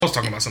was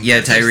talking about something.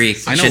 Yeah,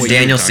 Tyreek. Should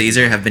Daniel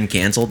Caesar have been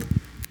canceled?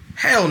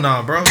 Hell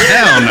no, bro.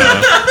 Hell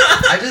no.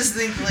 I just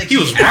think like He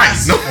was right.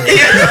 No. Okay.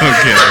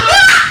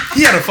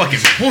 He had a fucking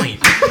point.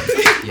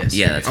 Yes.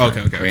 Yeah, that's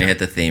Okay. We're gonna hit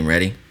the theme.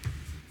 Ready?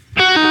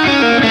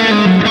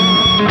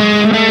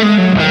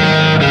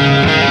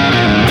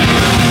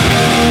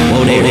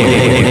 Whoa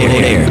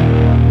there.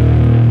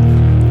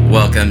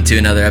 Welcome to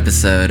another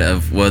episode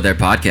of Whoa There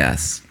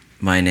Podcast.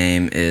 My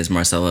name is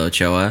Marcelo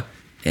Ochoa,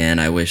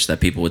 and I wish that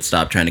people would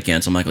stop trying to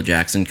cancel Michael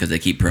Jackson because they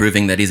keep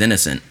proving that he's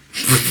innocent.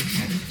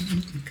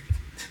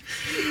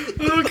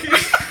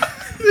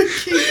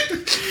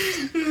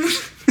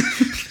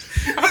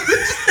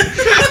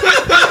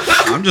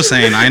 I'm just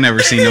saying, I never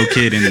seen no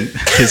kid in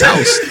his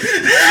house.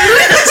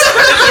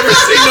 Never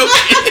seen no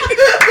kid.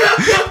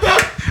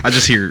 I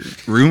just hear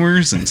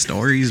rumors and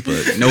stories,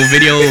 but no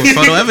video or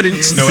photo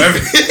evidence. No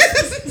evidence.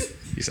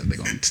 You said they're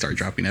going to start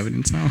dropping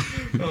evidence now?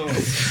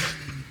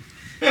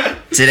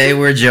 Today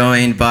we're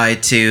joined by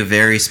two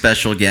very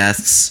special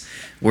guests.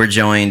 We're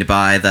joined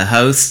by the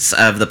hosts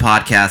of the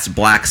podcast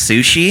Black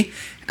Sushi.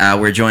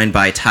 We're joined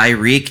by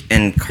Tyreek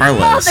and Carlos.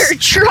 Mother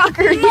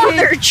trucker, dude.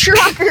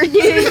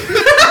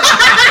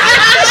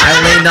 I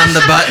leaned on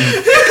the button.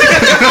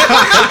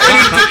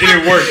 It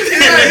didn't work.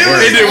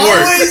 It didn't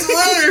work. Always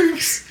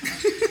works.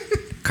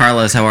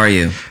 Carlos, how are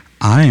you?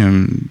 I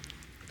am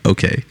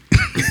okay.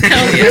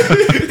 Hell yeah.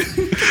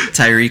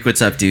 Tyreek,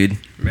 what's up, dude?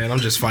 Man, I'm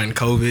just fighting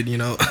COVID, you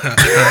know.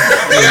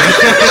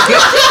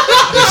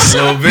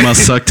 So big.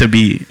 Must suck to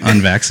be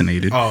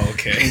unvaccinated. Oh,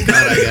 okay.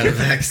 God, I got a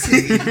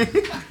vaccine.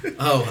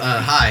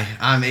 Hi,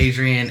 I'm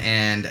Adrian,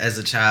 and as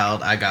a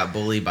child, I got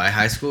bullied by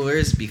high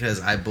schoolers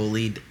because I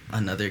bullied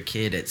another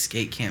kid at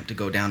skate camp to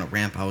go down a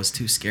ramp I was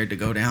too scared to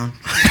go down.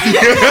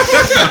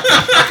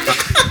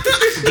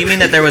 Do you mean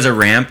that there was a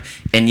ramp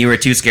and you were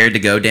too scared to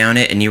go down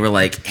it and you were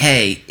like,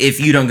 hey, if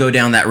you don't go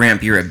down that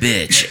ramp, you're a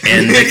bitch.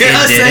 And the kid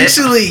did it?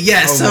 Essentially,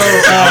 yes. The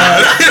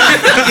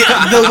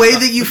way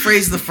that you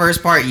phrased the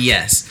first part,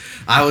 yes.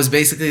 I was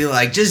basically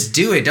like, just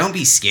do it. Don't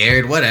be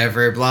scared.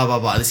 Whatever. Blah, blah,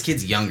 blah. This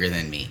kid's younger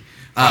than me.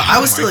 I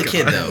was still a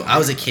kid, though. I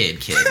was a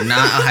kid.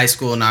 Not a high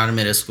school, not a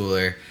middle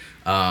schooler.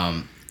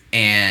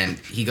 And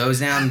he goes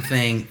down the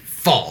thing,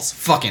 falls,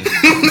 fucking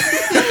crying.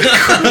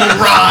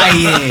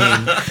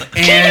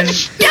 And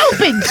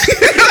Stupid.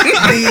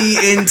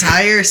 the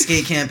entire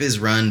skate camp is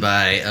run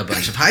by a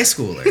bunch of high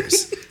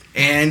schoolers.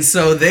 And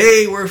so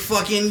they were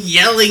fucking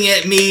yelling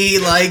at me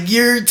like,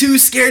 you're too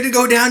scared to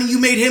go down and you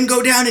made him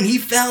go down and he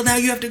fell, now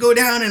you have to go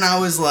down. And I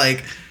was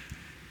like,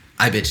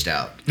 I bitched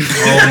out.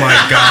 Oh my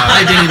God.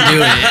 I didn't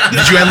do it.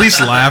 Did you at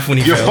least laugh when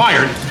he fell? You're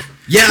fired.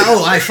 Yeah,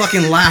 I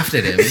fucking laughed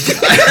at him.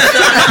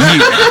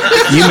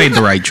 You made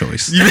the right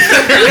choice.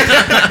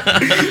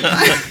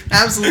 I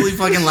absolutely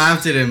fucking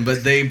laughed at him,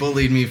 but they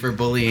bullied me for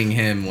bullying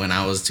him when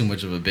I was too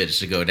much of a bitch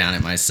to go down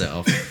it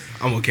myself.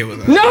 I'm okay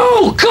with that.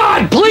 No,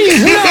 God,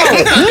 please, no.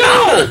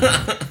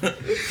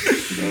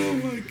 Oh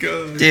my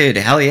God. Dude,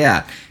 hell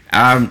yeah.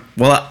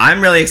 Well, I'm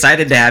really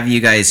excited to have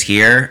you guys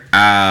here.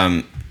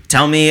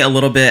 Tell me a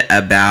little bit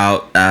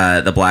about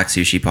the Black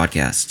Sushi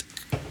podcast.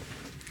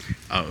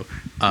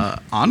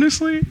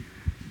 Honestly,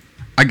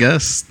 I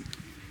guess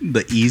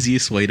the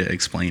easiest way to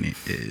explain it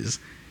is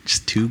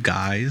just two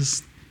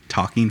guys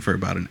talking for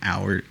about an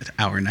hour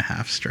and a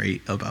half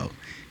straight about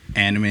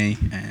anime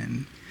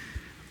and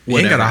You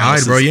ain't gotta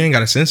hide, bro. You ain't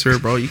gotta censor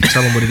it, bro. You can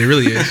tell them what it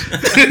really is.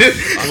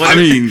 I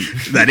mean,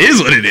 that is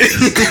what it is.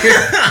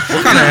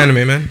 What kind of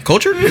anime, man?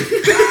 Culture?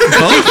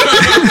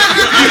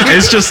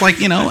 It's just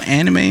like,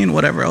 anime and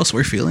whatever else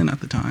we're feeling at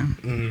the time.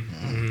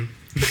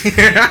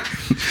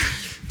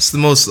 It's the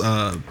most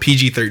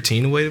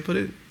PG-13 way to put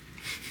it.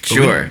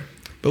 Sure.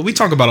 But we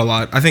talk about a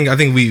lot. I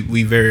think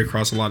we vary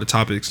across a lot of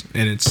topics,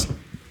 and it's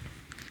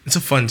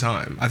a fun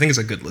time. I think it's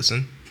a good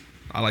listen.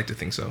 I like to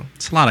think so.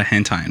 It's a lot of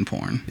hentai and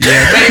porn.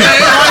 Yeah.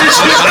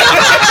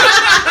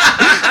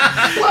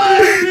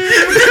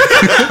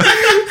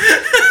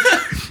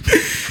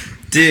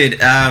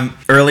 Dude,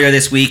 earlier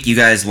this week, you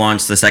guys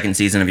launched the second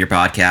season of your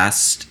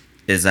podcast.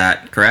 Is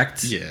that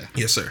correct? Yeah.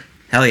 Yes, sir.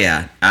 Hell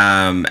yeah.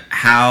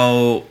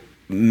 How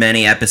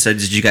many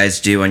episodes did you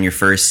guys do on your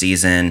first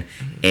season?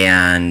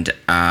 And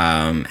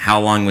how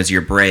long was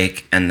your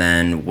break? And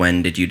then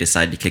when did you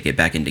decide to kick it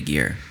back into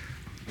gear?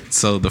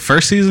 So the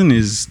first season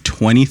is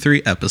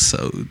 23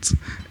 episodes.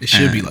 It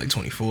should be like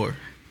 24.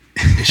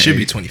 It should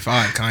be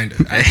 25, kind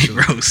of. Hey,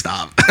 bro,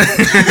 stop.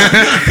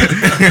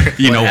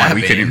 You know why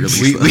we couldn't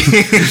release them.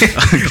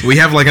 We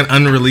have like an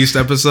unreleased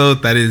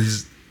episode that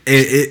is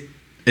it.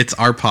 It's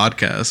our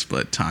podcast,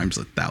 but times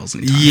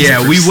 1,000 times.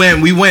 Yeah,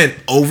 we went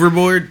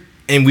overboard,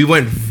 and we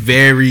went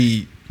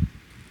very.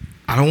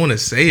 I don't want to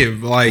say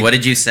it, but like. What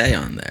did you say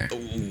on there?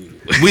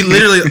 We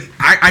literally.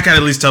 I can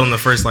at least tell them the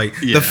first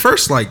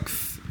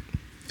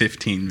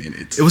 15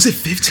 minutes. Was it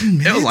 15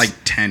 minutes? It was like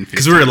 10, 15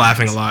 because we were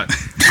laughing a lot.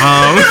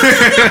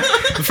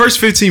 The first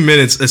 15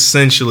 minutes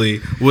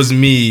essentially was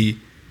me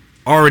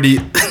already.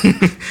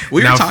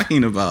 We were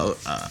talking about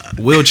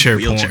wheelchair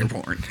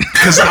porn.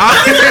 Because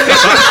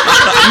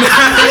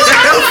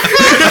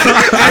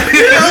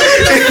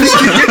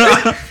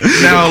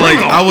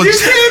I was You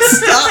can't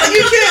stop.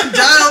 You can't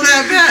dial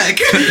that back.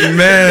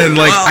 man,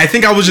 like I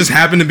think I was just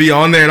happened to be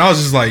on there, and I was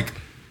just like,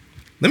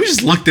 let me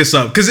just look this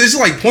up because it's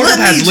like Pornhub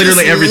has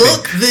literally everything.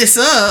 Look this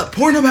up.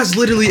 Pornhub has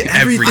literally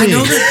everything. I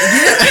know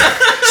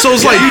that. So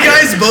it's like You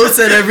guys both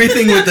said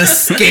everything with a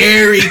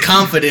scary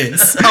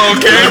confidence. okay.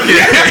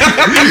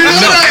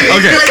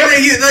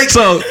 Like,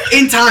 So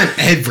in time,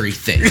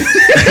 everything.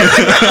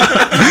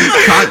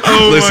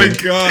 listen, my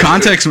God.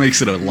 context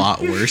makes it a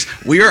lot worse.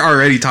 We are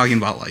already talking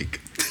about like,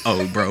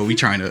 oh, bro, we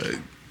trying to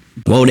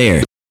Whoa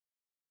there.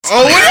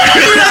 Oh,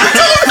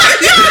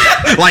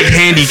 like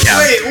handicap.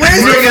 Wait,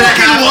 where's the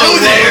fucking whoa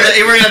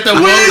there? We're gonna have to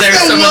Where's there the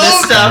some of this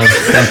whoa? stuff.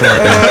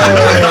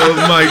 oh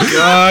my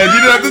God! You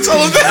didn't have to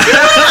tell him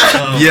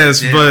that.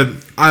 Yes, but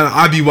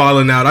I be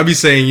wilding out. I be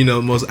saying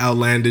most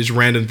outlandish,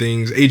 random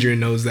things. Adrian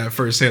knows that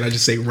firsthand. I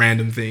just say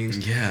random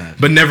things. Yeah.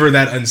 but never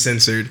that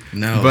uncensored.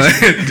 No.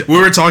 But we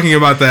were talking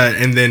about that,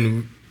 and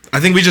then I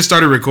think we just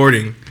started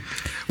recording.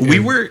 We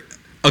were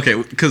okay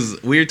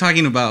because we were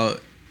talking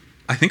about,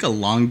 I think, a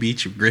Long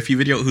Beach Griffey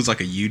video who's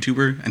like a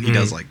YouTuber and he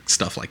does like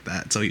stuff like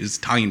that. So he was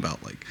talking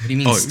about like, What do you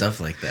mean oh, stuff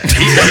like that?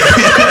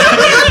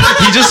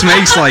 he just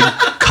makes like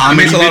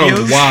comedy Makes a lot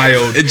videos. of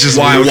wild. It's just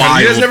wild.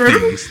 wild You guys never heard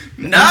of him? things.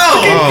 No.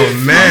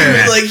 Oh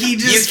man! Like he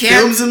just You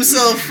can't- films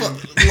himself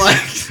like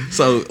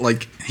So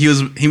like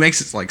he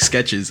makes like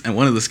sketches, and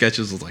one of the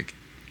sketches was like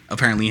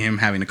apparently him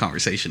having a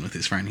conversation with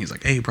his friend. He's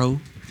like, "Hey, bro,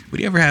 would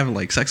you ever have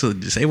like sex with a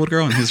disabled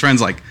girl?" And his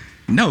friend's like,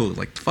 "No,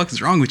 like the fuck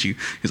is wrong with you?"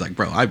 He's like,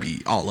 "Bro, I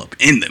be all up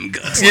in them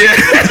guts." Like,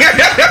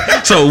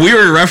 Yeah. so we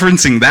were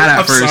referencing that at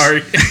I'm first.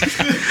 sorry.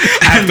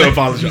 I have to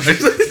apologize.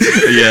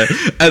 Yeah,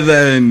 and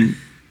then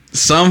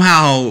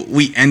somehow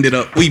we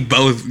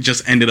both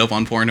just ended up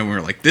on porn, and we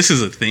were like, "This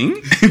is a thing."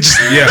 Just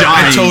Yeah,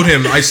 I dying. told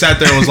him. I sat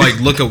there and was like,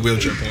 "Look up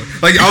wheelchair porn."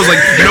 Like I was like,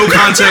 no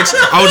context.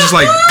 I was just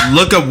like,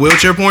 "Look up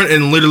wheelchair porn,"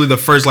 and literally the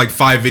first like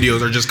 5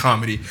 videos are just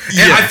comedy. And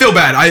Yeah. I feel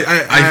bad.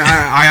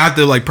 I have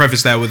to like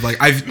preface that with like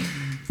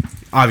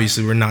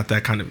obviously we're not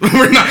that kind of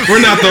we're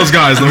not those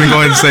guys. Let me go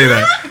ahead and say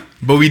that.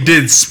 But we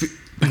did.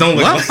 Don't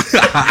look.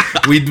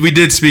 we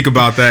did speak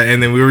about that,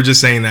 and then we were just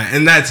saying that,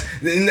 and that's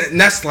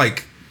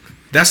like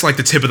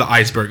the tip of the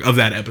iceberg of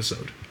that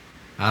episode.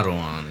 I don't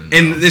want to.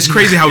 And it's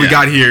crazy how we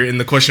got here, and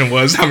the question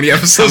was, how many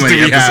episodes do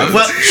we have?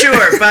 Well,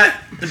 sure, but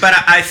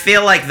I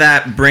feel like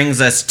that brings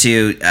us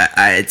to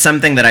it's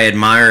something that I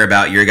admire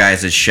about your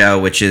guys' show,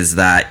 which is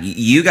that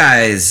you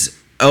guys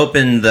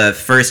opened the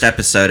first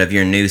episode of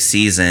your new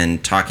season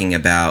talking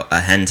about a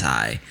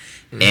hentai,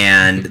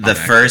 and the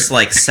first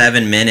like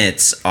 7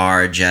 minutes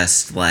are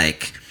just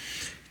like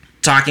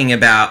talking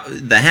about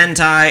the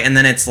hentai, and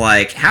then it's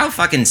like, how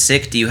fucking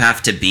sick do you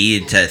have to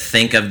be to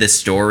think of this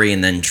story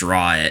and then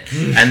draw it?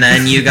 And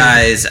then you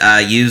guys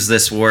use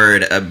this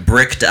word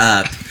bricked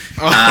up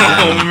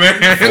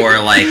man. for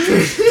like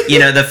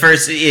the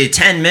first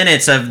 10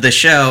 minutes of the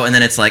show, and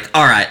then it's like,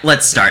 all right,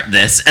 let's start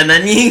this, and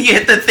then you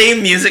get the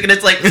theme music and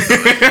it's like,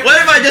 what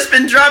have I just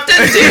been dropped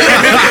into?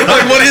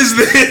 Like, what is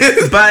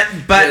this? but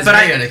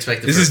I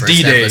unexpected. This for is the first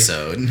D-Day,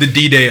 episode. the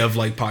D-Day of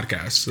like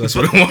podcasts. That's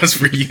what it was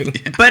for you.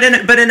 But in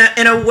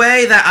a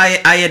way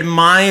that I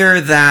admire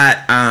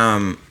that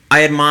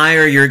I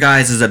admire your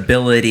guys'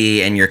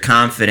 ability and your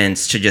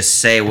confidence to just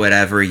say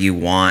whatever you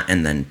want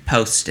and then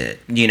post it.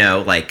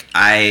 Like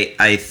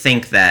I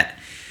think that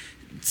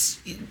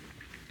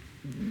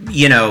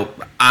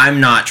I'm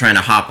not trying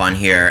to hop on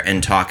here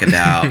and talk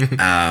about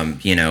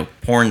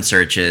porn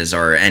searches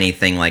or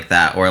anything like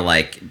that, or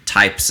like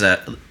types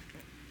of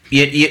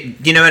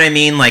you know what I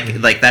mean?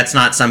 Like that's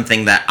not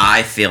something that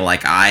I feel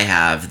like I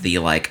have the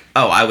like,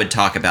 oh, I would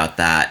talk about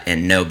that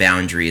and no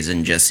boundaries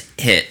and just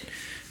hit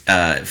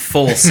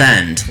full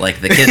send, like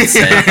the kids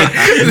say.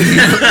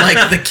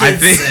 Like the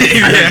kids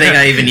say. I don't think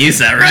I even use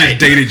that right.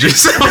 Dated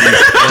yourself.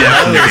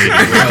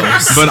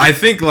 Gross. But I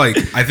think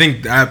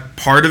that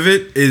part of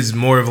it is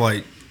more of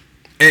like,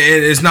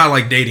 it's not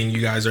like dating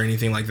you guys or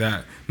anything like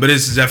that. But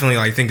it's definitely,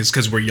 I think it's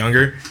because we're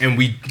younger and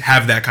we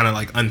have that kind of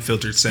like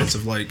unfiltered sense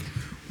of like,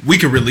 we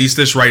could release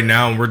this right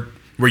now and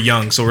we're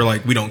young, so we're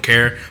like, we don't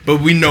care. But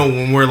we know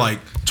when we're like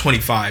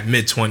 25,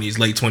 mid-20s,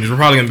 late 20s, we're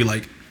probably gonna be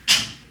like,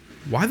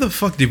 why the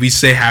fuck did we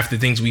say half the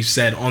things we've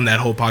said on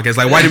that whole podcast?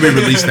 Like, why did we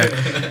release that?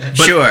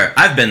 But, Sure,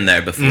 I've been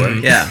there before.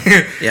 Mhm.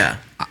 Yeah.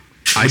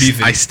 What do you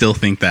think? I still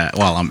think that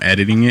while I'm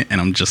editing it, and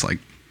I'm just like,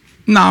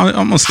 no, I'm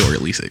gonna still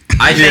release it.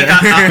 I think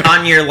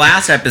on your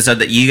last episode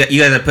that you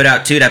guys have put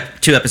out two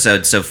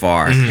episodes so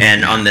far,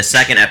 and on the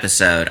second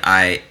episode,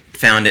 I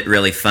found it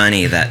really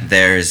funny that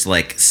there's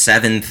like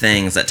 7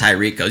 things that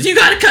Tyreek goes, you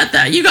gotta cut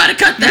that, And it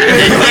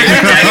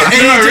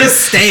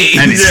just stayed.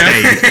 And it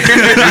stayed.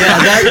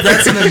 Yeah,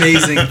 that's an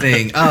amazing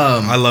thing.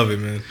 I love it,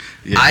 man.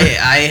 Yeah.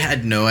 I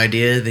had no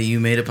idea that you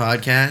made a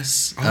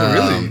podcast. Oh,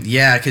 really?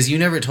 Yeah, because you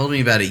never told me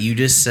about it. You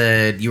just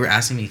said you were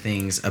asking me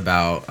things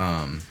about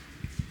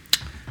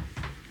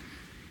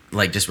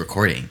like just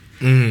recording,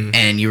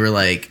 and you were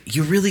like,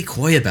 you're really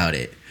coy about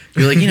it.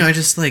 You're like, I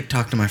just like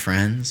talk to my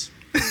friends.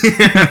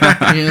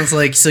 It's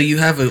like, so you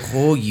have a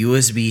whole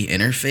USB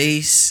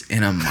interface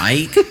and a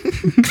mic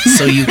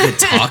so you could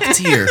talk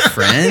to your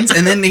friends?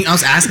 And then I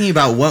was asking you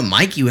about what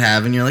mic you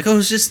have, and you're like, oh,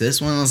 it's just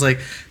this one. I was like,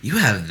 you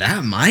have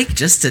that mic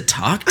just to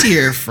talk to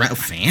your friend?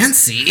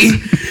 Fancy.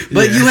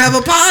 But you have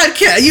a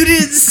podcast. You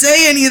didn't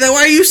say any of that.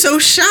 Why are you so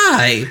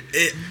shy?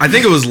 I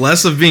think it was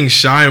less of being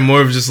shy and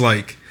more of just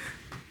like,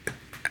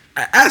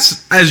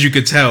 as you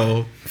could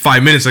tell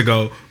 5 minutes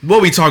ago,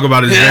 what we talk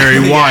about is very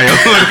wild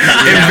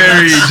and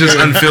very just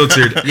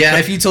unfiltered. Yeah,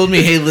 if you told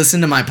me, hey,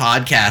 listen to my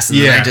podcast, and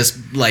then I just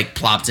like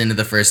plopped into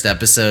the first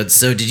episode.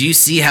 So did you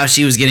see how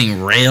she was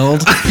getting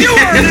railed? You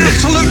are an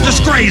absolute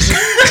disgrace.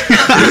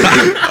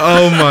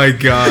 Oh my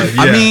god.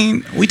 Yeah. I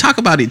mean, we talk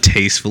about it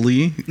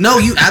tastefully. No,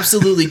 you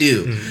absolutely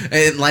do.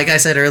 And like I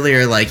said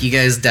earlier, like you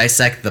guys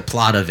dissect the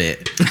plot of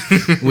it,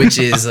 which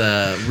is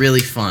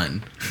really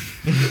fun.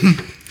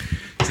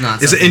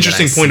 It's an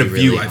interesting point of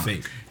view, I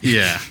think.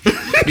 Yeah.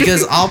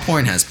 Because all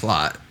porn has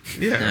plot.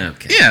 Yeah.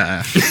 Okay.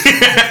 Yeah.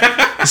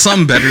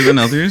 Some better than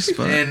others,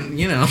 but And,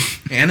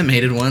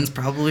 animated ones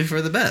probably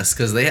for the best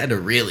because they had to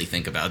really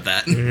think about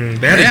that.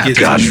 They had to get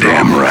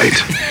Goddamn right.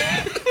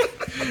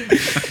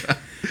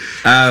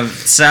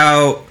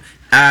 So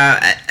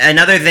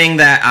another thing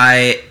that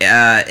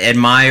I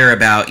admire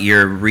about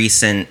your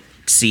recent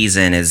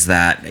season is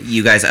that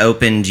you guys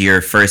opened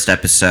your first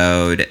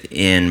episode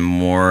in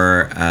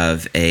more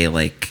of a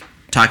like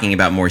talking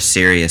about more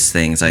serious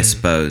things, I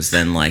suppose,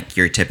 than like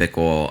your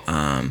typical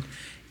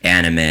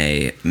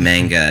anime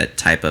manga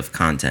type of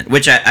content,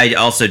 which I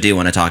also do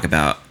want to talk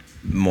about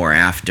more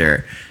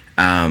after.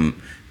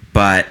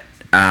 But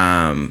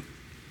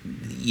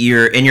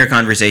you're in your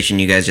conversation,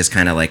 you guys just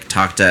kind of like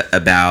talked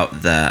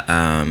about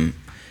the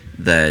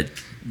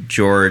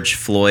George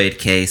Floyd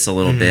case a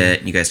little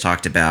bit. You guys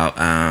talked about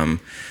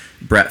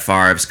Brett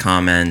Favre's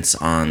comments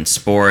on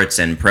sports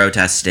and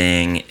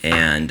protesting,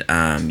 and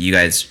you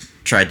guys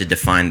tried to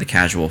define the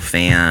casual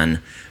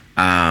fan.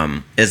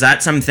 Is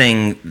that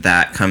something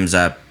that comes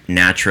up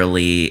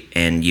naturally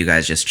and you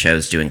guys just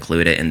chose to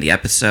include it in the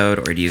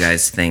episode, or do you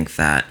guys think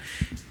that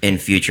in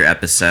future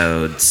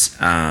episodes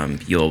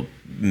you'll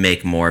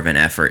make more of an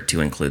effort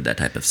to include that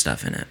type of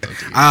stuff in it?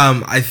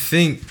 I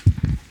think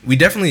we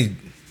definitely,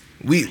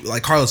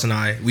 like Carlos and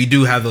I, we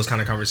do have those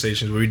kind of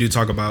conversations where we do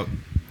talk about,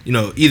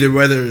 either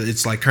whether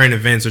it's like current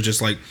events or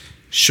just like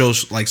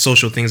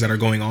social things that are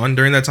going on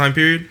during that time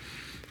period.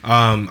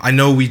 I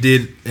know we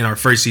did in our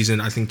first season,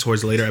 I think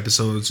towards the later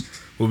episodes,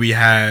 where we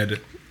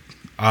had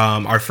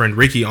our friend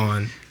Ricky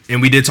on,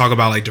 and we did talk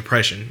about like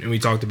depression, and we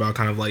talked about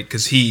kind of like,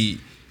 because he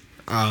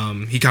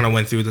kind of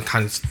went through the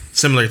kind of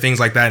similar things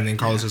like that, and then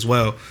Carlos as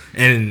well.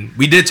 And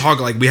we did talk,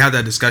 like we had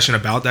that discussion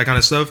about that kind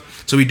of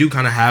stuff. So we do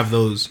kind of have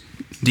those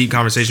deep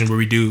conversations where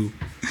we do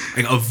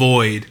like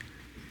avoid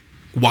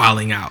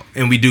wilding out,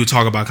 and we do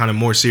talk about kind of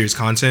more serious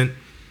content.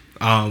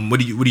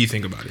 What do you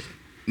think about it?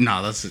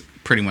 no, that's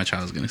pretty much what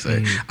I was going to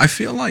say. I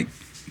feel like,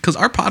 because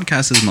our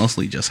podcast is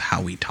mostly just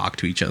how we talk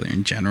to each other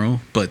in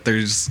general, but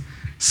there's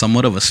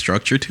somewhat of a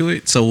structure to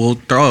it. So we'll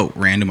throw out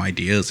random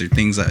ideas or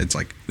things that it's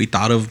like we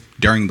thought of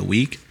during the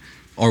week,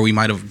 or we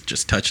might have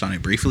just touched on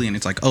it briefly, and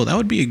it's like, oh, that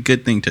would be a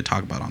good thing to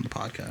talk about on the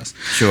podcast.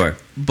 Sure.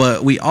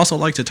 But we also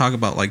like to talk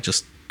about like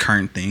just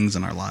current things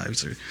in our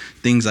lives or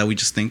things that we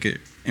just think are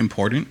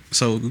important.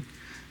 So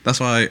that's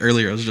why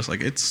earlier I was just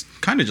like, it's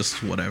kind of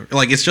just whatever.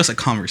 Like, it's just a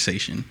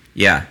conversation.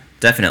 Yeah,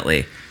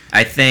 definitely.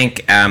 I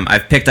think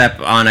I've picked up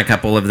on a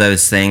couple of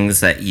those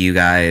things that you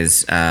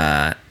guys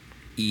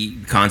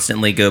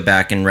constantly go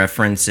back and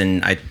reference,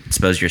 and I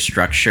suppose your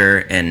structure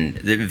and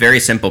the very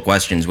simple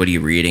questions: what are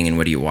you reading and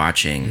what are you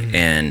watching? Mm-hmm.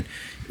 And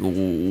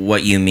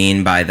what you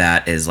mean by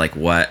that is like,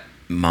 what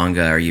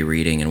manga are you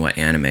reading and what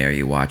anime are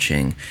you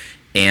watching?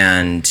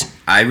 And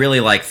I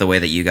really like the way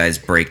that you guys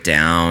break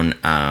down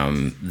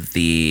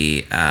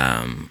the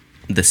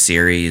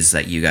series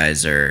that you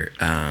guys are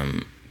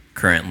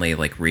currently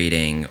like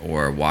reading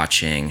or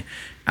watching.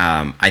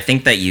 I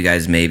think that you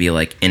guys maybe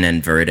like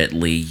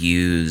inadvertently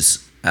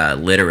use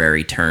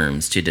literary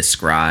terms to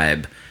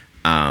describe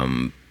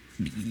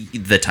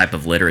the type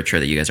of literature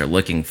that you guys are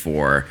looking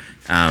for.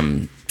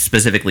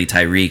 Specifically,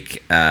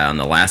 Tyreek on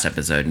the last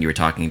episode, and you were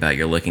talking about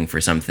you're looking for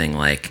something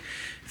like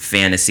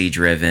fantasy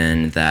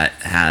driven that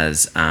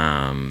has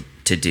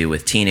to do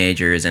with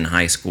teenagers in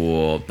high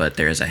school, but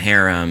there's a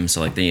harem,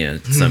 so like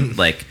some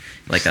like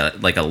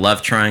a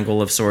love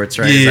triangle of sorts,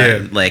 right?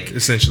 Yeah, like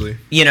essentially.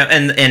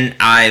 And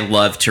I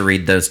love to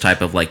read those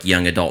type of like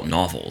young adult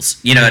novels.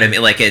 You know what I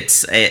mean? Like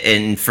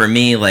and for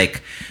me,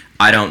 like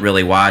I don't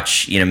really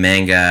watch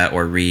manga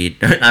or read.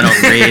 I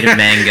don't read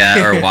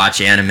manga or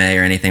watch anime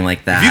or anything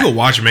like that. If you go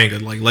watch manga,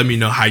 like let me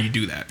know how you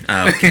do that.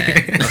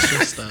 Okay. That's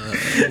just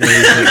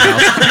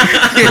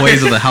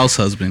Ways of the House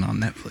Husband on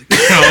Netflix.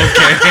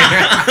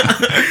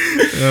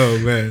 Oh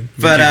man.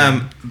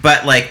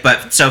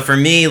 But so for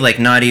me, like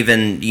not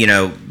even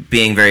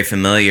being very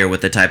familiar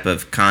with the type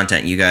of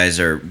content you guys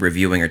are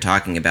reviewing or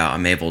talking about,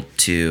 I'm able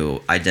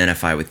to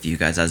identify with you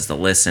guys as the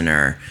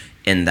listener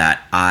in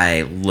that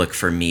I look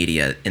for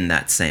media in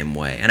that same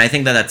way. And I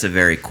think that that's a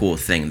very cool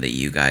thing that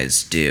you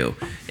guys do.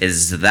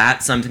 Is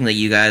that something that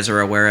you guys are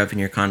aware of in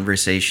your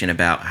conversation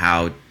about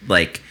how,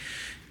 like,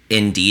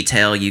 in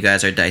detail you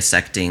guys are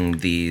dissecting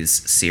these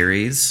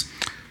series?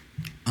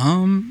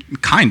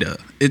 Kinda.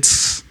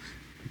 It's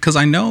because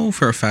I know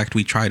for a fact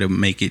we try to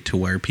make it to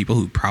where people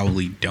who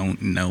probably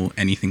don't know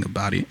anything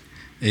about it,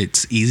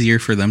 it's easier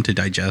for them to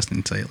digest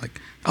and say, like,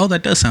 oh,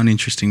 that does sound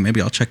interesting.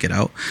 Maybe I'll check it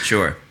out.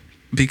 Sure.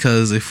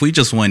 Because if we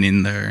just went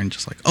in there and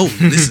just like, oh,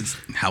 this is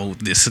how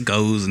this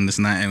goes and this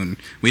and that, and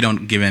we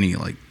don't give any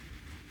like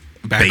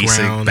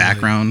basic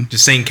background, like,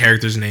 just saying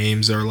characters'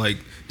 names or like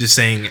just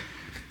saying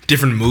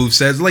different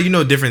movesets, like, you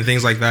know, different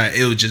things like that,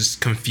 it would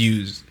just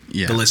confuse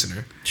the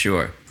listener.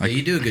 Sure. Yeah,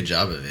 you do a good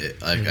job of it.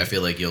 Like, I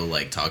feel like you'll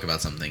like talk about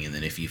something, and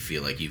then if you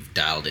feel like you've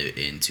dialed it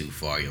in too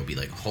far, you'll be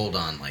like, hold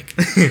on, like,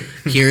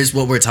 here's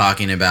what we're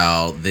talking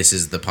about. This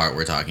is the part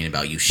we're talking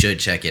about. You should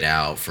check it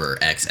out for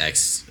X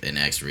and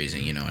X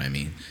reason. You know what I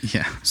mean?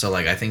 Yeah. So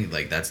like, I think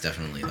like that's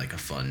definitely like a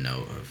fun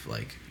note of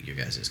like your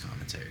guys'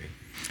 commentary.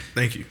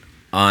 Thank you.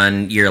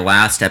 On your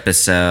last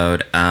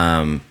episode,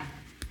 Carlos,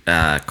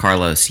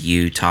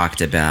 you talked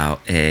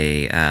about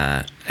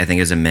I think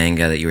it was a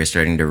manga that you were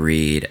starting to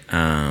read,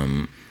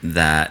 when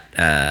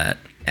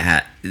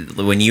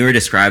you were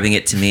describing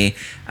it to me,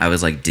 I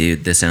was like,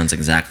 dude, this sounds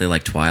exactly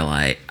like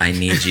Twilight. I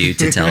need you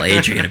to tell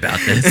Adrian about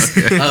this.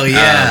 Oh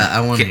yeah,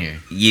 I want to hear.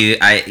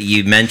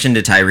 You mentioned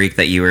to Tyreek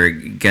that you were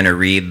gonna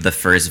read the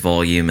first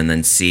volume and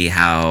then see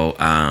how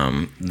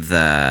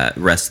the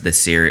rest of the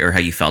series, or how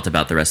you felt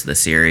about the rest of the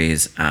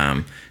series.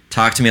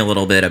 Talk to me a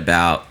little bit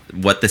about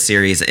what the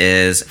series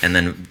is and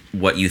then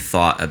what you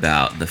thought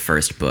about the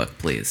first book,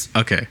 please.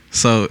 Okay,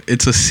 so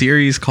it's a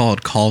series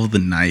called Call of the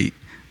Night,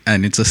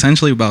 and it's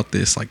essentially about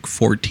this like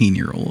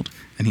 14-year-old,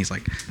 and he's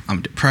like,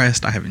 I'm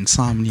depressed, I have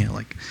insomnia,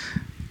 like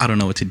I don't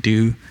know what to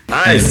do.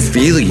 I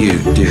feel you,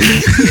 dude.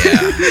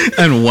 Yeah.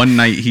 And one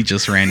night he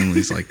just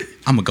randomly is like,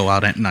 I'm gonna go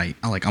out at night.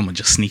 I'm gonna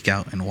just sneak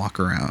out and walk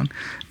around.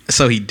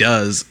 So he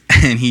does,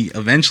 and he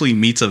eventually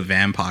meets a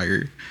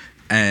vampire,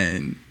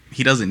 and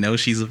he doesn't know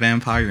she's a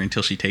vampire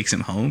until she takes him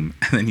home,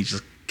 and then he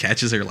just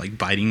catches her like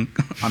biting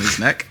on his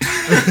neck. He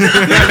said,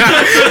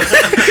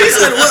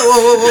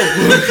 whoa.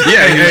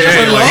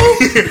 Yeah. Like,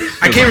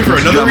 I came here for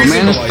another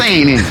reason. Man, but, it's like,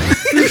 staying in.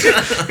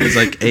 He's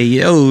like, hey,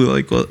 yo,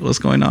 like what's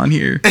going on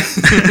here?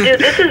 Dude,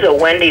 this is a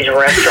Wendy's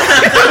restaurant.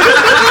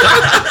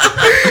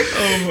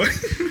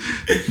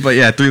 But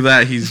yeah, through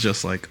that, he's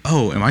just like,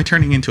 oh, am I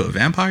turning into a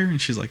vampire? And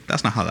she's like,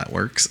 that's not how that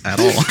works at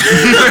all.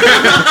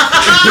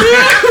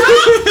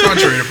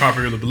 contrary to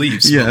popular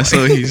beliefs. Yeah, like,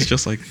 so he's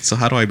just like, so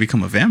how do I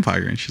become a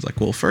vampire? And she's like,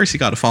 well, first you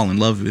got to fall in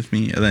love with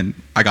me, and then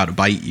I got to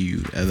bite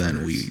you, and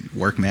then we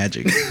work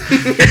magic.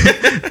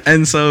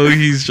 And so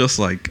he's just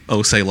like,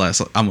 oh, say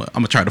less. I'm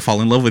gonna try to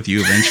fall in love with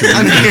you eventually.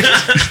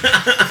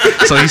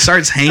 So he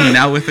starts hanging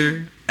out with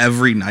her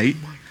every night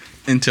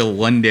until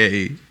one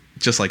day,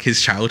 just like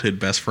his childhood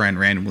best friend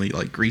randomly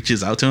like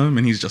reaches out to him,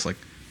 and he's just like,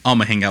 I'm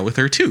gonna hang out with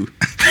her too.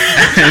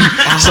 And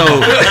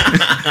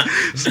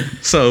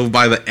so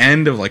by the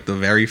end of like the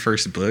very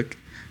first book,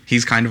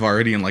 he's kind of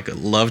already in like a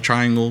love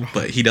triangle,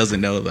 but he doesn't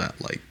know that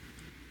like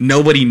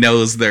nobody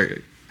knows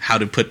how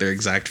to put their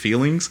exact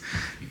feelings.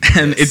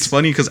 And it's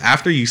funny because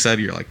after you said,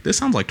 you're like, this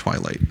sounds like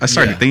Twilight, I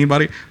started thinking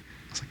about it. I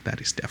was like,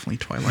 that is definitely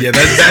Twilight. yeah,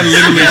 that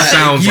literally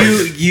sounds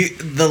like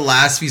The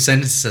last few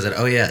sentences says it.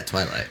 Oh yeah,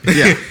 Twilight.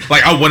 Yeah.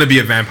 like I want to be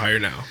a vampire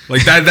now.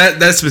 Like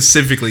that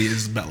specifically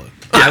is Bella.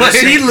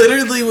 And he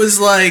literally was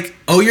like,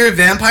 "Oh, you're a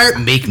vampire?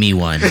 Make me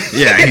one.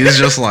 Yeah, he's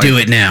just like, Do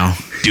it now.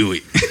 do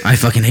it. I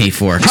fucking hate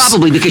forks."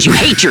 Probably because you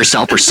hate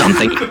yourself or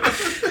something.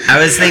 I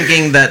was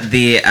thinking that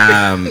the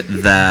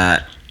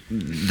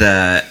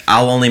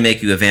I'll only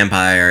make you a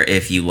vampire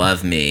if you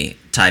love me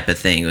type of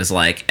thing. It was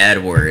like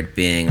Edward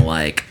being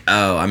like,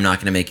 oh, I'm not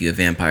going to make you a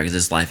vampire because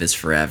this life is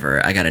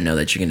forever. I got to know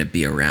that you're going to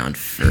be around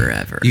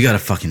forever. You gotta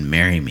fucking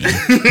marry me.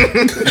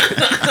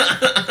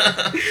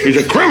 He's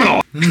a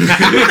criminal.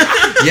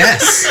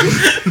 Yes.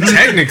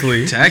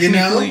 Technically.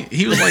 Technically,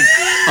 he was like,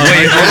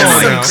 Wait, hold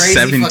on That's now. some crazy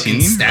 17, fucking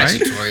right?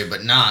 statutory,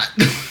 but not.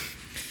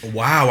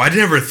 Wow, I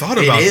never thought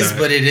It about is, that.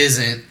 but it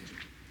isn't.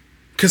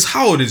 Because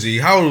how old is he?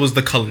 How old was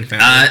the Cullen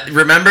family?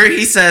 Remember,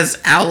 he says,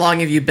 "How long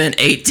have you been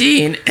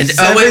 18?" And 17.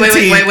 oh, wait,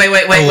 A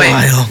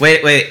while.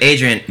 wait,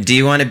 Adrian, do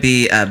you want to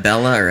be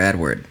Bella or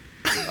Edward?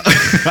 That's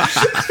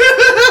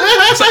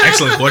an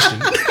excellent question.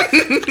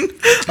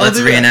 Let's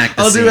reenact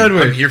the I'll do scene.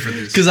 Edward. I'm here for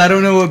this. Because I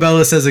don't know what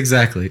Bella says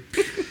exactly.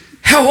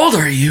 How old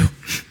are you?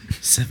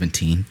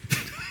 17.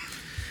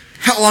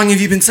 How long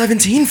have you been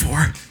 17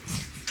 for?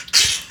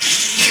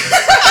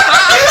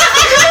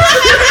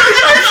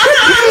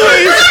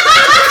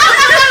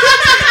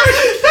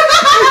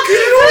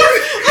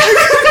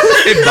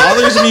 it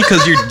bothers me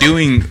because you're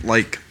doing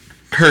like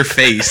her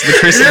face, the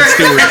Kristen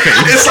Stewart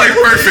face. It's like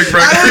perfect,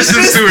 bro.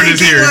 Kristen Stewart is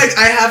here. Like,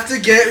 I have to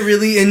get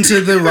really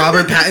into the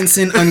Robert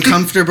Pattinson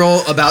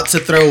uncomfortable, about to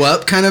throw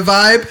up kind of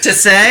vibe. To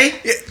say?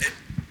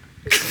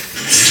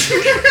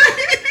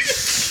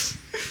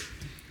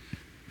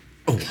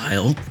 A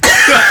while.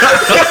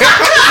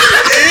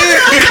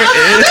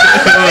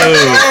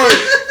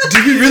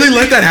 Did we really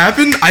let that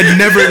happen? I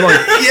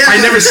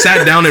never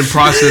sat down and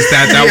processed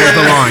that. That was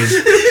the line.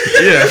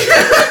 Yeah.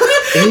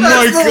 Oh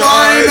my That's the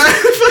line. I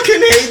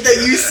fucking hate that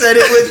you said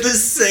it with the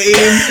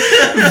same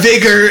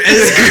vigor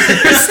as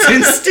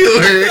Kristen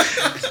Stewart.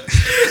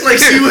 Like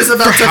she was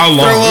about to how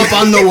long? throw up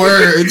on the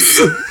words.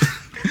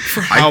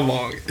 For how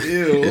long?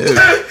 Ew.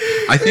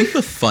 I think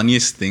the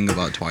funniest thing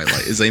about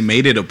Twilight is they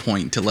made it a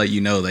point to let you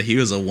know that he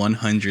was a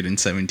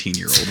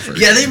 117-year-old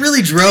virgin. Yeah, they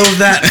really drove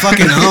that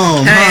fucking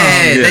home.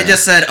 Hey, Yeah. they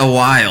just said a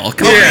while.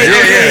 Come on.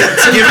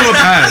 Yeah. Give him a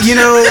pass. You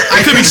know,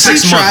 I could be think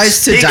she 6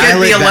 tries to He dial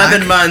could be it 11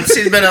 back. months.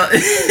 He's been a.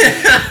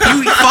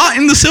 He fought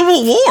in the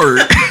Civil War.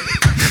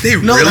 They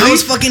No, really? that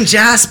was fucking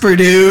Jasper,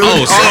 dude.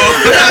 Oh,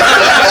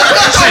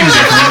 same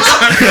difference.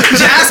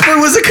 Jasper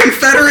was a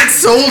Confederate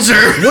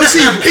soldier. Was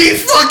he? He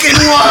fucking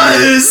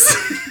was.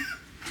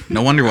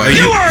 No wonder why.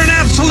 You are an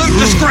absolute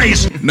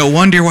disgrace. No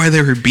wonder why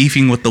they were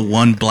beefing with the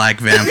one black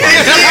vampire.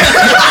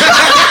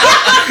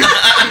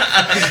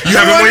 You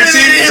haven't waited They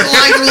seen? didn't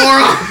like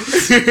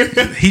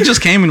Laura. He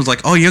just came and was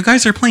like, "Oh, you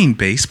guys are playing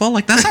baseball?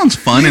 Like that sounds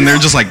fun." And they're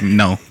just like,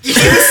 "No." He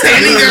was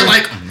standing there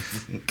like,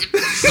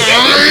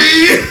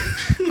 sorry.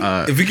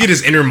 If we get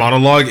his inner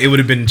monologue, it would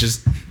have been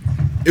just.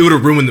 It would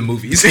have ruined the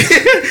movies.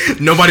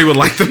 Nobody would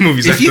like the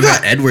movies. If after you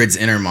got that. Edward's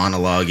inner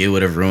monologue, it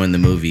would have ruined the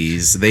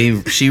movies.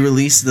 She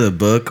released the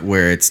book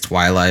where it's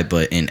Twilight,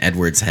 but in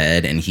Edward's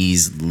head, and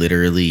he's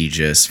literally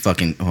just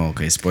fucking. Oh,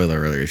 okay.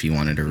 Spoiler alert! If you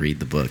wanted to read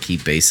the book, he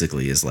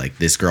basically is like,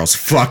 "This girl's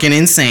fucking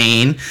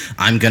insane.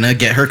 I'm gonna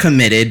get her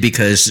committed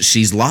because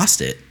she's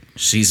lost it.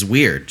 She's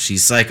weird.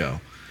 She's psycho."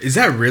 Is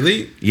that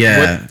really?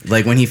 Yeah,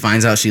 like when he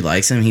finds out she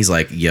likes him, he's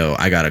like, "Yo,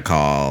 I gotta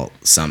call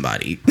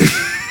somebody."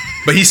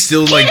 But he's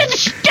still like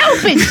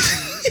Stupid.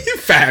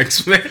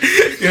 facts, man.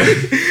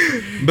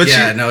 But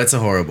Yeah, she, no, it's a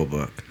horrible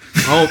book.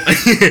 oh,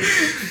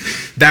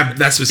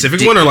 that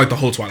specific one or like the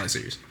whole Twilight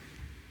series?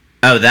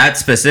 Oh, that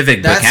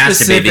specific book That has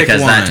to be specific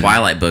because that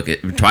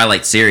one.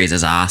 Twilight series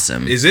is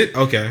awesome. Is it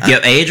okay? Yo,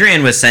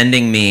 Adrian was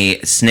sending me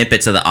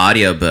snippets of the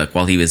audiobook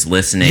while he was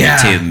listening Yeah.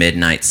 to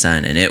Midnight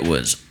Sun, and it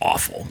was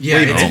awful.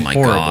 It's oh my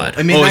horrible. god.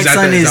 I mean, Oh, Midnight is that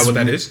Sun the- is is that what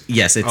that is?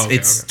 Yes, it's Oh, okay,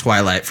 it's okay.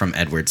 Twilight from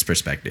Edward's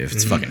perspective.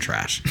 It's fucking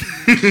trash.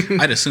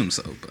 I'd assume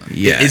so. But.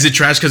 Yeah, Is it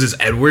trash because it's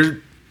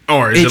Edward,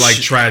 or is it It's-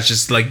 like trash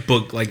just like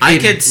book like? I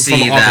from could an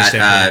see author that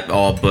standpoint?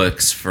 all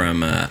books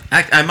from.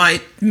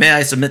 May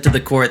I submit to the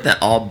court that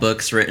all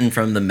books written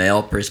from the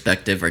male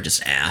perspective are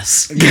just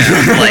ass.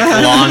 Yeah, like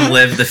long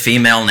live the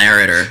female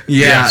narrator.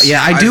 Yeah, Yes.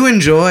 yeah, I do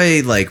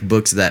enjoy like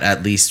books that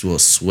at least will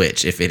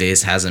switch. If it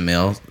has a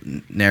male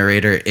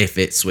narrator, if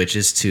it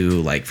switches to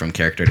like from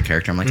character to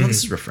character, I'm like, oh, this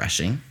is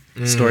refreshing.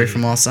 Story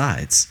from all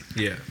sides.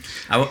 Yeah.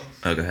 Oh,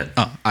 go ahead.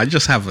 Oh, I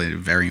just have a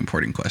very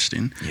important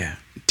question. Yeah.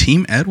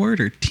 Team Edward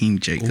or Team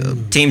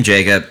Jacob? Team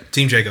Jacob.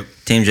 Team Jacob.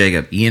 Team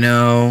Jacob. You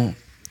know,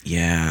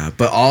 yeah,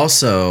 but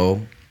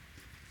also,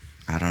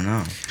 I don't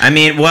know. I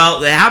mean,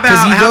 well, how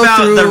 'Cause you go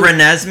about through- the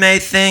Renesmee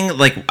thing?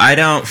 Like, I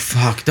don't.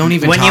 Fuck, don't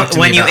even When talk you to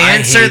when me you about- I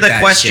answer hate the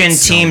that question, shit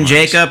so Team much.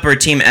 Jacob or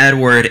Team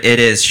Edward, it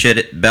is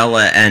should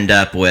Bella end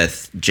up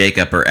with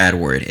Jacob or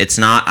Edward? It's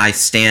not I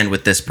stand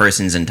with this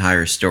person's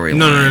entire storyline.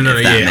 No.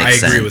 if that Yeah, I makes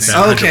agree sense. with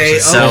that. Okay,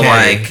 100%. So okay.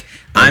 like,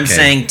 I'm Okay.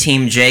 saying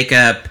Team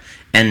Jacob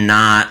and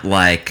not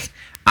like.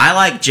 I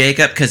like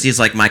Jacob because he's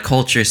like, my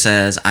culture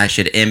says I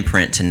should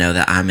imprint to know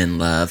that I'm in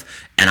love,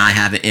 and I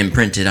haven't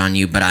imprinted on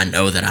you, but I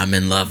know that I'm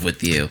in love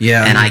with you.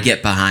 Yeah. And I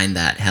get behind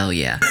that. Hell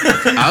yeah.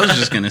 I was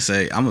just gonna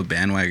say I'm a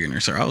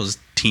bandwagoner, so I was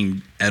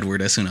Team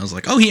Edward as soon as I was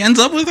like, "Oh, he ends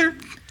up with her."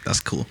 That's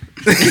cool.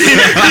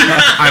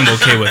 I'm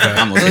okay with that.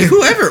 I'm Like, okay.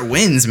 whoever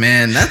wins,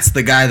 man, that's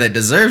the guy that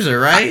deserves it,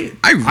 right?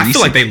 I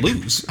feel like they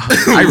lose. I Who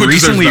deserves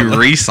recently Bella?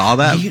 re-saw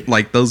that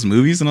like those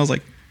movies, and I was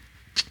like,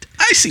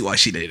 I see why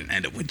she didn't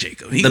end up with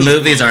Jacob. He The was-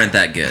 movies aren't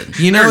that good.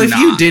 You know, They're if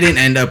you not. didn't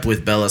end up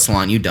with Bella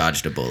Swan, you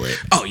dodged a bullet.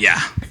 Oh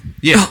yeah.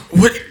 Yeah.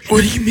 What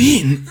do you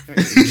mean?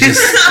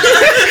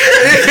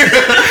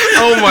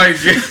 Oh my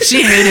god.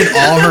 She hated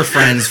all her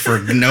friends for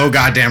no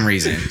goddamn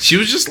reason. She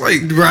was just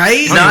like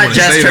Right? I don't Not wanna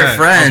just say her that.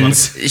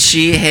 friends.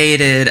 She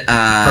hated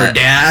Her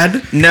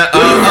dad. no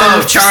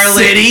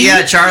Charlie. City?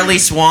 Yeah, Charlie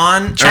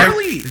Swan.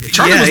 Charlie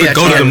Charlie was the yeah,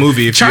 go to the Charlie.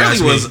 movie. If you Charlie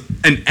ask me. was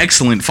an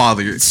excellent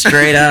father.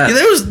 Straight up.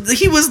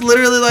 He was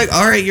literally like,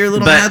 all right, you're a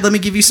little But- mad. Let me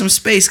give you some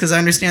space because I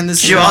understand this.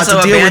 She is a lot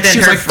also to deal with. abandoned She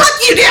was her like, fr-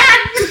 fuck you,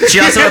 dad. She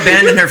also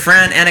abandoned her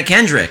friend Anna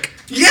Kendrick.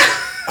 Yeah.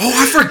 Oh,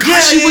 I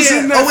forgot she was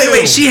in that. Oh wait,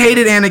 film. she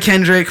hated Anna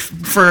Kendrick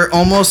for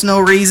almost no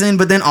reason,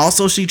 but then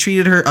also she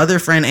treated her other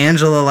friend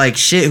Angela like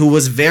shit, who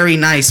was very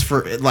nice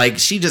for like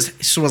she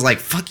was like,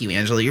 "Fuck you,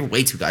 Angela, you're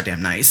way too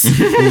goddamn nice,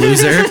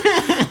 loser."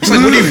 It's like,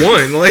 what do you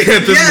want? Like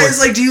at this Yeah, point. it's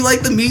like, do you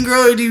like the mean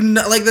girl or do you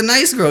not like the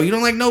nice girl? You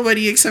don't like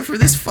nobody except for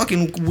this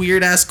fucking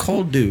weird ass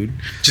cold dude.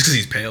 Just because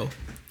he's pale.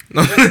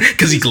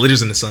 Because he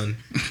glitters in the sun.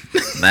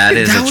 That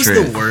is That the was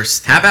truth. the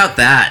worst. How about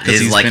that? 'Cause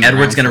Is he's like been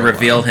Edward's around going to for a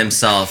reveal while.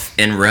 himself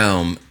in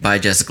Rome by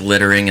just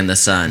glittering in the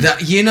sun.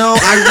 You know,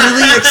 I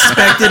really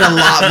expected a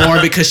lot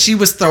more because she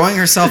was throwing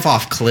herself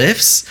off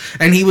cliffs,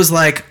 and he was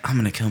like, "I'm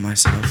gonna kill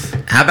myself.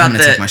 How about I'm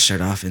gonna the- take my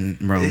shirt off in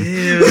Rome."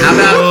 How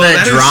about Oh, that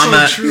the is so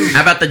drama? true.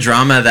 How about the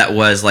drama that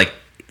was like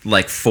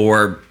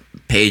 4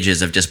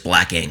 pages of just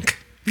black ink?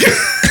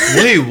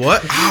 Wait,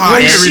 what? Oh, I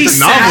When didn't she read the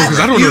novel sat- because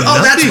I don't know Oh,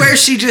 that's nothing. where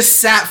she just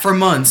sat for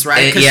months,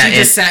 right? Because Yeah, she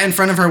just it- sat in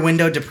front of her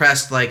window,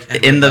 depressed, like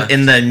In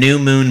the New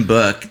Moon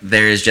book,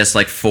 there is just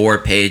like 4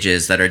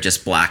 pages that are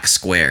just black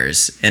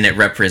squares, and it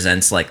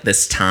represents like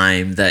this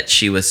time that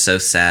she was so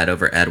sad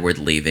over Edward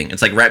leaving.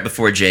 It's like right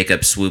before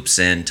Jacob swoops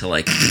in to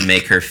like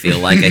make her feel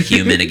like a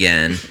human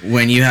again.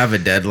 when you have a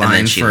And deadline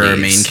then she for a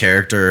leaves. main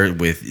character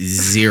with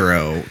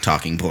 0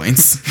 talking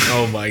points.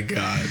 Oh my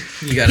god.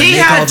 You gotta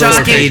make all those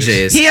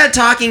pages. He had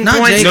talking Not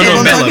points. Jacob, No,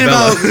 I'm Bella, talking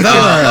Bella. about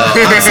Bella.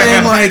 I'm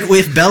saying like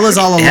with Bella's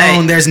all alone,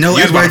 Hey, there's no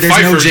you was about Edward, to there's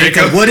fight no for Jacob.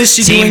 Jacob. What is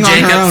she Team doing on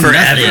Jacob her own?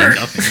 forever.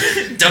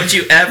 Nothing. Don't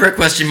you ever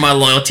question my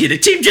loyalty to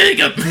Team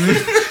Jacob.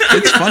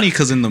 It's funny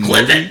because in the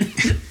Clip movie,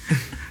 it.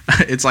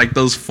 it's like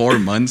those 4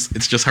 months.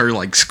 It's just her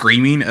like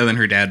screaming, and then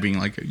her dad being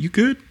like, "You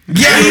good?"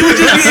 Yeah, he would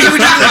just be like,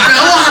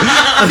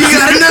 Bella, you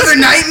got another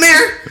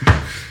nightmare?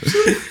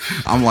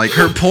 I'm like,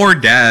 her poor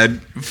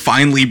dad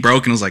finally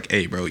broke and was like,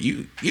 "Hey, bro,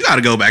 you got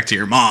to go back to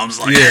your mom's."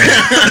 Like,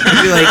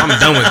 Yeah. Be like, I'm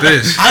done with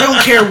this. I don't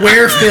care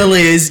where Phil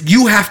is,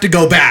 you have to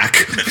go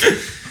back.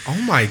 Oh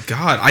my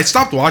god. I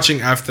stopped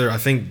watching after I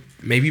think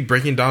maybe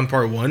Breaking Dawn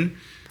Part 1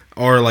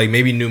 or like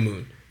maybe New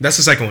Moon. That's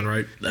the second one,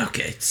 right?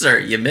 Okay,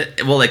 sir.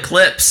 Well,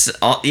 Eclipse.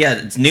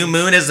 It's New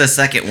Moon is the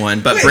second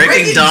one, but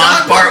Breaking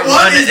Dawn Part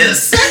 1 is the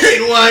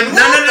second one.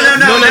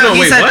 No, He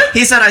wait, said, what?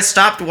 He said I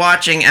stopped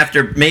watching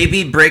after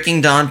maybe Breaking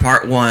Dawn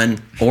Part 1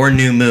 or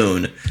New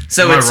Moon.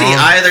 So Am I it's he wrong?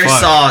 either Fuck.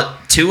 saw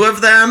 2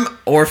 of them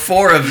or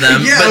 4 of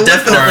them, Yeah, but what the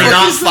definitely fuck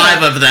not is that?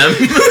 5 of them.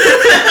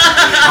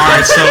 All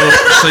right, so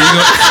you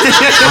go.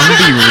 I'm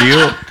gonna be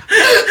real.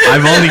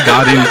 I've only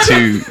got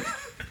into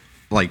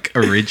like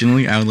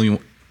originally. I only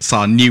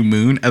saw New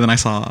Moon, and then I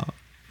saw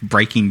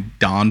Breaking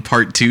Dawn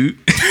Part 2.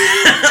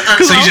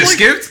 So you just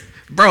skipped?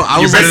 Bro, I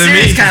You're was better like, than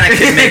me. It kind of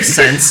could make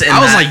sense. I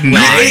was like 9.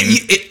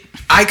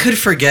 I could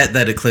forget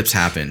that Eclipse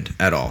happened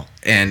at all,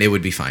 and it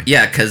would be fine.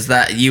 Yeah, because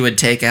that you would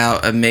take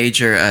out a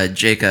major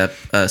Jacob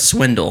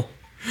swindle.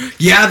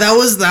 Yeah, that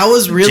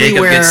was really Jacob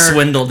where gets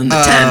swindled in the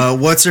tent.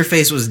 What's her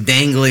face was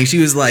dangling. She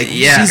was like,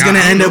 Yeah. she's gonna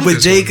I don't end up know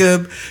with this one.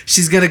 Jacob.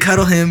 She's gonna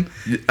cuddle him.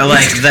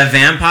 Like the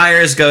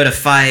vampires go to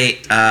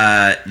fight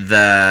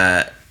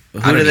the. Who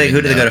don't do they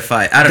even go know. to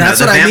fight? I don't That's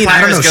know. The what I mean. I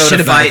don't vampires know go shit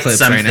to about fight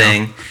Eclipse right now.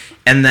 something.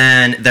 And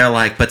then they're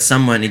like, but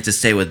someone needs to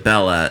stay with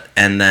Bella.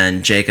 And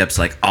then Jacob's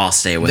like, I'll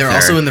stay with They're her.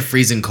 also in the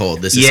freezing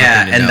cold. This is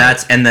yeah, something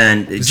to and know. then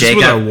Is this Jacob.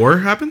 where that war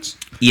happens?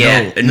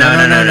 Yeah, no.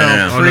 Oh, no,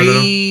 no.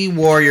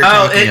 Pre-war, you're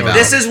Oh, talking about.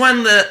 this is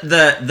when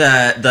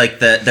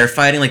they're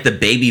fighting like the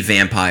baby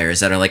vampires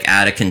that are like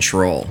out of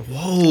control.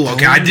 Whoa.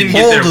 Okay, I didn't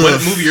get Hold there. What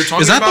the- movie you're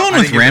talking Is that about? the one I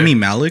with didn't get Rami there.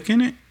 Malek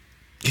in it?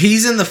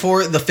 He's in the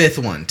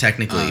 5th one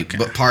technically, Okay.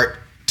 but part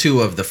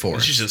 2 of the 4.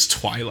 This is just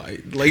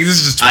Twilight. Like, this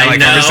is just I Twilight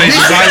know.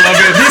 conversations. I love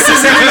it. This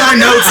isn't in our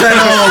notes at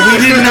all.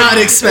 We did not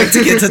expect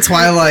to get to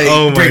Twilight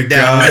Oh my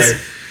breakdowns.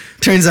 God.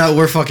 Turns out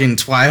we're fucking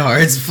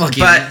Twihards.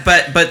 Fucking.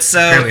 But so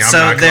Apparently I'm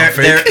not they're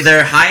going fake.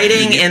 they're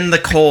hiding in the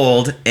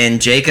cold,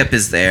 and Jacob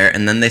is there,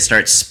 and then they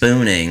start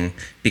spooning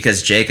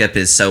because Jacob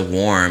is so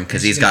warm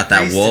because he's got that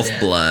freeze to wolf death.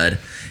 blood,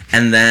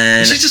 and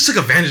then She just took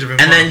advantage of him.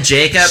 and then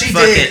Jacob She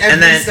fucking did, and every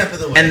then step of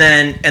the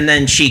way. and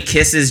then she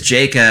kisses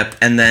Jacob,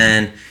 and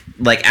then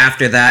like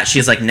after that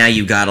she's like, now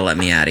you gotta let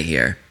me out of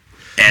here.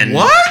 And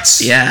What?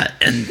 Yeah,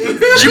 and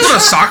She put a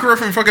Sakura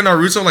from fucking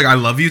Naruto, like, I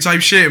love you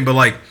type shit, but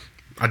like,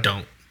 I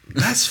don't.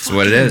 That's fucking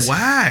what it is.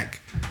 whack.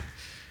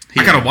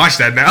 I gotta watch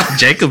that now.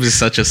 Jacob is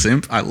such a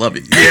simp. I love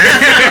it.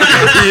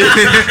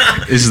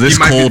 Yeah. Is this He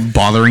might be- cold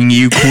bothering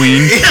you,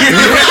 Queen?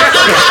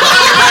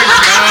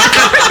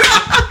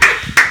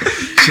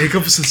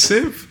 Jacob's a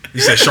simp. You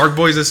said Shark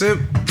Boy's a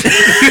simp? What's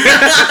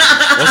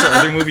the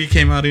other movie he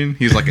came out in?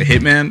 He was like a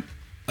hitman.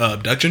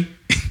 Abduction?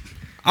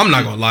 I'm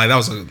not gonna lie,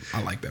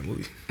 I like that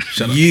movie.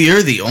 Shut up.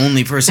 You're the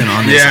only person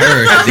on this Yeah.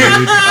 earth,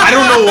 dude. I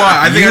don't know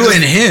why. I think You I just,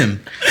 and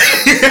him.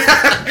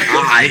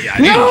 I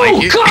didn't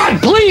like it.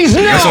 God, please,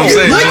 no! that's what I'm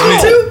saying. Like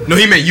Just you me. No,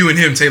 he meant you and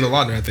him, Taylor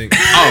Lautner, I think.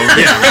 Oh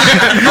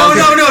yeah. No,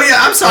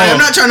 yeah, I'm sorry. I'm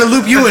not trying to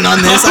loop you in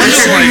on this. I'm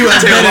sure you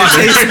have Taylor better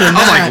Lautner. taste than I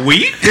was that. like,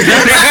 we?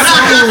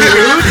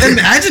 So rude.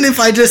 Imagine if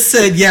I just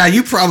said, yeah,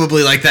 you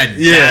probably like that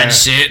Yeah. bad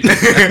shit.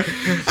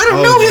 I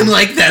don't know him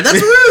like that.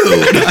 That's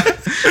rude.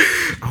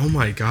 Oh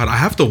my god, I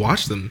have to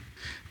watch them.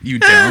 You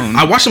don't.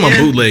 I watched them on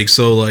bootleg,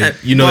 so like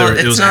you know well, it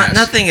it's was not ass.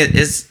 nothing.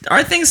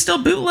 Are things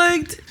still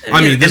bootlegged? I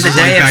mean, this was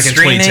like back in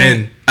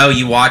 2010. Oh,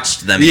 you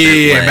watched them?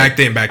 Yeah,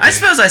 bootleg. back I then.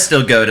 suppose I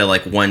still go to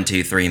like 1,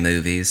 2, 3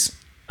 movies.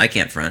 I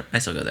can't front. I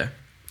still go there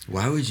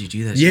Why would you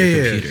do that to your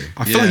Yeah, computer?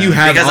 I feel like Yeah. you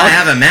have because I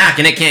have a Mac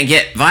and it can't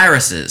get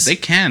viruses. They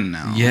can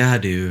now. Yeah,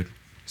 dude.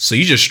 So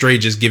you just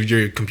straight just give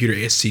your computer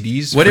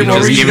STDs? What were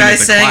just you giving it guys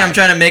the saying? clap. I'm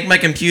trying to make my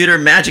computer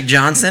Magic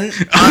Johnson.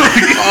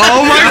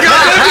 Oh my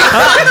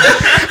god!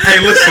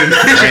 Hey, listen.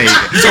 Hey, You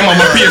talking about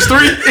my PS3?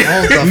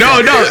 no.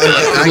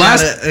 Last.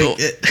 Last.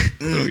 What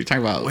are you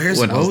talking about? Where's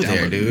When I was Woe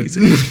there, downloading dude?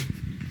 music.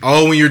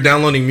 Oh, when you're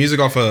downloading music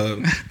off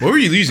of what were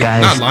you using?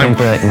 Guys, Not don't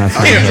do it in LimeWire. a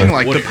funny Yeah, way.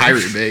 like the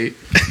Pirate Bay.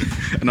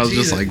 And I was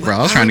just like, bro,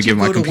 I was trying to give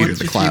my computer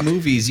the clap.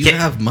 Movies, you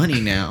have money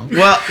now.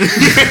 Well,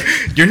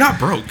 You're not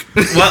broke.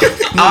 well,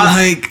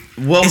 Like,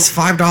 well, it's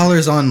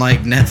 $5 on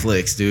like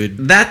Netflix, dude.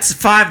 that's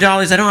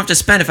 $5 I don't have to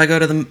spend if I go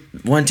to the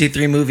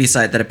 123 movie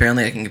site that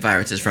apparently I can get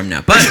viruses from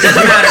now. But it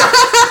doesn't matter.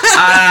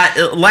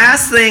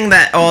 Last thing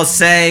that I'll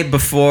say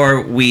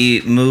before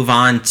we move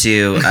on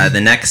to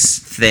the next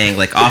thing,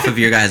 like off of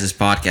your guys'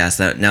 podcast,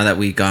 that now that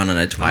we've gone on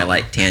a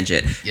Twilight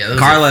tangent, Yeah, that was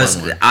a Carlos,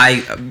 fun one.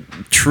 I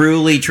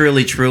truly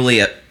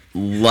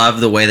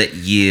love the way that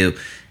you.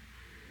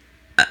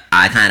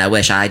 I kind of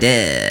wish I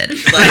did.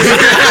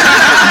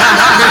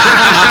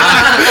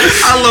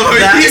 I love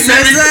how He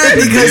says that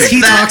because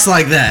he That- talks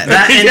like that.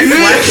 That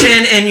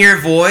inflection in your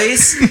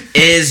voice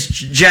is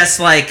just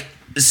like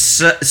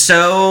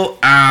so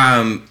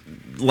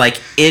like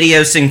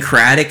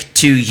idiosyncratic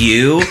to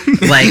you.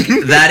 Like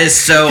that is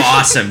so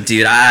awesome,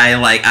 dude.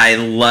 I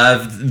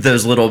love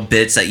those little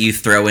bits that you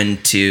throw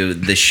into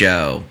the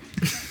show.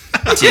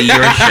 To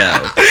your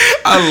show.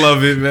 I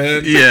love it,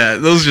 man. Yeah,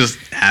 those just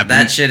happen.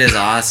 That shit is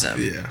awesome.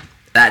 Yeah.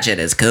 That shit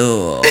is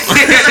cool.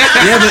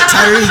 Yeah, but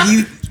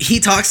Tyree, he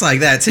talks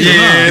like that too. Yeah,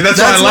 huh? that's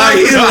what I like.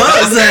 He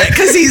loves that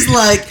because he's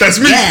like, That's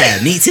me.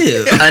 Yeah, me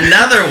too.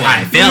 Another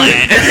one. That's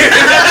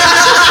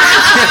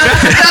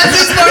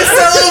his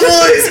Marcelo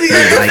voice. We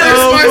got the Like,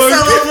 first oh my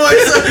Marcelo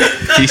voice.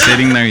 He's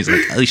sitting there. He's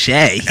like, "Oh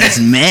shit, he's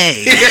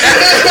May."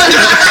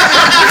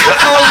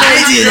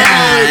 I do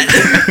that.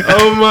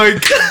 Oh my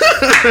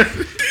god.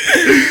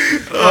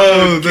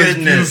 Oh, that's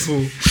goodness.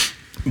 beautiful.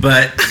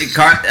 But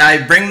I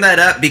bring that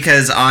up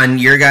because on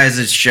your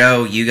guys'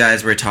 show, you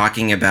guys were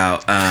talking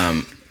about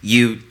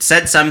you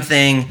said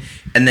something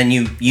and then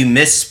you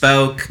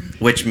misspoke,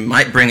 which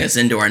might bring us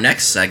into our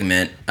next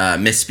segment,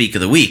 Misspeak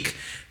of the Week.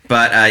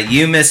 But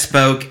you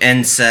misspoke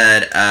and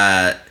said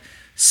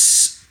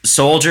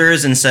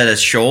soldiers instead of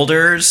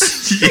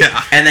shoulders.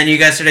 Yeah. And then you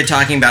guys started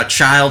talking about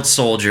child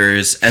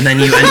soldiers, and then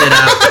you ended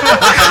up.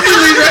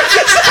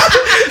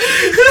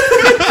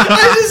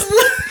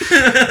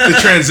 The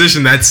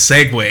transition, that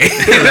segue.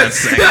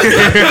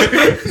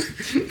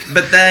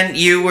 But then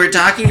you were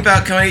talking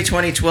about Coney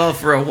 2012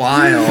 for a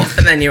while,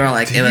 and then you were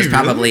like, it was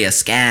probably a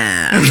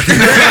scam.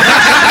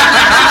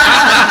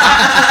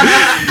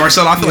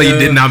 Marcel, I feel like you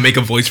did not make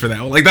a voice for that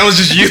one. Like, that was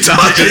just you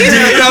talking.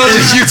 That was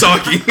just you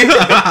talking.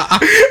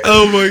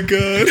 Oh my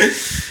god.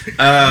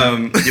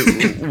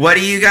 What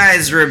do you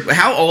guys?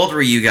 How old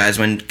were you guys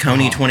when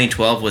Coney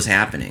 2012 was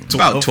happening?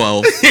 About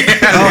 12. Oh,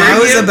 I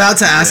was about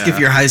to ask if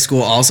your high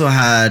school also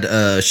had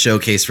a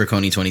showcase for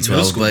Coney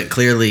 2012, but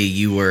clearly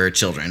you were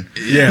children.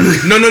 Yeah.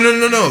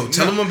 No.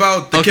 Tell them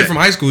about the kid from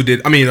high school who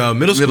did. I mean,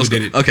 middle school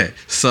did it. Okay,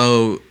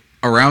 so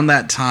around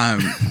that time,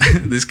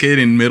 this kid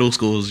in middle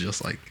school was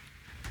just like,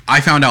 I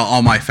found out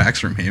all my facts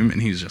from him,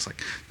 and he was just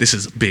like, "This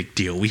is a big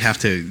deal. We have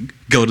to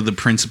go to the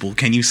principal.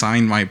 Can you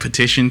sign my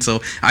petition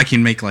so I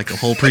can make like a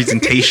whole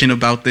presentation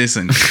about this?"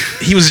 And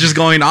he was just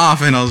going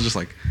off, and I was just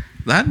like,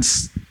 that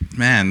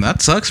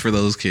sucks for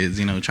those kids,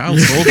 you know, child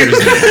soldiers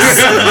and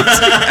athletes.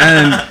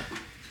 And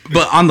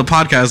but on the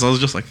podcast, I was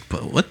just like,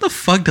 but what the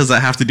fuck does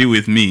that have to do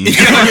with me?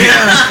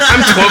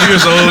 I'm 12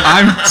 years old.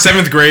 I'm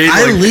 7th grade.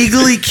 I Like,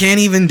 legally can't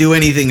even do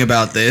anything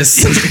about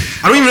this.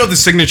 I don't even know if the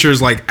signature is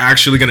like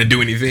actually gonna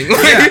do anything.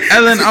 Yeah,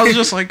 and then I was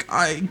just like,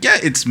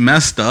 it's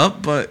messed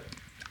up, but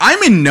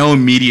I'm in no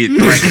immediate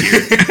threat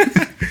here.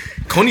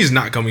 Coney's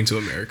not coming to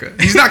America.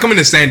 He's not coming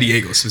to San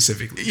Diego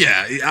specifically.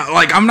 Yeah,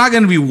 like I'm not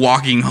gonna be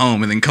walking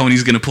home and then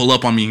Coney's gonna pull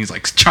up on me and he's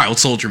like, child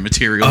soldier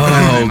material. Oh And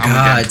I'm gonna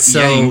god! get So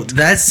yanked.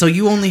 so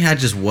you only had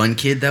just one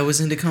kid that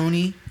was into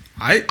Coney?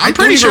 I'm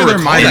pretty sure there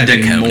might have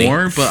been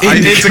more, but I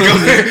Into feel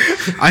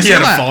Coney. He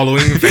had a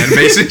following, fan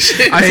base and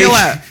shit. I feel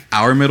at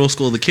our middle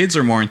school the kids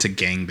are more into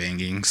gang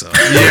banging, so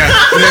Yeah.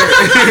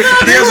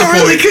 They were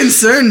really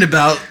concerned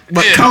about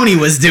what Coney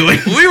was doing.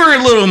 we were a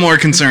little more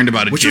concerned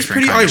about it. Which is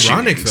pretty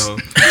ironic, though.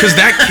 Because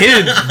that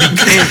kid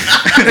became...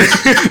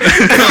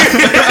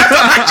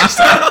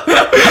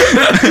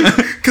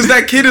 Because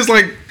that kid is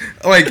like,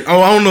 I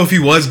don't know if he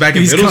was back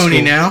in He's middle Coney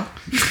school. now.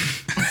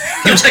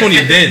 He was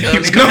Coney then. He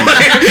was Coney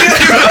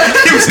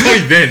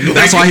then.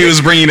 That's why he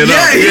was bringing it Yeah,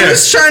 up. he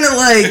was trying to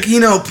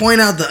point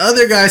out the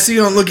other guy so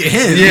you don't look at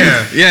him.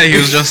 Yeah. Yeah, he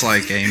was just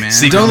like, hey man,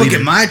 Don't look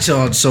at my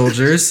child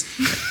soldiers.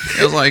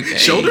 it was like, hey,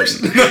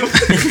 Shoulders?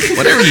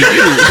 whatever you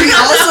do. He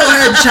also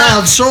had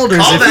child shoulders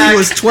Call if back. he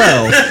was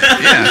 12.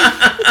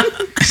 Yeah.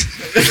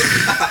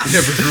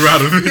 Never grew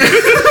out of it.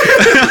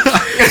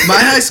 My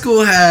high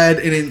school had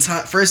an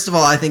entire. First of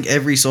all, I think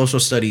every social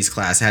studies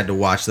class had to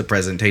watch the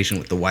presentation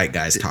with the white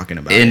guys talking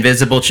about it.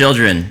 Invisible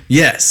Children.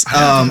 Yes.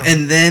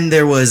 And then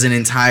there was an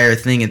entire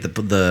thing at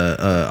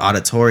the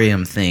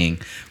auditorium thing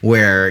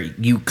where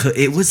you could.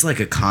 It was like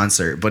a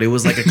concert, but it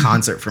was like a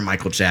concert for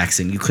Michael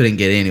Jackson. You couldn't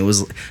get in. It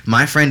was.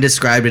 My friend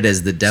described it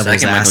as the devil's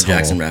Second Michael asshole.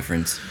 Jackson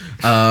reference.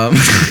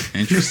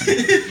 Interesting.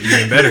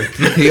 Even better.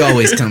 He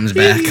always comes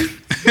back.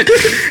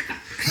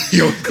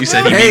 You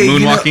said he'd Hey, be you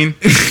know-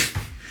 moonwalking?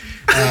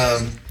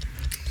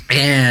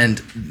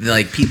 And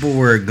like people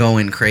were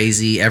going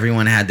crazy.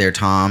 Everyone had their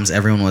toms.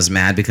 Everyone was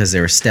mad because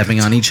they were stepping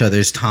on each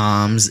other's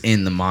toms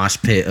in the mosh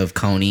pit of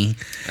Coney.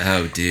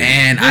 Oh, dude.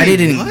 And I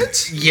didn't.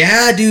 what?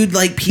 Yeah, dude.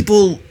 Like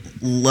people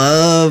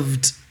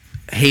loved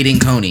hating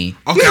Coney.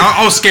 Okay,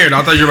 I was scared.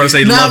 I thought you were about to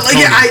say No, love like,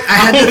 Tony. I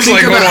had to was think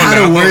like, about hold on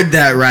how to now. word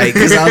that right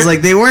because I was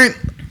like they weren't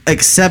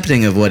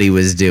accepting of what he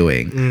was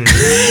doing.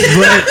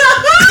 But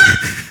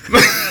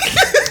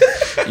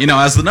You know,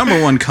 as the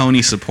 #1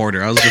 Coney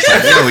supporter, I was just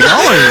like, yo, y'all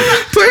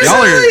are.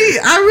 personally,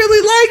 I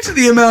really liked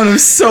the amount of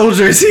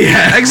soldiers he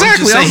had.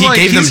 Exactly. just I saying, was he like,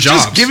 gave them he's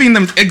just jobs. giving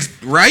them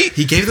right.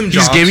 He gave them He's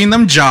jobs. giving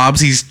them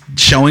jobs. He's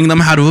showing them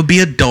how to be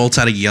adults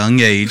at a young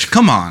age.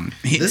 Come on.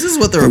 This is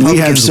what the We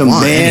Republicans have some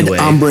want bad anyway.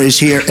 hombres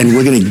here, and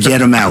we're going to get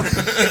them out.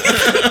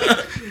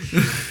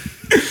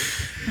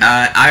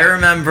 I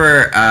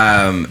remember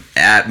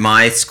at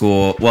my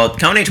school, well,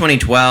 Coney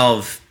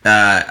 2012,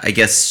 I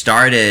guess,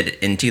 started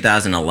in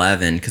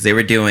 2011 because they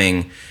were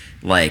doing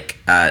like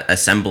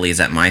assemblies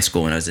at my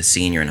school when I was a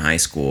senior in high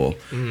school.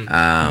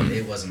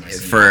 It wasn't my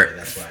senior for- year,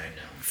 that's why I know.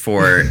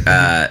 For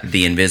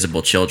the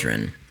Invisible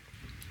Children.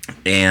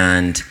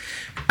 And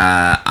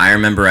I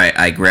remember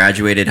I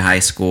graduated high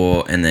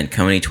school and then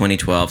Coney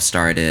 2012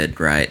 started,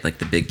 right? Like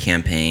the big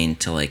campaign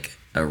to like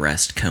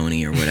arrest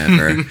Coney or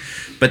whatever.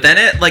 But then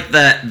it like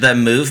the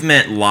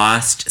movement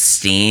lost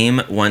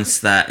steam once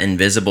that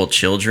Invisible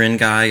Children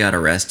guy got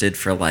arrested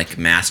for like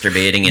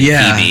masturbating in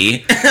Yeah.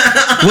 PB.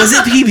 Was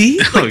it PB?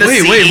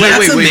 wait,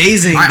 That's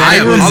amazing. I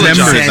That was apologize.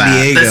 in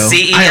San Diego. The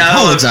CEO I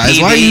apologize.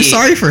 of Why are you PB.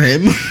 sorry for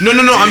him? No.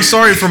 I'm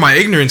sorry for my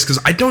ignorance because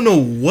I don't know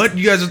what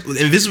you guys.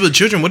 Invisible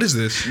Children. What is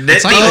this?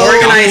 The like-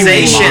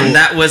 organization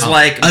that was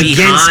like Against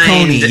behind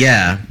Coney,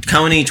 yeah.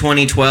 Coney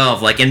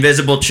 2012, like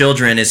Invisible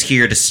Children is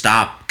here to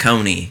stop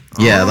Coney.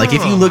 Yeah, like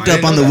if you looked I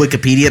up on the didn't know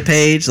Wikipedia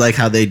page, like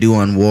how they do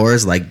on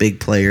wars, like big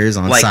players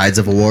on Like- sides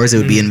of wars, it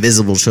would be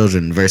Invisible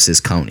Children versus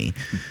Coney.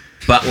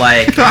 But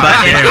like,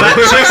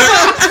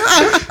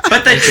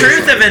 but the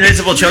truth of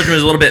Invisible Children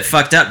was a little bit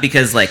fucked up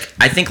because like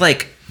I think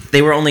like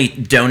they were only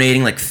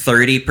donating like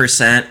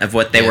 30% of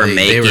what they Yeah, were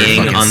they were making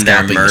fucking on their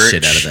scalping the merch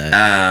shit out of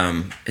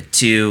that.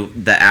 to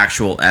the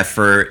actual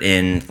effort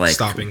in like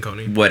Stopping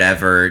Coney.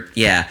 whatever.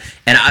 Yeah,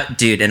 and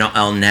dude, and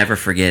I'll never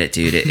forget it,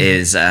 dude. It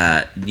is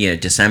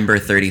December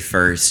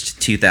 31st,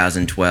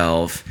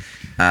 2012,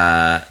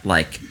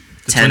 like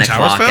 10 Twin Towers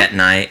o'clock fell? at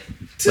night.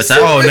 What's up?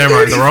 Oh, never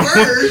mind. The wrong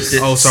one.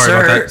 Oh, sorry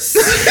about that.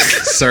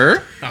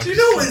 Sir? Do you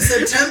know when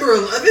September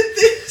 11th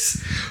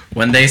is?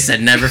 When they said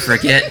never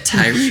forget,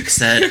 Tyreek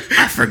said,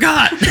 I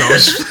forgot.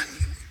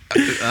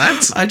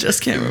 That's I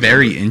just can't remember.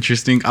 very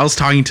interesting. I was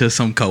talking to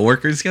some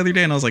coworkers the other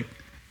day, and I was like,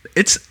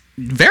 it's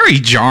very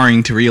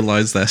jarring to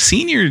realize that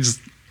seniors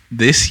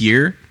this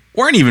year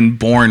weren't even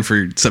born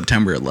for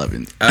September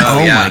 11th.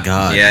 Oh yeah. my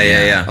God.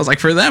 Yeah. I was like,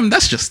 for them,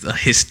 that's just a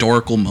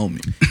historical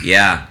moment.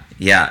 Yeah.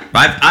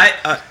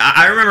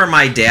 I remember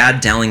my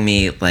dad telling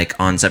me, like,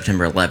 on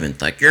September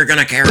 11th, like, you're going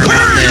to care about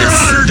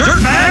this.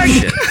 Dirtbag!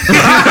 He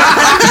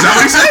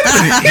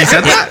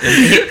said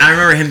that? I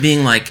remember him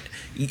being like,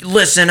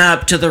 listen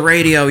up to the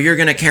radio. You're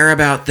going to care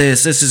about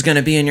this. This is going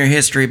to be in your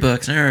history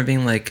books. And I remember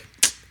being like,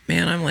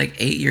 man, I'm like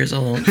 8 years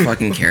old. I don't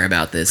fucking care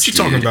about this. What you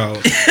dude. talking about?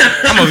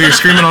 I'm over here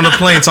screaming on the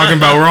plane talking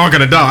about we're all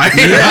gonna die.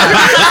 I'm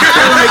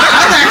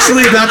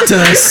actually about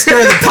to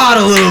stir the pot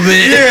a little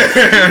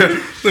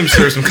bit. Let me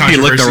stir some He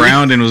controversy. looked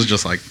around and was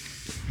just like,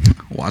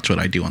 watch what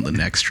I do on the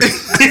next trip.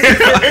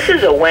 This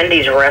is a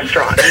Wendy's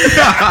restaurant.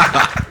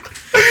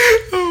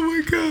 Oh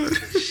my god.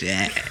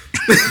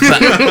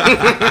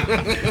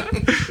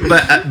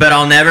 But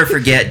I'll never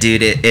forget,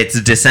 dude. It's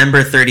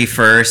December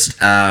 31st,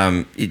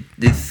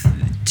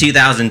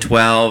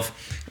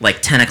 2012,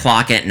 like 10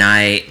 o'clock at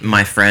night.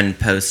 My friend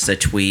posts a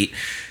tweet.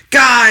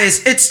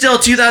 Guys, it's still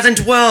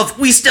 2012.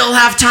 We still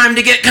have time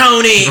to get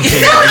Coney.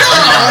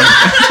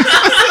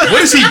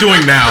 What is he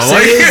doing now?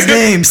 Say his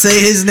name. Say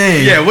his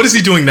name. Yeah, what is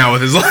he doing now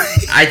with his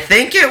life? I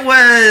think it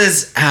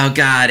was, oh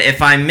God,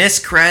 if I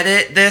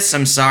miscredit this,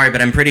 I'm sorry, but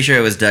I'm pretty sure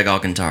it was Doug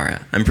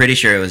Alcantara. I'm pretty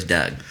sure it was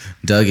Doug.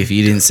 Doug, if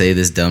you didn't say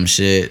this dumb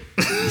shit,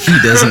 he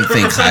doesn't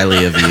think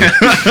highly of you.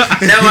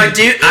 No, I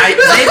do.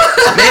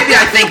 Maybe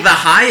I think the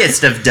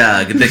highest of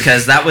Doug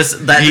because that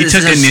He is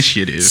took just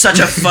initiative. Such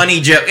a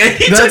funny joke.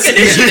 He That's- took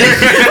initiative.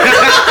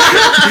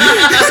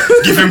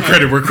 Give him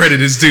credit where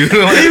credit is due. He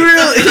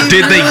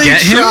Did they really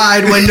get him?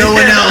 tried when no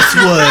one else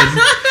would.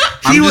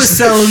 He was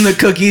selling the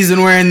cookies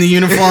and wearing the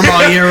uniform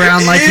all year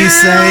round, like you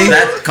say.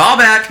 That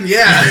callback.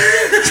 Yeah.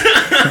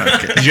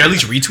 Did you at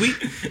least retweet?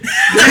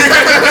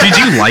 Did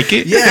you like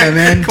it? Yeah,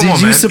 man. Come Did on,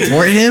 you man.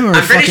 support him or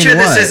I'm pretty fucking sure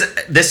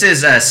what? this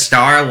is a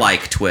star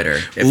like Twitter,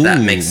 if that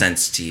Ooh. makes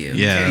sense to you.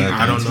 Yeah.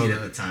 I don't know Tweet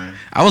at that. the time.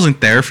 I wasn't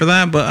there for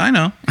that, but I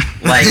know.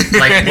 Like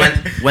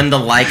when the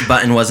like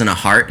button wasn't a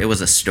heart, it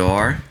was a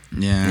star.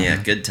 Yeah. Yeah,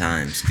 good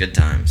times, good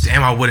times.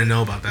 Damn, I wouldn't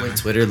know about that. When Man.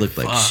 Twitter looked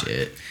like Fuck.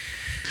 shit.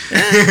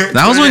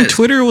 That was when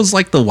Twitter was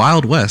like the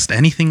Wild West.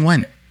 Anything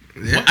went.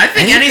 I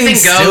think anything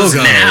still goes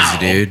now,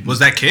 dude. Was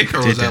that Kick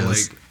or was that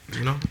does. like,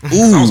 you know?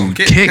 Ooh, I was on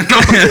Kick.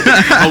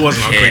 I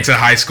wasn't on Kick to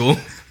high school.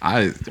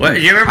 What,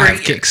 you remember? I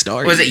have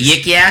Kickstarter. Was it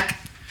Yik Yak?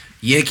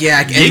 Yik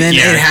Yak, Yik and then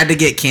Yak. it had to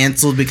get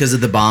canceled because of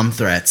the bomb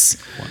threats.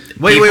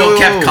 People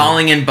kept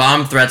calling in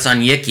bomb threats on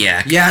Yik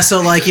Yak. Yeah,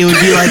 so like it would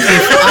be like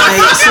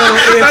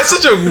if That's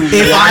such a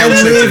if I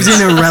wild lived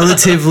sentence. in a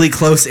relatively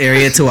close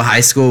area to a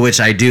high school,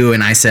 which I do,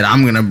 and I said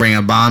I'm gonna bring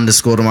a bomb to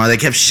school tomorrow, they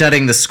kept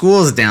shutting the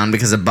schools down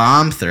because of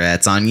bomb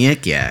threats on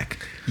Yik Yak.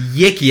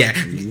 Yik Yak.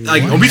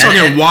 Like, are we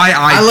talking Y-I-K?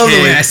 I love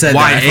the way I said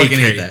that. I fucking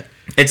Y-A-K? hate that.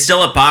 It's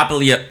still a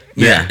popular.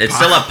 Yeah. It's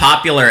still a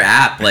popular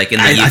app. Like in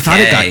the UK. I thought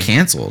it got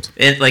canceled.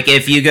 Like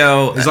if you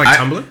go, It's like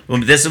Tumblr?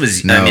 Well, this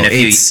was. No, I mean,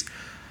 if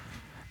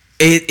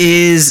it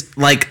is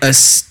like a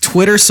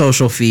Twitter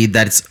social feed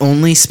that's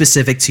only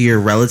specific to your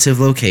relative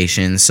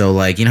location. So,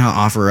 like, you know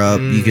how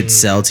OfferUp you could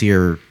sell to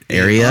your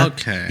area?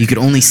 Okay. You could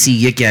only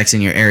see Yik Yaks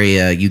in your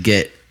area. You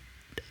get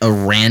a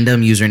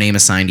random username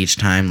assigned each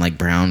time, like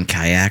Brown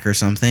Kayak or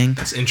something.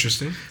 That's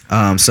interesting.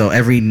 So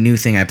every new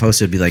thing I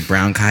posted would be like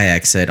Brown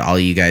Kayak said, "All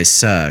you guys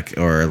suck,"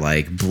 or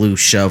like Blue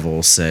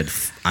Shovel said,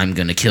 "I'm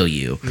gonna kill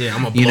you." Yeah,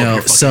 I'm gonna You blow up know,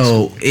 your fucking so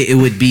school. it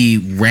would be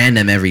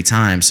random every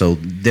time. So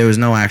there was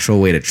no actual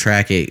way to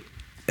track it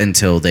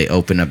until they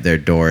opened up their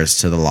doors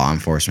to the law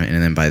enforcement,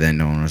 and then by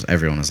then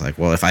everyone was like,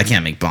 "Well, if I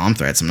can't make bomb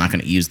threats, I'm not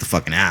gonna use the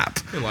fucking app."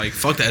 Like,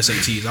 fuck the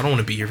SATs. I don't want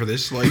to be here for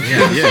this. Like,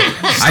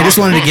 I just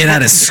wanted to get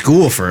out of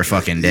school for a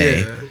fucking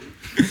day.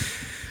 Yeah.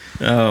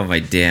 oh my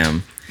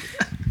damn.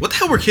 What the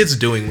hell were kids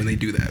doing when they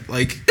do that?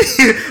 Like,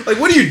 like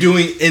what are you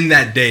doing in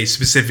that day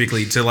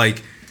specifically to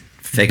like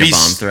Fake a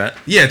bomb threat.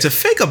 Yeah, to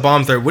fake a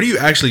bomb threat. What are you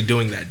actually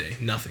doing that day?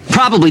 Nothing.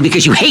 Probably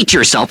because you hate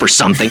yourself or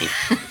something.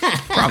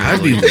 I'd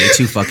be way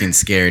too fucking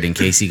scared in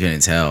case you couldn't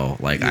tell.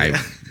 Like I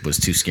was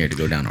too scared to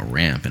go down a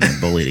ramp, and I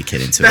bullied a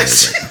kid into it.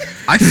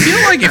 I feel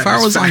like if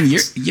I was on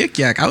Yik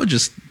Yak, I would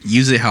just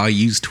use it how I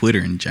use Twitter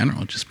in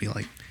general. Just be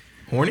like,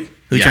 Horny?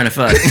 Who Yeah. trying to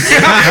fuck?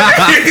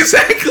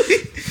 Exactly.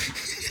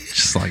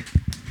 just like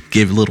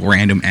give little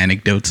random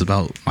anecdotes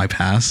about my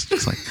past.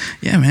 Just like,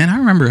 yeah, man, I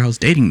remember I was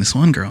dating this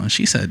one girl, and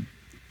she said,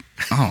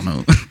 I don't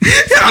know.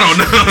 I don't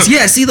know.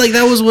 Yeah, see, like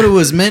that was what it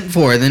was meant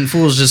for. Then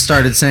fools just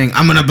started saying,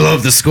 "I'm gonna blow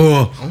up the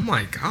school." Oh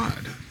my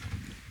god.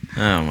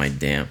 Oh my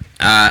damn!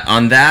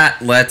 On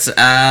that,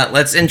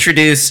 let's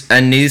introduce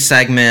a new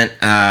segment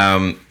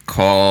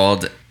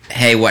called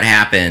 "Hey, What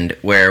Happened,"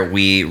 where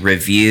we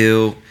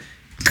review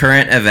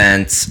current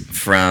events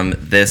from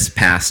this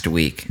past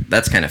week.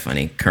 That's kind of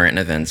funny. Current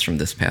events from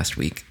this past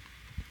week,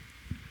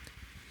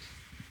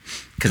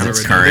 because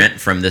it's current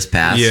from this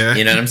past. Yeah.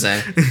 You know what I'm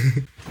saying?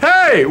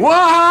 Hey, what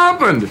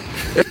happened?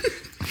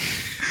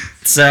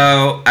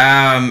 So,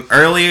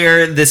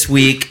 earlier this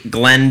week,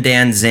 Glenn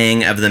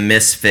Danzig of the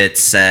Misfits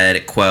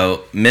said,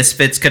 quote,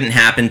 "Misfits couldn't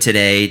happen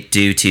today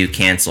due to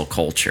cancel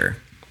culture."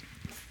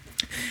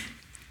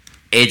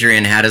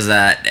 Adrian,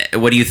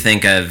 what do you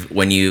think of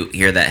when you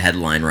hear that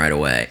headline right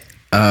away?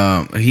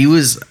 He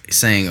was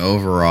saying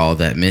overall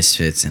that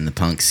Misfits in the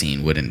punk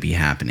scene wouldn't be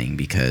happening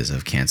because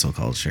of cancel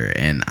culture,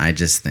 and I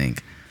just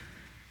think,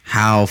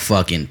 how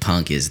fucking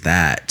punk is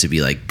that to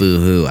be like,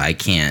 boo-hoo, I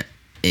can't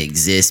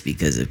exist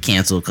because of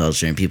cancel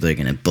culture and people are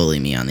gonna bully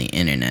me on the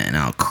internet and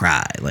I'll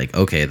cry. Like,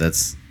 okay,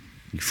 that's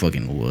you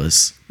fucking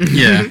wuss.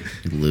 Yeah.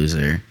 You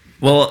loser.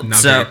 Well, Not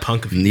so very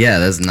punk of you. Yeah,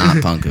 that's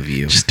not punk of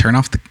you. Just turn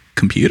off the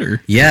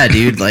computer. Yeah,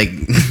 dude, like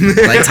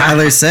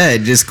Tyler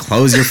said, just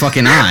close your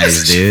fucking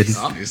eyes, dude.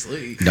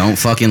 Obviously. Don't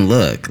fucking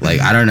look. Like,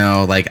 I don't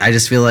know. Like, I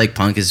just feel like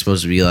punk is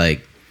supposed to be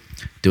like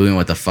doing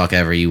what the fuck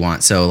ever you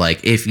want. So,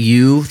 like, if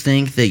you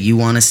think that you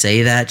want to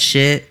say that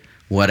shit,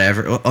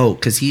 whatever. Oh,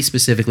 because he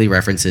specifically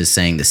references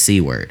saying the C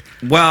word.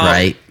 well,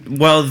 Right.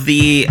 Well,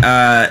 the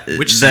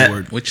Which the- C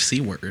word? Which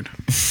C word?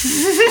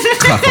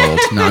 Cuckold.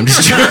 No, I'm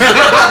just joking.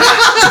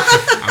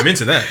 I'm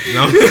into that.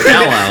 No.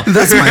 Hello.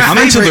 That's my I'm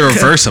into the favorite-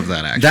 reverse of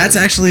that, actually. That's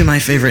actually my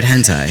favorite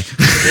hentai.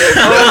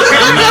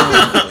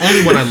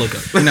 Only when I look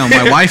up. You know,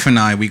 my wife and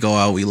I, we go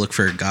out, we look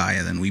for a guy,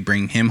 and then we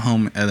bring him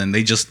home, and then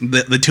they just,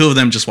 the two of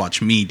them just watch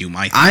me do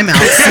my thing. I'm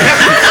outside.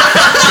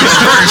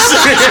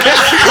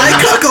 I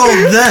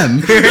cuckold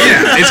them.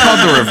 Yeah, it's called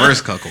the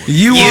reverse cuckold.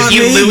 You want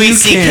You me? Louis You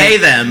C.K.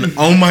 can't. them.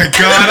 Oh my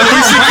god.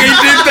 Louis C.K.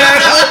 did that.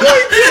 Oh my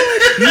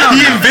god.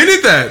 He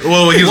invented that.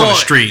 Well, he was on the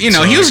street. You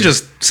know, so he was okay.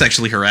 just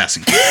sexually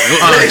harassing people.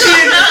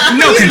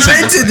 No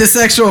consent. Invented the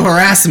sexual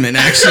harassment,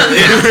 actually.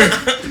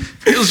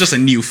 It was just a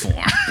new form.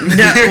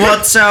 No,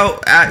 well, so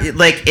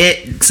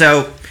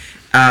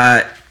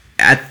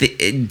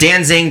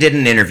Danzig did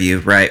an interview,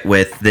 right,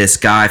 with this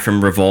guy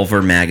from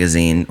Revolver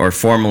magazine, or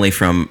formerly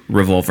from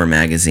Revolver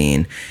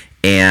magazine,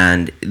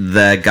 And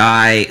the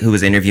guy who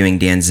was interviewing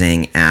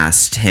Danzig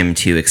asked him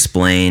to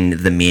explain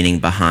the meaning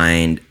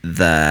behind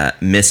the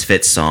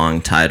Misfits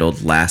song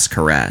titled Last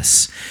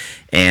Caress.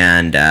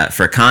 And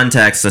for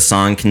context, the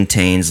song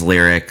contains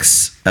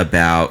lyrics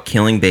about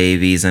killing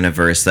babies in a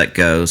verse that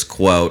goes,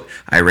 quote,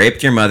 "I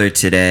raped your mother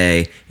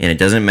today, and it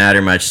doesn't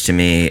matter much to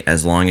me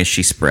as long as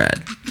she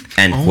spread."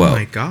 End Oh quote.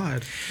 my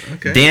God.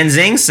 Okay.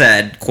 Danzig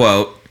said,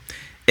 quote,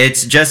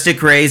 "It's just a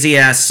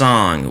crazy-ass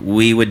song.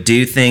 We would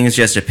do things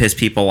just to piss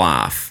people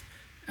off."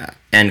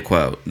 End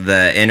quote.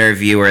 The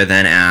interviewer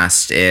then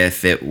asked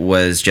if it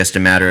was just a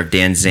matter of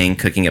Danzig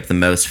cooking up the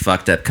most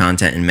fucked up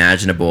content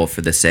imaginable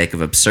for the sake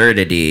of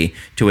absurdity,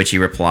 to which he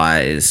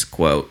replies,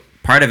 quote,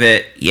 "Part of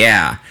it,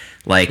 yeah.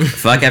 Like,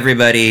 fuck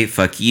everybody,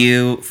 fuck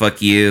you,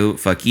 fuck you,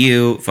 fuck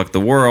you, fuck the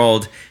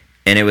world.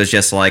 And it was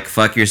just like,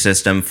 fuck your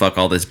system, fuck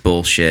all this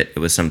bullshit. It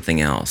was something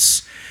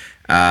else."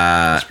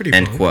 pretty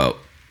End fun. quote.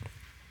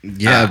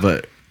 Yeah,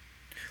 but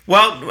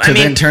Well, to I mean,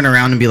 then turn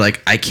around and be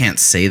like, I can't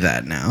say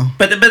that now.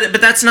 but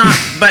that's not.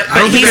 But I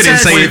don't he think I didn't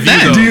says, say it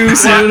then. Do you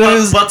say it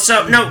is? Well,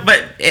 so no,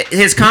 but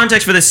his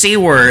context for the C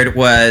word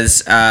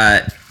was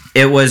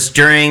it was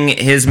during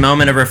his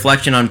moment of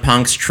reflection on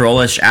punk's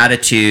trollish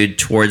attitude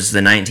towards the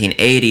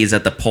 1980s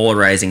that the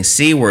polarizing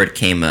C word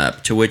came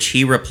up, to which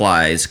he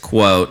replies,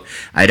 quote,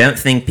 "I don't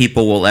think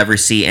people will ever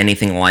see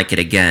anything like it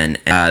again.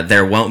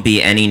 There won't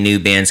be any new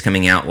bands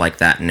coming out like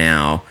that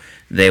now.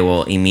 They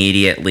will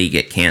immediately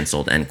get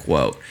canceled," end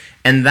quote.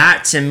 And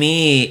that to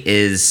me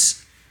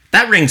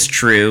that rings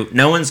true.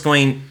 No one's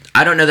going,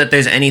 I don't know that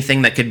there's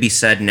anything that could be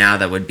said now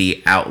that would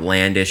be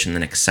outlandish and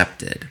then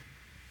accepted.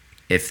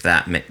 If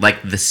that, like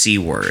the C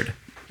word.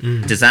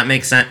 Does that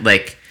make sense?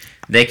 Like,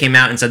 they came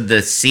out and said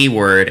the C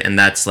word, and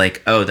that's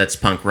like, oh, that's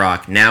punk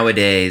rock.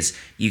 Nowadays,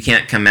 you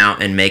can't come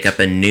out and make up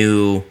a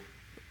new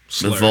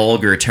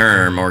vulgar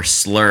term or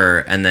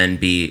slur and then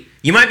be,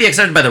 you might be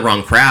accepted by the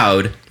wrong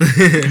crowd.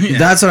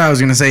 That's what I was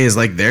gonna say. Is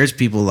like, there's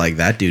people like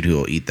that dude who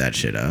will eat that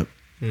shit up.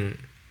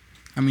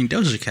 I mean,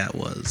 Doja Cat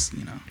was,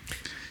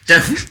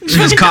 she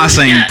was caught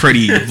saying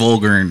pretty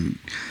vulgar and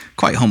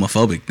quite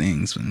homophobic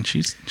things, and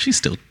she's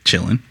still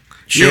chilling.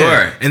 Sure.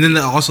 Yeah. And then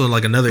also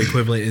like another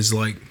equivalent is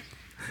like,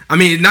 I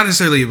mean, not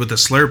necessarily with the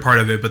slur part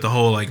of it, but the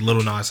whole like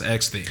Lil Nas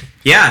X thing.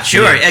 Yeah,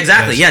 sure, Yeah,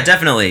 exactly. yes. Yeah,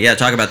 definitely. Yeah,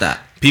 talk about that.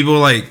 People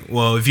like,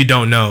 well, if you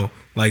don't know,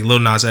 like Lil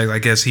Nas X, I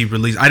guess he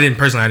released. I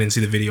didn't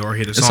see the video or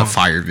hear the It's song. a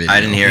fire video. I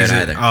didn't hear it Is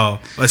either. Oh,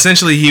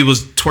 essentially he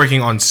was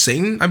twerking on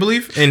Satan, I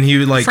believe, and he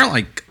would like. for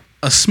like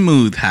a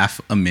smooth half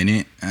a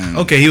minute. And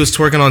Okay, he was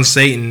twerking on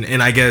Satan,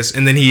 and I guess,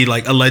 and then he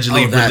like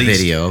allegedly That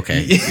released video,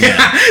 okay.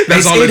 Yeah,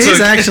 that's all It it took.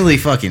 is actually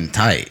fucking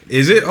tight.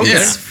 Is it? Okay.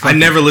 Yeah. I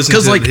never listened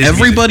because to like his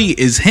everybody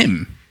is him.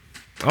 music.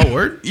 Oh,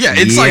 word. Yeah,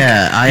 it's like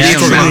I he's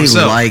talking about actually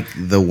himself. like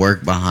the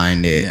work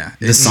behind it. Yeah.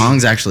 The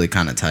song's actually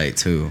kind of tight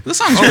too, the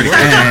song's pretty good.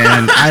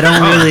 and I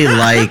don't really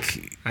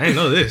like. I didn't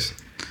know this.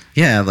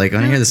 Yeah, like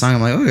when I hear the song,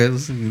 I'm like, okay,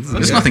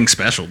 It's nothing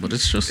special, but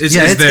it's just It's-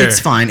 yeah, it's there. it's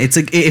fine. It's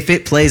like, if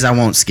it plays, I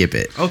won't skip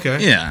it. Okay.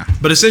 yeah.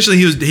 But essentially,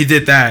 he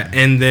did that,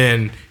 and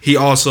then he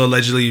also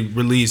allegedly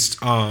released,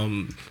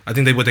 I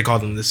think what they call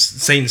them, the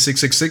Satan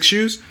 666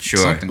 shoes. Sure.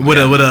 Something. With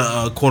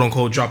a quote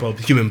unquote drop of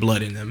human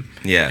blood in them.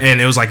 Yeah. And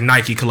it was like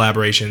Nike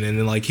collaboration, and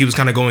then like he was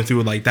kind of going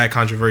through like that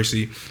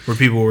controversy where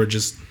people were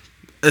just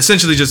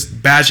essentially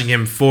just bashing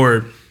him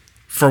for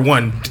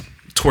one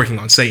twerking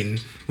on Satan,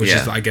 which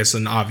Yeah. is I guess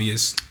an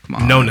obvious Come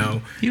on.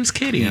 no. He was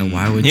kidding. Yeah,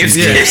 why would He you was say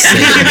kidding.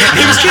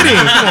 He was kidding.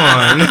 Come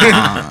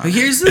on. But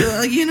here's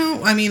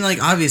the, I mean,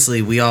 like,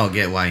 obviously we all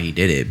get why he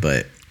did it,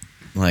 but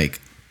like,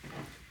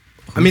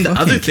 I mean, the who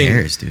other fucking thing,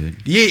 cares, dude.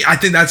 yeah, I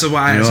think that's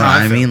why. You know that's what how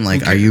I felt. mean?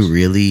 Like, Who are you cares?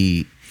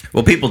 really?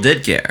 Well, people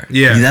did care.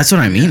 Yeah. That's what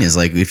I mean. Is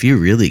like, if you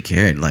really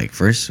cared, like,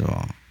 first of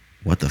all,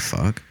 what the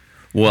fuck?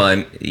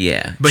 Well,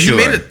 yeah. But sure.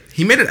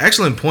 he made an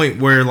excellent point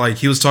where like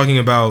he was talking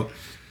about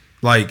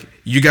like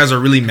you guys are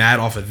really mad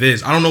off of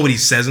this. I don't know what he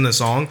says in the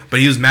song, but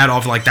he was mad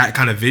off like that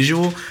kind of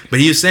visual. But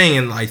he was saying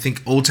in I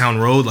think Old Town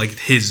Road, like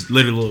his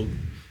literal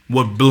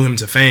what blew him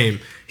to fame.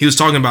 He was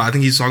talking about, I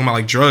think he's talking about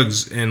like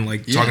drugs and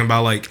like talking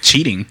about like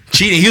cheating.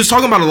 cheating. He was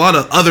talking about a lot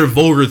of other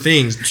vulgar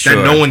things Sure.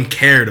 that no one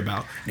cared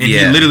about. And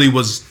Yeah. he literally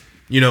was,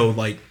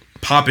 like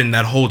popping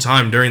that whole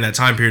time during that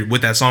time period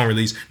with that song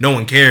release. No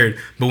one cared.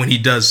 But when he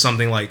does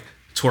something like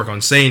twerk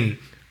on Satan,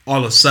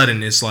 all of a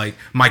sudden it's like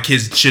my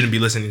kids shouldn't be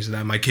listening to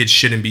that. My kids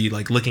shouldn't be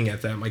like looking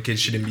at that. My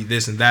kids shouldn't be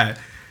this and that.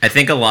 I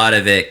think a lot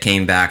of it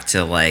came back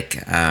to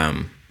like,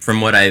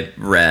 from what I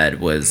read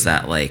was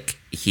that like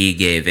he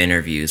gave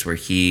interviews where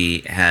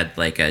he had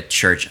like a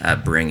church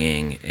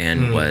upbringing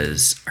and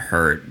was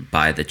hurt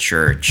by the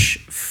church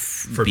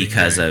being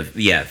because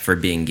gay. of for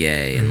being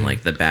gay and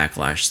like the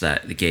backlash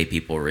that the gay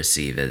people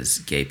receive as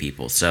gay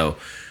people. So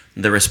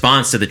the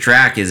response to the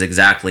track is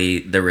exactly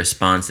the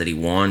response that he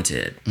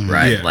wanted,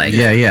 right? Yeah. Like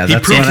Yeah. He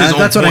That's proved his own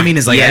what I point. mean.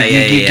 Is like, Yeah,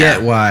 yeah, you yeah.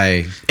 get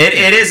why.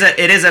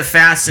 It is a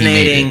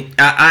fascinating, He and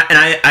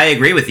I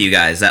agree with you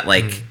guys that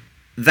like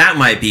that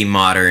might be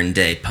modern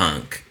day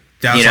punk.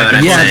 That's You know like what the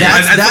I'm most- saying?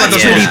 I feel like that's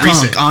the pretty most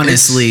recent. punk,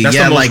 honestly. That's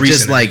the Yeah, most like just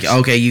recent, like at least.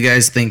 okay, you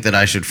guys think that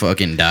I should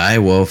fucking die?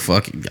 Well,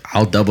 fuck,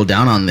 I'll double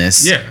down on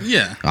this. Yeah.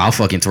 Yeah. I'll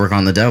fucking twerk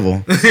on the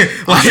devil.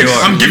 Like, Sure.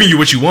 I'm giving you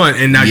what you want,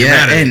 and now you're Yeah,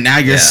 mad at and it. now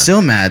you're Yeah.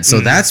 still mad. So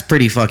that's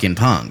pretty fucking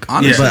punk.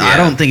 Honestly, but I yeah.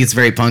 don't think it's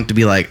very punk to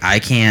be like, I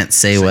can't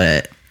say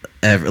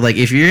whatever. Like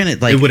if you're in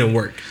it, like It wouldn't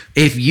work.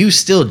 if you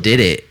still did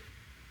it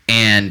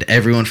and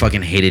everyone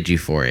fucking hated you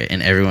for it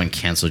and everyone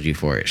canceled you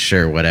for it,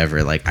 sure,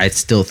 whatever. Like I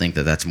still think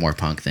that that's more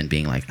punk than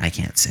being like, I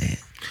can't say it.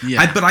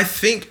 Yeah. But I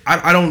think I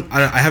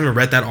haven't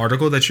read that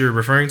article that you're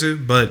referring to,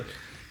 but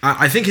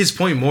I think his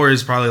point more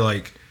is probably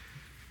like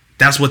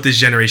that's what this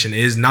generation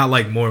is, not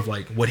like more of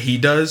like what he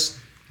does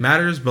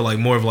matters, but like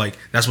more of like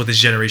that's what this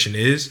generation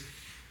is,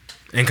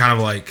 and kind of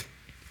like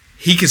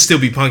he could still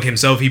be punk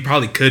himself. He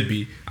probably could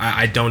be.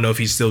 I don't know if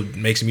he still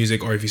makes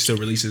music or if he still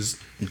releases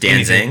Dan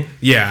anything. Zing?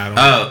 Yeah. I don't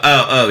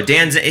know. Oh,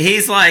 Dan Zing.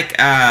 He's like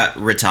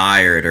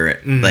retired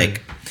or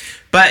like,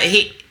 but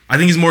I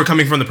think he's more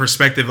coming from the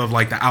perspective of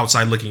like the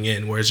outside looking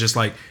in, where it's just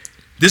like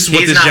this is what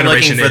he's this not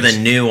generation looking for is.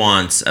 the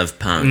nuance of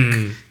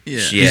punk. Yeah.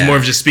 He's more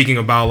of just speaking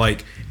about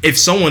like if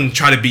someone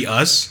tried to be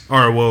us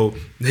or well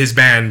his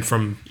band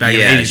from back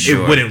Yeah, in the 80s,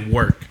 sure. it wouldn't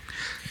work.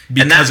 And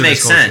that because of makes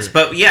this culture. sense.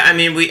 But yeah, I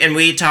mean,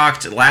 we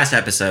talked last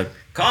episode,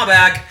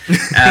 callback,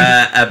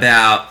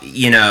 about,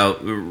 you know,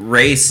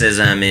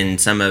 racism in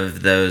some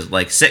of those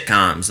like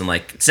sitcoms, and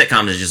like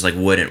sitcoms just like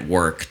wouldn't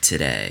work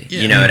today.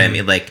 You know what I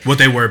mean? Like, what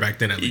they were back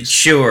then at least.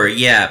 sure,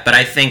 yeah, but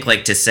I think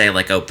like to say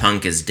like, oh,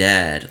 punk is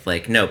dead.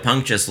 Like, no,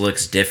 punk just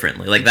looks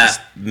differently. Like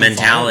that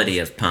mentality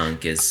of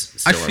punk is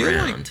still feel like-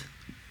 around.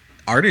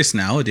 Artists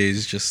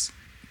nowadays just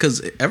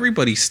because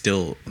everybody's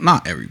still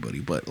not everybody,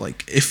 but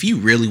like if you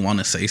really want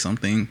to say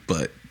something,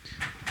 but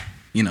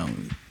you know,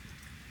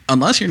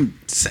 unless you're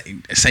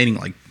saying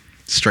like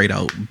straight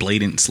out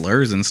blatant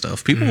slurs and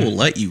stuff, people will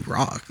let you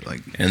rock.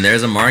 Like And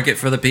there's a market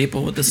for the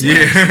people with the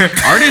slurs.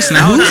 artists Who's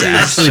nowadays,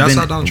 actually Shouts out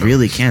been Donald Trump.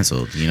 really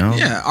canceled, you know?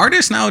 yeah,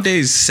 artists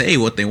nowadays say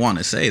what they want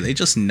to say. They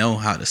just know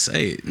how to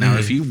say it. Now,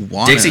 if you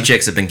want Dixie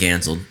Chicks have been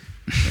canceled.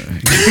 No,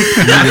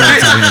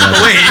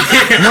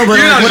 but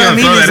You're like, not what I trying to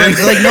mean throw is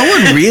that like no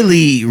one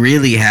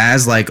really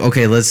has like,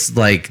 okay, let's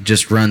like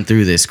just run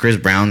through this. Chris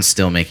Brown's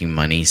still making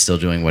money, still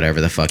doing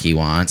whatever the fuck he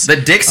wants. The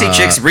Dixie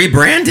Chicks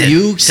rebranded.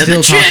 You to still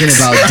the talking Chicks.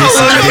 about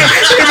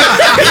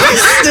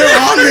He's still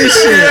on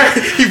this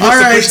shit. All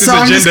right, push this so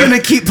I'm just agenda.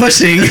 gonna keep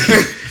pushing.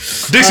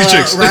 Dixie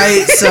Chicks.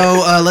 Right,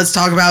 so let's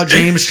talk about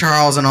James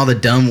Charles and all the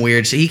dumb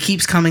weird shit. He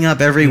keeps coming up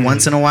every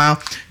once in a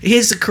while.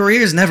 His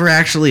career is never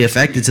actually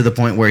affected to the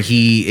point where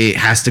he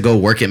has to go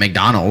work at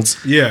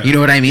McDonald's. Yeah. You know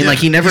what I mean? Like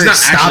he never He's not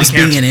stops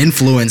actually being an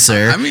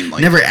influencer. I mean,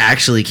 like- never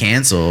actually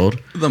canceled.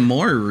 the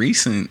more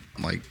recent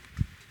like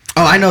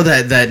Oh, I know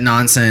that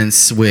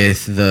nonsense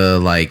with the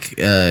like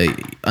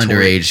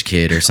underage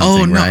kid or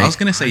something, oh no, right? I was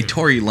gonna say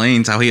Tory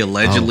Lanez, how he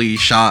allegedly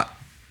shot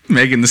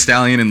Megan Thee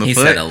Stallion in the He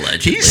foot. said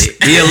allegedly.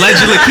 He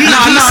allegedly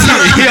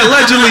He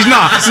allegedly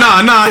nah.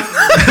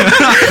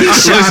 He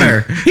shot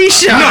her. He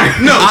shot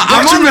her. No,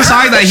 I'm on the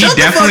side that he Shut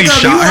the definitely fuck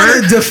up. shot You her.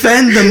 wanna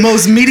defend the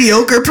most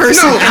mediocre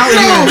person out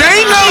here.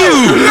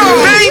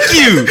 Thank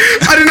you.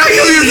 I did not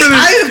know you were gonna.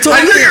 I have told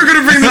I knew you were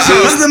gonna bring this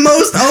He's up. the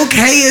most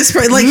okayest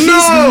person. Like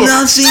No.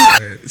 he's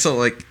nothing. So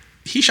like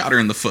he shot her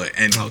in the foot,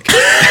 and He's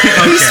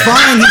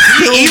fine. He's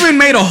still, he even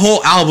made a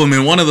whole album,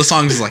 and one of the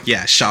songs is like,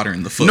 "Yeah, shot her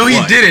in the foot." No, he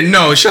What? didn't.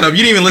 No, shut up. You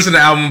didn't even listen to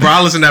the album, bro.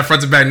 I listened to that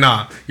front to back.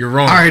 Nah, you're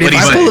wrong. all right, if What he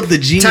I said. pull up the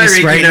Genius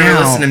Tyreek, right you never now,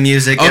 listen to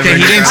music. Okay, ever he in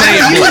your didn't life.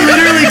 say- you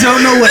literally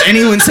don't know what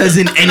anyone says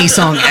in any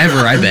song ever.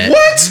 I bet.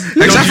 What? Except Don't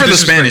for you the disrespect-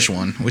 Spanish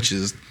one, which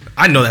is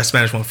I know that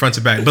Spanish one front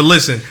to back, but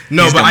listen,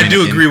 no, He's but I do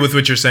Dominican. agree with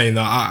what you're saying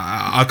though.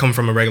 I'll come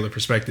from a regular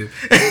perspective,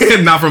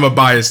 not from a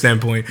biased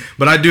standpoint.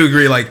 But I do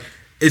agree, like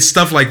it's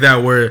stuff like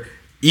that where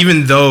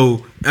even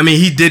though I mean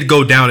he did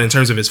go down in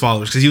terms of his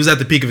followers because he was at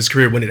the peak of his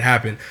career when it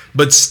happened,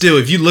 but still,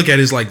 if you look at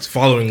his like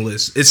following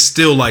list, it's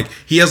still like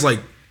he has like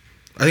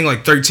I think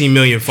like 13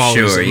 million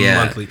followers Sure,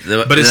 yeah. monthly,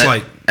 but it's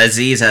like.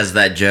 Aziz has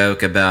that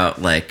joke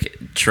about like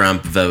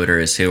Trump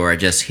voters who are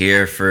just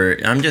here for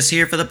I'm just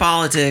here for the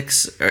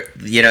politics, or,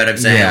 you know what I'm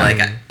saying?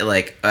 Yeah.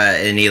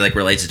 And he like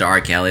relates it to R.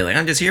 Kelly, like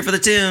I'm just here for the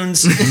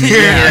tunes. You know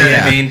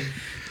Yeah. what I mean?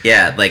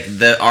 Yeah, like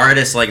the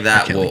artists like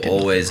that Kelly will did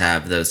always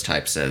have those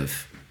types of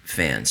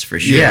fans for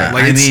sure. Yeah,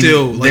 like, I it's mean,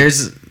 still, like-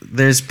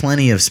 there's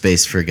plenty of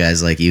space for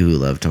guys like you who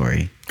love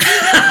Tory.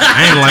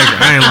 I ain't like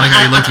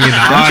how you looked me in the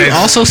Don't you eyes.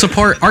 also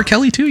support R.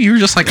 Kelly too? You were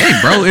just like, "Hey,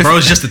 bro, if Bro,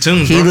 it's just the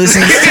tunes, He bro.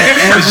 listens to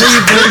every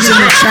version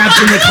of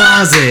Trapped in the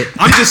Closet.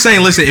 I'm just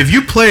saying, listen, if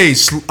you play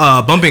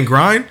Bump and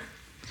Grind,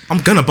 I'm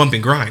gonna bump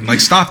and grind. Like,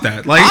 stop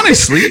that. Like,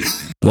 honestly,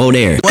 Whoa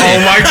there. oh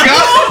my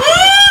god.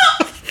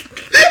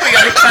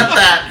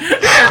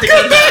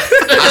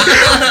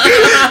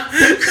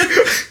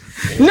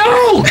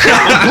 No!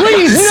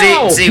 Please,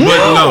 no! See,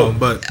 But no,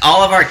 but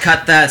all of our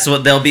cut that's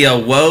what there'll be a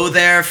whoa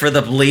there for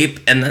the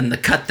bleep, and then the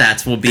cut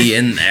that's will be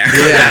in there.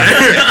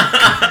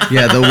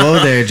 Yeah, the whoa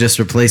there just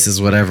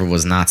replaces whatever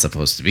was not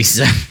supposed to be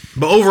said.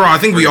 but overall, I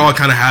think we all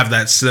kind of have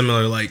that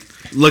similar like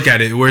look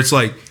at it, where it's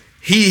like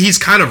he's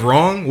kind of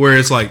wrong, where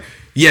it's like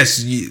yes,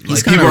 He's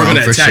like kind people of are wrong going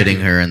to for attack shitting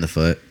you. her in the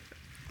foot.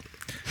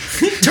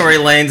 Tory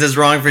Lanez is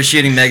wrong for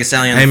shooting Meg Thee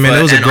Stallion. Hey, in the man, foot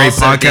it was a and great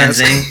also podcast.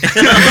 dancing.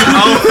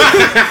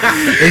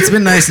 It's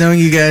been nice knowing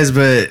you guys,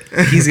 but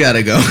he's got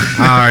to go. All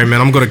right,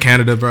 man. I'm going to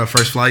Canada, bro.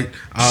 First flight.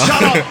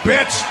 Shut up,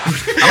 bitch!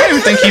 I don't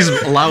even think he's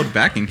allowed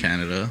back in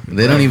Canada.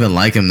 They don't even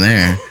like him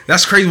there.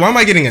 That's crazy. Why am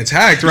I getting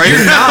attacked right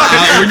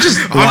now? We're just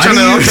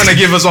I'm trying to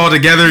give us all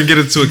together and get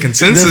it to a The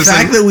consensus.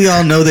 fact that we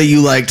all know that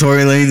you like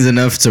Tory Lanez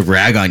enough to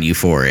rag on you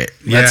for it.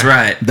 That's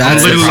right. I'm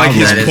That's literally the like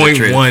his That is the point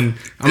truth. one.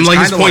 I'm It's like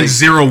his kinda like-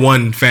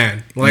 0.01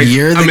 fan. Like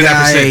You're the I'm in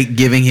that guy percent.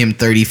 giving him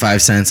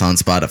 35 cents on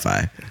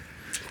Spotify.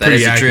 That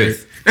is Pretty the accurate.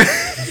 truth.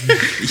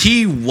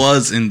 he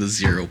was in the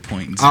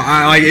 0.0.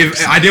 I like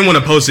if I didn't want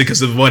to post it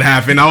because of what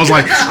happened. I was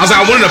like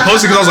I wanted to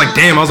post it because I was like,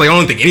 damn. I was like, I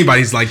don't think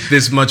anybody's like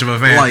this much of a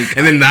fan. Like-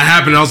 and then that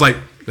happened. And I was like,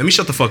 let me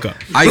shut the fuck up.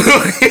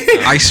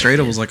 I straight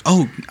up was like,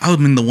 oh,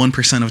 I'm in the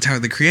 1% of Tyler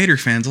the Creator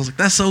fans. I was like,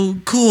 that's so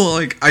cool.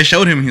 Like, I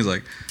showed him, and he was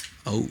like,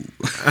 oh.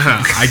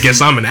 I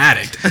guess I'm an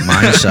addict.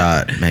 Mine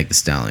shot Meg Thee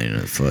Stallion in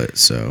the foot,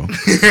 so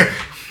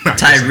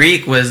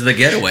Tyreek was the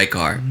getaway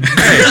car.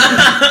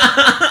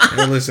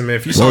 Hey, listen, man.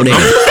 If you saw Whoa there.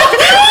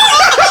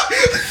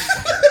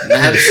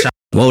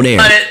 Whoa there.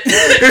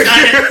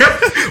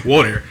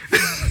 water,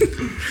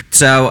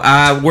 So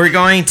we're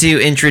going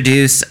to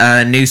introduce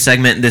a new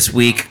segment this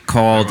week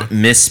called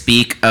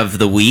Misspeak of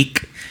the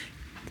Week.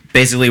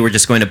 Basically, we're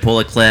just going to pull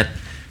a clip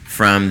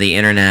from the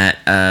internet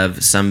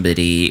of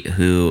somebody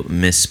who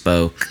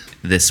misspoke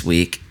this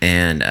week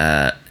and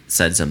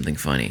said something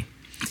funny.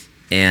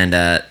 And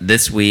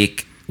this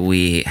week,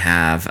 we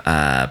have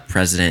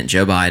President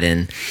Joe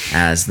Biden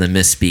as the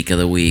Misspeak of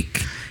the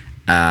Week.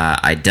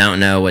 I don't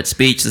know what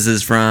speech this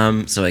is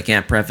from, so I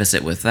can't preface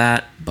it with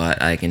that,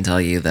 but I can tell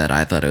you that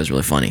I thought it was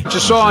really funny.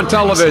 Just saw on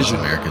television.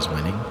 America's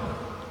winning.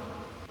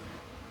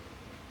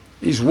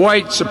 These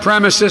white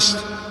supremacists,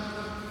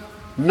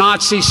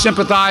 Nazi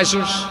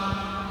sympathizers,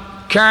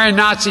 carrying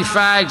Nazi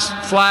flags,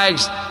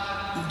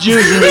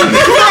 using them.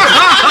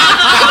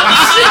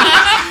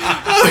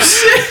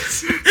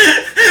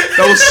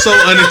 that was so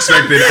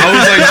unexpected. I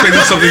was like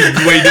expecting something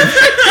way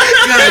different.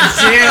 God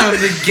damn,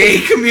 the gay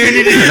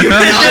community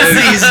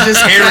Nazis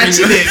just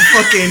catching it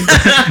fucking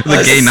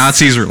The gay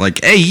Nazis were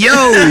like, hey, yo.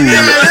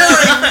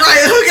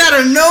 right hook out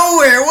of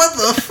nowhere. What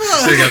the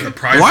fuck? They got the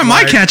pride Why am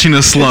I flag. catching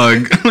a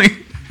slug? Like,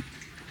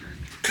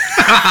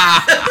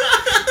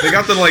 They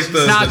got the Nazi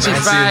Nazi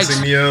flags.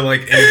 insignia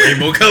like in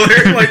rainbow color.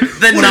 Like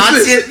The what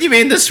is this? Nazi, you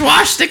mean the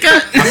swastika? I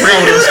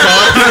forgot what it was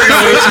called. I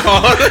forgot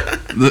what it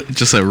was called.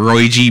 just a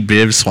Roy G.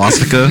 Biv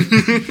swastika.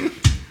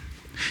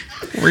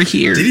 We're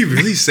here. Did he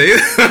really say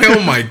that?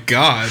 Oh my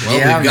god. Well,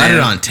 Yeah, we've got man.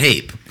 it on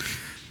tape.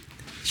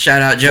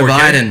 Shout out Joe 4K.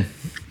 Biden.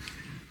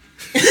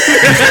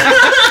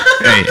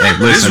 Hey, This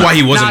listen. is why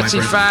he wasn't Nazi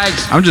my president.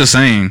 fags. I'm just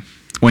saying,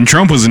 when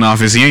Trump was in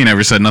office, he ain't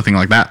ever said nothing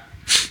like that.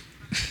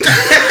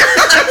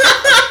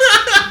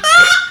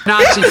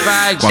 Nazi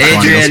fags.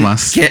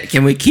 Adrian,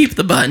 can we keep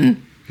the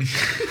button?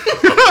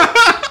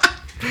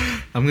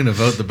 I'm gonna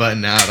vote the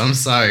button out. I'm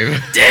sorry.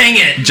 Dang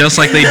it! Just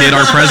like they did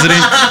our president.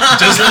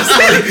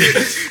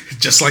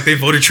 Just like they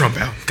voted Trump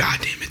out. God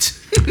damn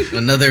it.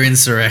 Another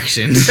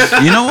insurrection.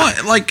 You know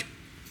what? Like,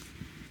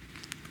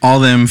 all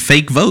them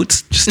fake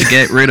votes just to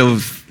get rid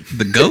of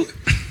the goat.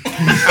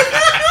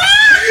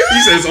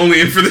 He says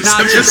only in for this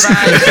Nazi episode.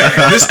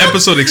 fags. This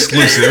episode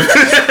exclusive.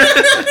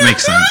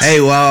 Makes sense.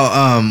 Hey,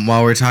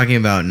 while we're talking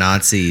about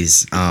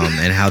Nazis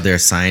and how their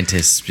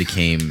scientists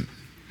became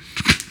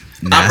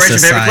NASA Operation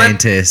Paperclip?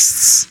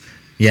 scientists.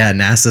 Yeah,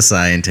 NASA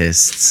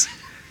scientists.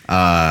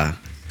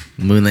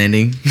 Moon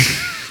landing.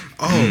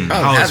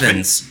 Oh,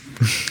 heavens.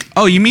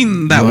 Oh, you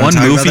mean that You wanna one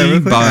talk about that movie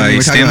real quick? I mean, by we're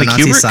talking Stanley about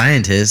Nazi Kubrick?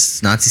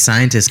 scientists. Nazi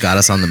scientists got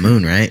us on the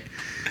moon, right?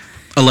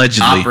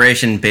 Allegedly.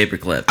 Operation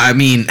Paperclip. I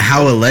mean,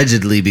 how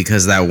allegedly?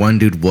 Because that one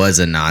dude was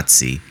a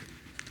Nazi.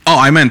 Oh,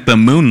 I meant the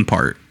moon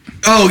part.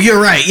 Oh,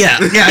 you're right. Yeah.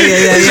 Oh,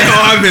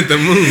 I meant the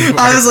moon.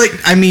 I was like,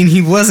 I mean,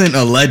 he wasn't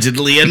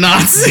allegedly a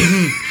Nazi.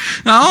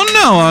 I don't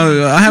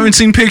know. I haven't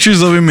seen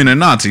pictures of him in a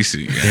Nazi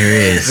suit yet. There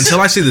is. Until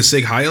I see the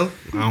Sig Heil,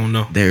 I don't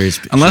know. There is.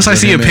 Unless I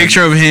see a him in-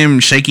 picture of him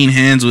shaking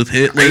hands with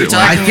Hitler. Are you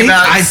like- talking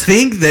about- I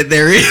think that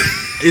there is.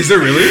 Is there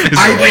really?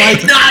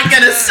 We're not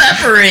gonna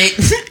separate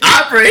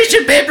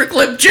Operation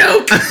Paperclip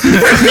joke from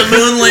the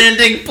moon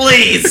landing,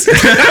 please.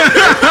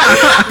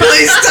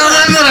 Please tell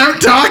them that I'm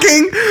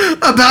talking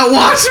about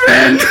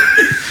Watchmen.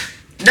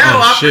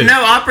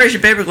 No,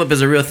 Operation Paperclip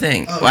is a real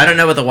thing. Well, I don't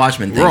know what the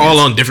Watchmen thing We're all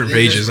is. on different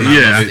pages. And I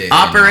Yeah. love it.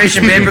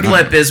 Operation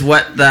Paperclip is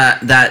what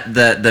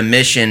the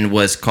mission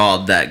was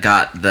called that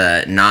got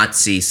the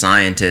Nazi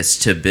scientists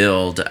to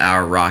build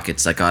our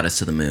rockets that got us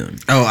to the moon.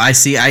 Oh, I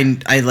see.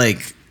 I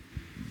like.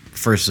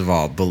 First of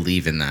all,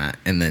 believe in that,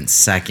 and then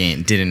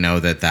second, didn't know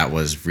that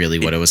was really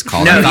what it was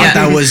called. No, I thought yeah.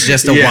 that was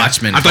just a Yeah.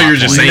 Watchmen. I thought you were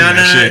just plot saying point.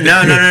 that shit.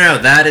 No.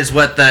 That is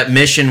what that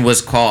mission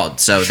was called.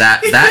 So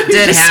that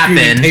did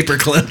happen.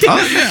 Paperclip.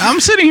 Oh, yeah, I'm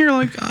sitting here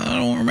like, I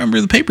don't remember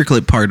the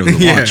paperclip part of the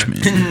Yeah. Watchmen.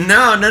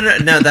 No.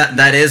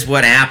 That is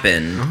what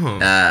happened.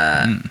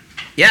 Oh.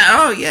 Yeah.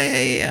 Oh,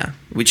 yeah.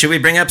 Should we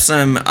bring up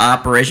some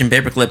Operation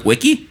Paperclip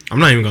wiki? I'm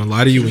not even gonna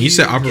lie to you. When you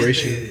said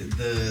Operation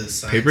the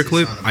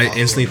Paperclip, I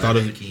instantly thought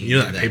of that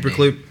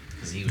paperclip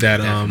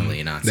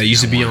that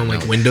used to be on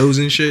like windows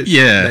and shit.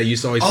 Yeah. That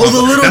used to always. Oh,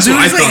 the little That's dude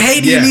what I was like, thought.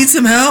 "Hey, do you need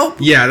some help?"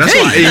 Yeah, that's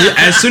why.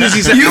 As soon as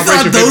he said, You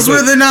thought Operation those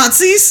Paperclip, were the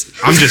Nazis?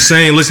 I'm just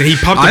saying. Listen, he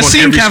popped up I've on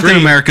seen every Captain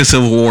screen. America: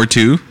 Civil War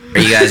 2. Are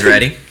you guys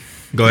ready?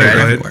 Go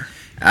ahead.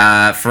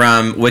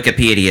 From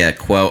Wikipedia,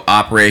 quote,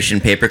 Operation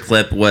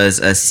Paperclip was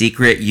a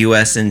secret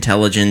U.S.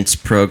 intelligence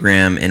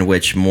program in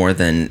which more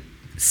than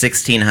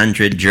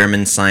 1,600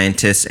 German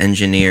scientists,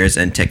 engineers,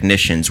 and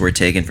technicians were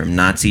taken from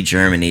Nazi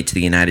Germany to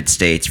the United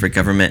States for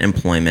government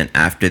employment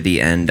after the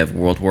end of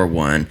World War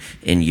I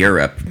in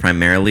Europe,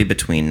 primarily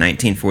between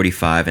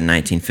 1945 and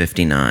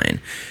 1959.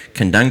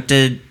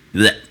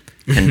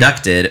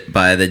 Conducted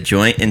by the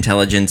Joint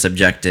Intelligence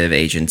Objective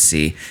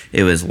Agency,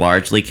 it was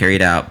largely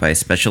carried out by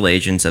special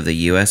agents of the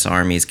U.S.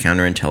 Army's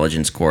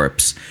Counterintelligence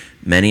Corps.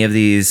 Many of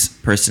these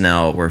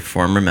personnel were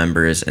former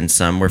members and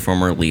some were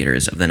former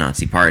leaders of the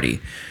Nazi Party.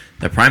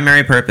 The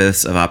primary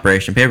purpose of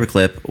Operation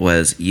Paperclip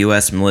was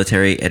U.S.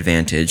 military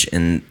advantage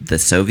in the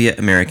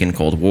Soviet-American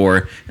Cold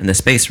War and the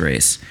space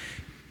race.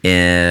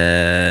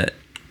 Yeah.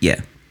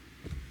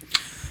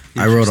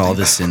 I wrote all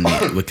this in the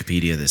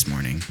Wikipedia this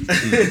morning.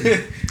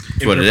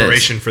 In what it is.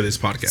 preparation for this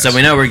podcast. So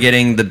we know we're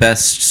getting the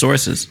best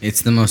sources.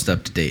 It's the most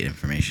up-to-date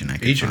information I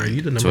can Agent, are find.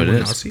 you the That's number what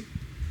one it is. Nazi?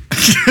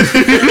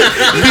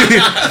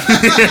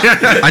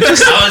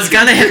 I was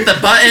gonna hit the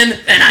button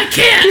and I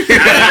can't.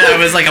 I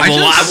was like,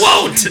 well, I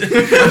won't.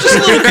 I'm just a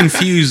little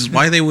confused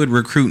why they would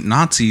recruit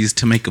Nazis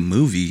to make a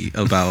movie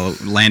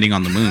about landing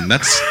on the moon.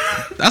 That's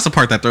the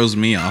part that throws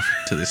me off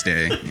to this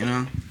day. You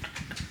know.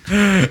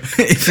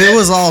 If it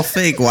was all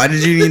fake, why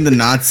did you need the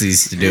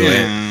Nazis to do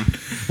Yeah. it?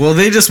 Well,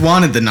 they just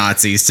wanted the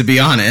Nazis, to be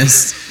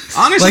honest.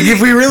 Honestly, Like,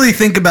 if we really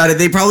think about it,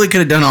 they probably could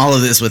have done all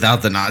of this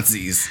without the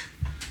Nazis.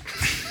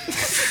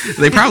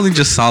 they probably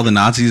just saw the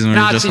Nazis and were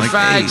just Nazi like,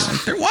 hey, fags.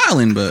 like, they're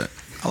wilding, but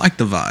I like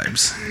the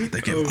vibes.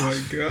 They give off. my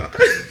god,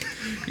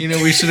 You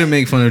know, we shouldn't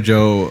make fun of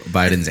Joe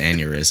Biden's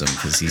aneurysm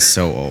because he's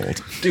so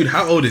old. dude,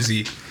 how old is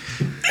he?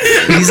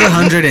 He's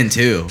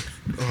 102.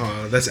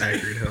 Oh, that's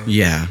accurate, huh?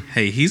 Yeah.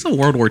 Hey, he's a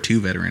World War II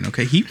veteran,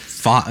 okay? He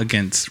fought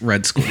against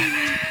Red Skull.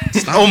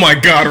 Oh my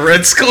god,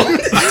 Red Skull. Not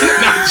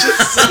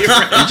just say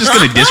Red. You're just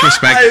gonna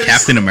disrespect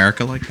Captain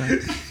America like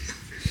that?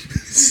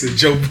 Said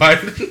Joe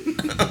Biden.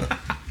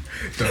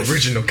 The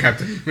original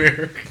Captain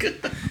America.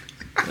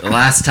 The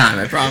last time,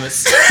 I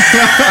promise.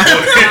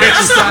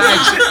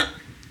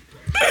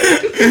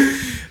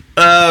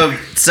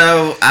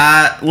 So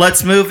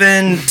let's move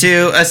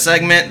into a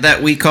segment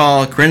that we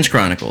call Cringe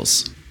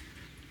Chronicles.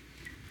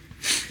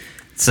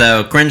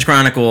 So Cringe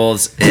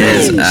Chronicles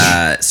is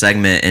a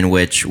segment in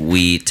which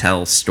we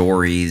tell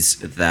stories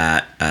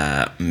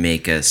that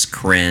make us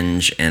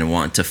cringe and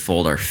want to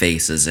fold our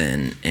faces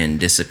in and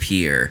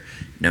disappear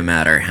no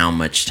matter how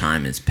much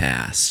time has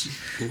passed.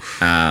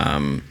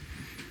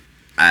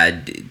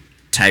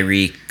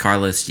 Tyreek,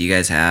 Carlos, do you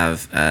guys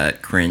have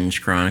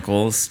Cringe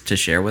Chronicles to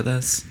share with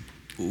us?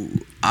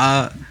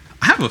 I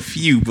have a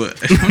few, but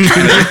You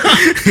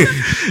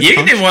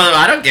can do more than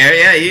I don't care.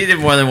 Yeah, you can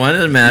do more than one. It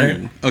doesn't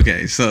matter.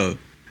 okay, so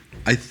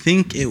I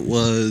think it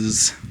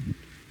was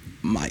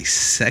my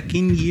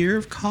second year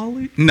of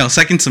college. No,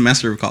 second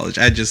semester of college.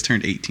 I had just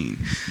turned 18.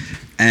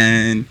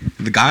 And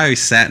the guy I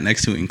sat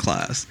next to in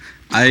class,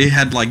 I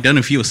had like done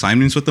a few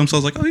assignments with him, so I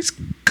was like, oh, he's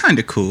kind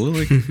of cool.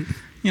 Like,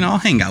 you know, I'll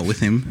hang out with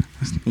him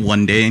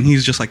one day. And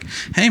he's just like,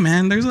 hey,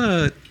 man, there's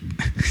a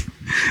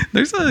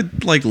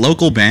like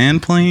local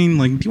band playing.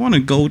 Like, do you want to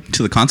go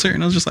to the concert?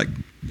 And I was just like,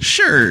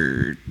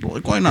 sure.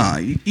 Like, why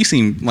not? You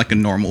seem like a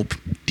normal,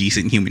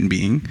 decent human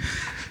being.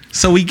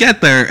 So we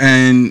get there,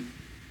 and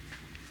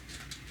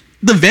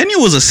the venue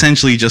was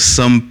essentially just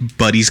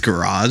somebody's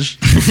garage.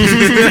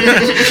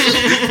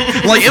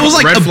 Like, it was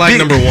like Red a flag big,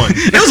 number one.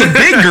 It was a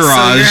big So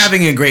garage. you're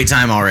having a great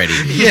time already.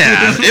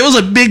 Yeah, it was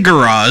a big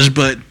garage,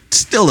 but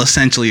still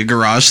essentially a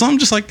garage. So I'm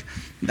just like,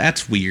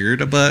 that's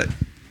weird, but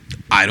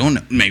I don't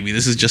know. Maybe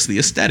this is just the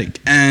aesthetic.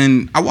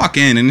 And I walk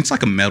in, and it's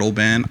like a metal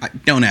band.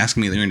 Don't ask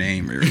me their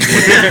name or what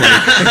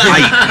they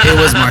play. It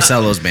was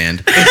Marcelo's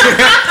band.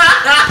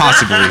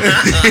 Possibly.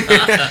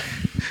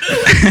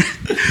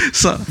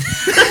 so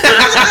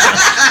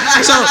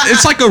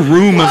it's like a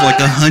room of like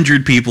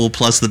 100 people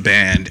plus the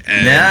band.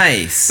 And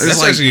Nice. There's That's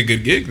like- actually a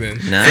good gig then.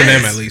 Nice. For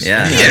them at least.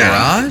 Yeah.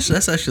 Garage?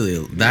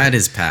 That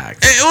is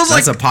packed. It was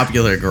That's like- a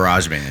popular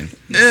garage band.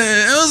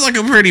 it was like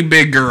a pretty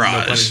big No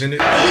pun garage.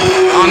 intended.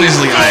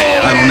 Honestly,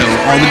 I don't know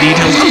all the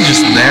details. I was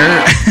just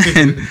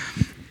there, and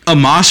a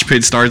mosh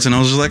pit starts, and I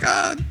was just like,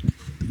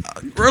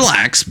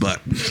 relax, but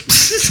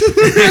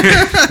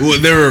Well,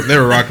 they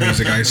were rock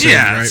music, I assume,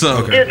 Yeah, right? so-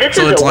 okay. Dude, this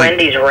So is it's a like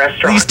Wendy's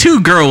restaurant. these two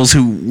girls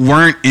who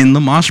weren't in the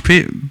mosh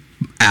pit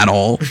at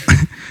all,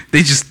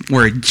 they just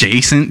were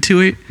adjacent to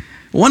it.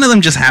 One of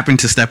them just happened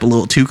to step a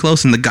little too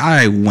close, and the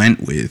guy I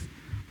went with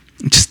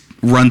just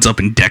runs up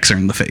and decks her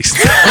in the face.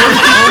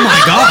 Oh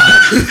my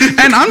god.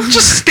 And I'm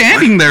just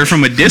standing there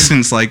from a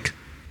distance like,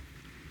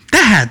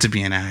 that had to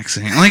be an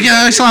accident. Like,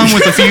 yeah, I saw him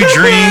with a few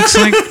drinks.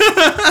 Like,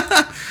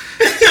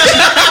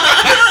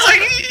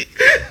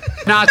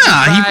 Nazi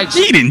fags.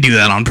 he didn't do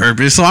that on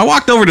purpose. So I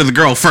walked over to the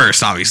girl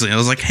first, obviously. I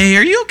was like, hey,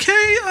 are you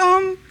okay?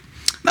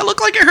 That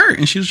looked like it hurt.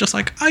 And she was just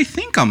like, I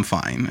think I'm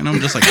fine. And I'm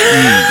just like,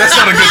 That's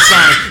not a good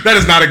sign. That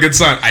is not a good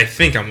sign. I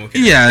think I'm okay.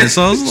 yeah.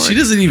 So I was like, She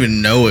doesn't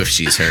even know if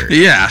she's hurt.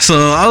 yeah. So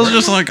I was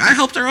just like, I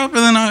helped her up, and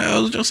then I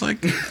was just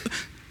like,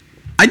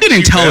 I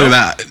didn't tell her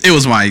that it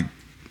was my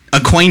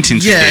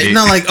acquaintance. who did Yeah, it.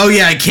 not like, oh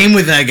yeah, I came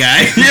with that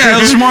guy. Yeah,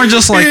 it was more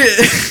just like,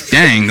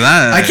 dang,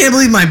 that. I can't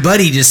believe my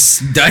buddy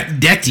just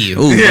decked you.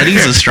 Ooh,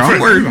 buddy's a strong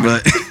word,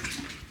 but.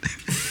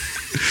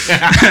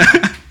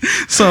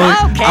 So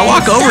I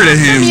walk over to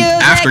him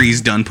after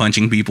he's done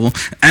punching people,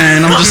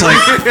 and I'm just like,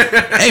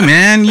 "Hey,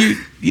 man, you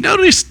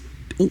noticed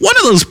one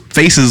of those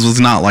faces was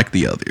not like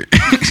the other.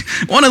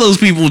 One of those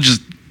people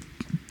just."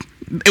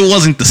 It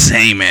wasn't the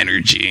same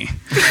energy.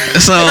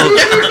 So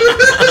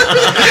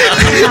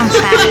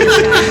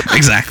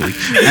exactly.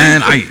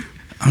 And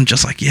I'm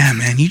just like, yeah,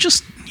 man, you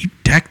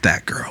decked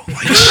that girl.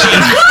 Like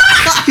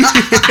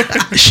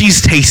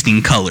she's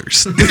tasting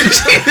colors.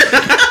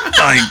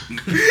 Like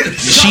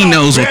she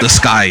knows what the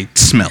sky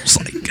smells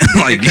like.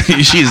 Like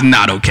she is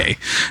not okay.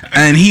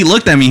 And he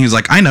looked at me, he was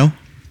like, I know.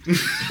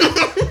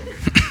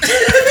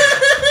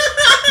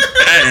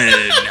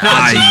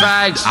 Nazi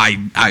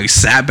fags. I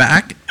sat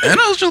back and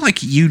I was just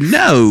like, you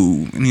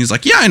know. And he was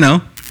like, yeah, I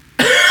know.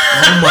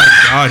 Oh my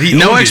god.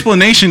 No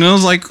explanation. I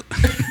was like,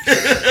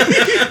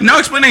 no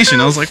explanation.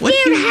 I was like, what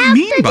do you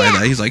mean by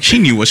that? He's like, she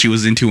knew what she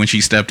was into when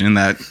she stepped in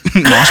that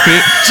mosh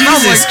pit. And I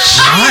was like,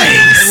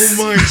 Oh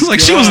my I was like,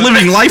 she was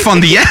living life on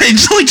the edge.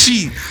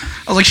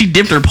 I was like, she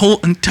dipped her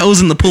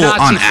toes in the pool Nazi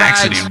on fags.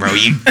 accident, bro.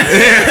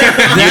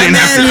 That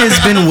man has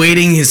been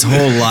waiting his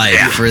whole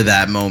life for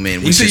that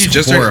moment, which said is you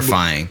just heard-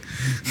 horrifying.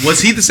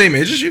 Was he the same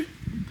age as you?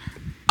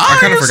 I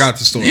kind of forgot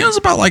the story. He was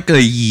about like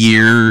a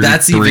year,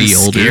 That's 3 even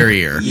older.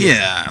 scarier.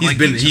 Yeah,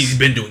 He's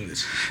been doing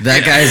this.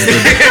 That guy's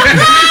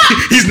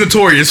the He's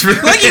notorious for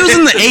that. like he was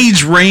in the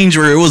age range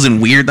where it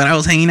wasn't weird that I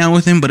was hanging out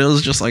with him, but it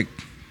was just like,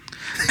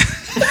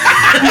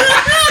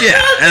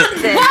 yeah.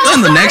 And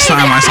then the next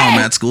time I saw him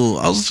at school,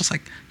 I was just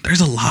like,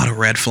 there's a lot of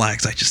red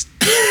flags I just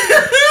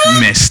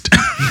missed.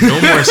 No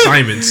more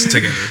assignments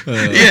together.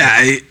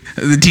 Yeah,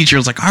 the teacher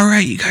was like, all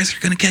right, you guys are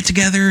gonna get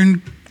together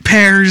in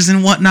pairs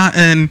and whatnot,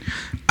 and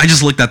I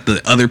just looked at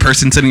the other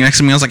person sitting next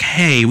to me. I was like,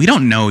 hey, we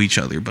don't know each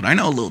other, but I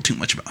know a little too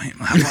much about him.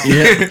 How about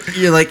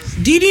You're like,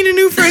 do you need a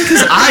new friend?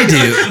 Because I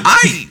do.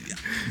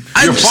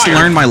 I just fired.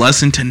 learned my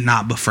lesson to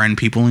not befriend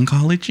people in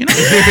college, you know?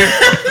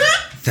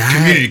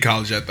 Community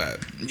college at that.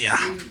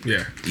 Yeah.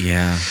 Yeah.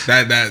 Yeah.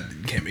 That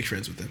you can't make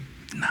friends with them.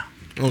 No.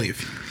 Only a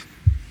few.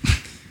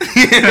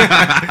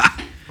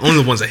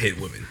 Only the ones that hate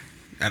women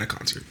at a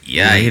concert.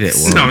 Yeah, I hate it.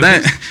 No,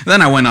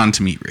 Then I went on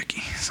to meet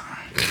Ricky. So.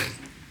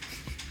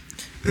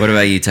 What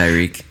about you,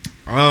 Tyreek?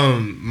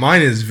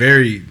 Mine is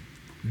very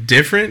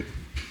different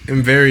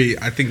and very,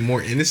 I think,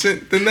 more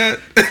innocent than that.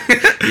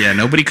 Yeah,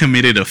 nobody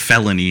committed a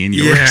felony in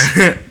yours.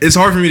 Yeah, it's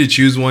hard for me to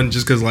choose one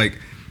just because, like,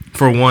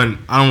 for one,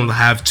 I don't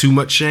have too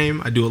much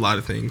shame. I do a lot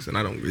of things and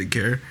I don't really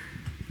care.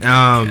 But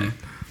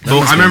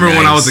I remember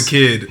when I was a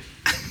kid.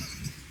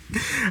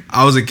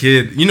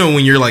 You know,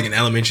 when you're like in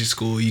elementary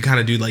school, you kind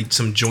of do like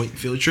some joint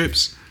field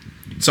trips.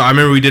 So I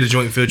remember we did a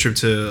joint field trip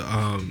to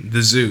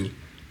the zoo,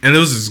 and there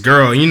was this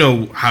girl. You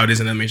know how it is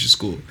in elementary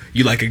school.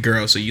 You like a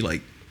girl, so you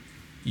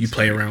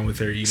play around with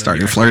her. You know,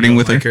 Started you flirting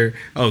with like her.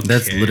 Oh,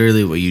 That's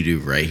literally what you do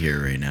right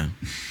here, right now.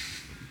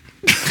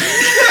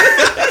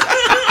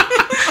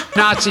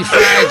 Nazi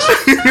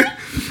fags.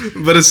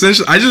 But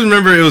essentially, I just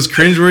remember it was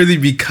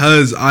cringeworthy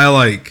because I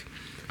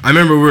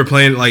remember we were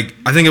playing, like,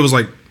 I think it was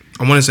like,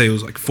 I want to say it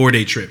was like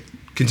 4-day trip,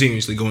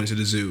 continuously going to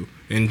the zoo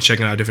and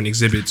checking out different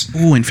exhibits.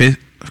 Ooh, in 5th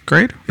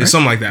grade? It's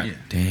something like that. Yeah.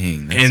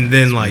 Dang. That And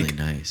then, sounds like- really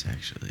nice,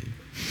 actually.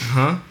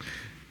 Huh?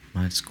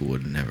 My school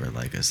would never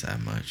like us that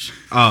much.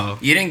 Oh,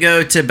 You didn't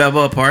go to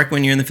Balboa Park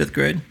when you were in the 5th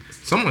grade?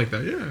 something like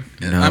that, yeah.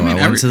 No, I I, mean,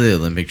 went to the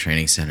Olympic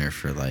Training Center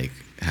for like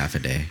half a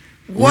day.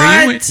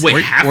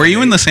 Were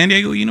you in the San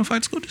Diego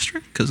Unified School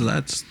District? Because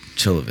that's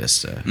Chula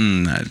Vista.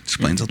 that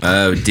explains a lot.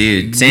 Oh,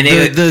 dude. San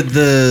Diego.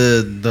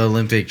 The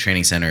Olympic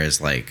Training Center is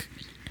like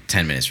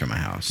 10 minutes from my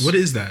house. What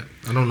is that?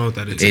 I don't know what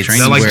that is. It's Is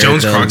that like where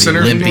Jones the Kroc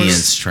Center?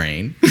 Olympians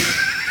train.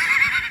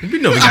 We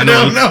know we got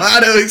no. how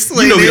to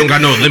explain. You know we don't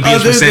got no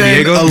Olympians from San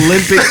Diego.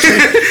 Olympic.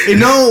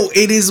 No,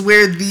 it is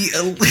where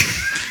the.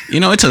 You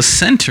know, it's a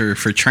center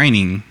for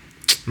training.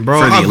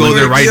 Bro, For the I'll go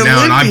there Olympics. right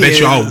now and I bet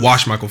you I'll Olympians.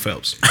 watch Michael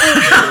Phelps.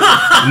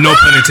 No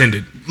pun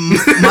intended.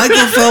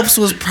 Michael Phelps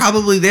was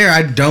probably there.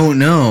 I don't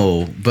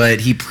know, but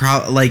he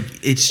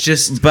it's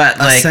just But, a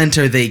like,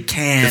 center they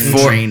can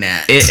for, train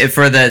at.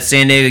 for the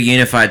San Diego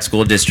Unified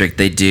School District,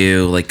 they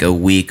do like a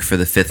week for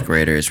the 5th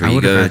graders where I you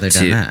would have go rather to.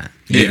 done that.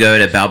 You Yeah. go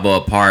to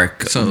Balboa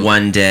Park So-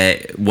 one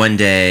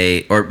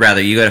day, or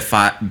rather, you go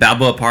to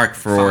Balboa Park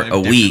for 5 a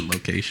different week.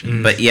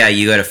 locations. But yeah,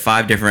 you go to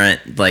 5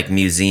 different like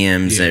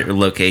museums Yeah. or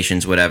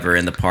locations, whatever,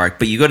 in the park.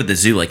 But you go to the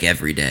zoo like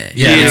every day.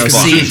 Yeah, Yeah, no, it's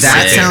see, fucking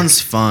that sick.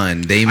 sounds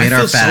fun. They made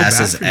feel our so fat bad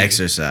asses for you.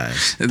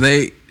 exercise.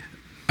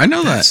 I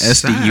know that That's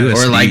sad.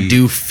 SDUSD. Or like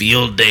do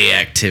field day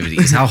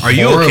activities. How Are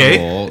you okay?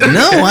 horrible.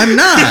 No, I'm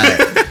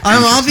not.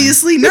 I'm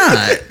obviously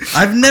not.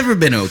 I've never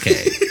been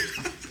okay.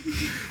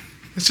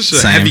 It's just a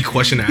Same. heavy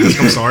question to ask.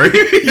 I'm sorry.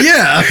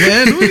 Yeah,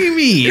 man. What do you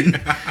mean?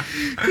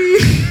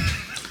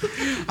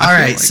 All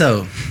right, like-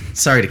 so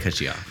sorry to cut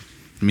you off.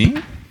 Me?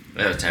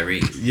 Oh,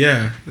 Tyreek.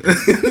 Yeah.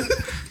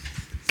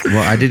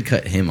 Well, I did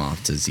cut him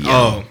off to zero.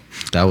 Oh.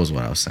 That was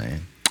what I was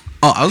saying.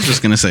 Oh, I was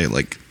just gonna say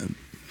like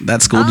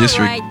that school All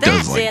district right,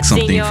 does that's like it,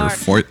 something senor. for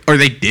fourth, or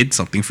they did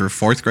something for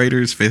 4th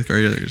graders, 5th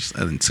graders,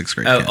 and then 6th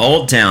grade. Oh, kids.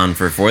 Old Town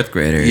for 4th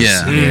graders.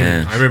 Yeah.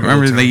 yeah. I remember.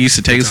 Remember Old they Town. used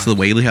to take us to the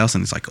Whaley House,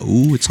 and it's like,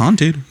 oh, it's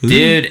haunted. Ooh.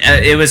 Dude,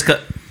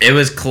 it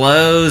was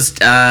closed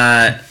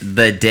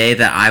the day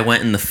that I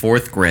went in the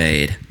 4th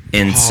grade,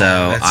 and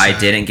so that's I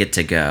sad. didn't get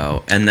to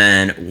go. And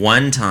then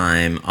one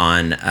time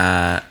on,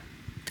 oh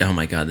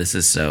my god, this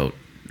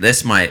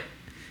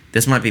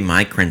might be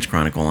my cringe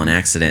chronicle on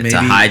accident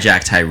to Maybe-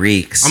 hijack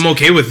Tyreek's. I'm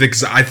okay with it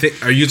because I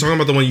think. Are you talking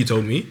about the one you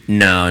told me?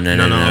 No.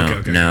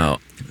 Okay.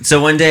 So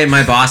one day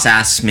my boss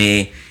asked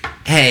me,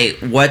 "Hey,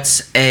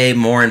 what's a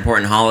more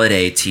important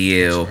holiday to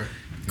you,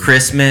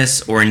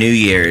 Christmas or New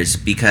Year's?"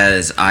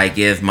 Because I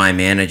give my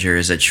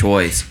managers a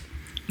choice.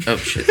 Oh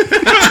shit! They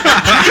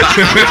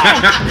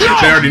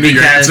already knew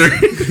your answer.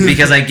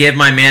 because I give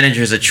my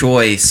managers a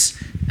choice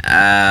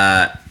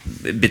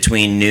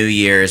between New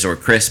Year's or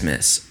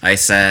Christmas. I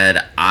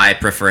said I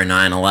prefer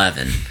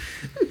 9/11.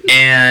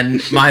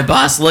 And my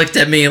boss looked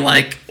at me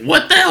like,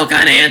 what the hell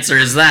kind of answer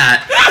is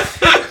that?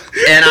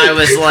 And I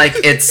was like,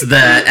 it's the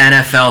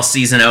NFL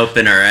season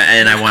opener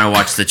and I want to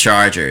watch the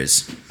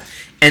Chargers.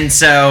 And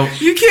so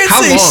You can't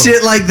How say long?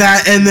 shit like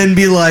that and then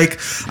be like,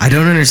 I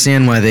don't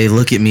understand why they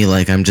look at me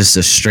like I'm just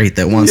a straight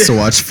that wants to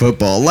watch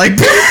football. Like,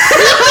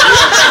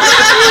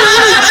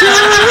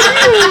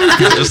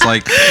 Just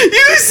like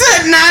you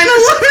said 9/11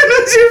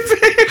 was your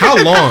favorite. How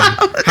long?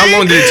 How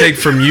long did it take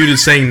from you to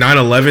saying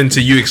 9/11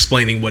 to you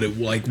explaining what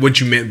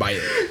you meant by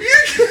it?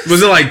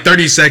 Was it like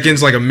 30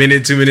 seconds, like a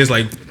minute, 2 minutes,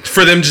 like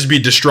for them just be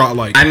distraught?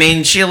 Like I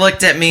mean, she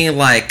looked at me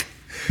like,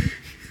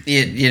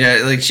 you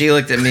know, like she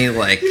looked at me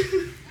like,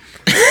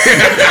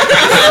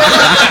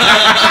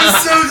 I'm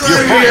so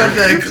glad we have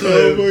that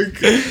clip.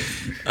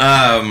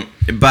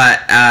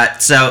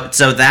 but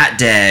so that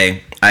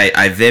day,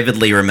 I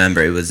vividly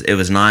remember it was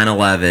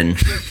 9/11.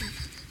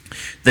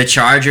 The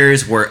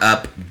Chargers were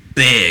up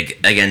big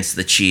against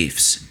the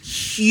Chiefs.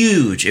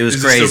 Huge. It was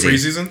is crazy. it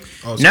still preseason?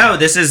 Oh, sorry. No,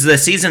 this is the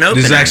season opener.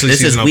 This is actually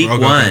this is season week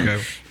opener. Okay, 1.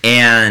 okay.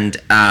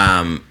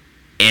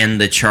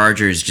 And the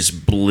Chargers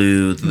just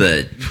blew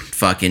the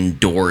fucking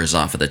doors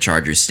off of the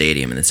Chargers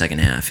stadium in the second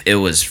half. It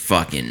was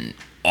fucking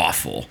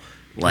awful.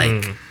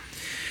 Like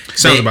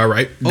Sounds they- about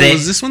right. they-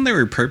 was this one they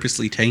were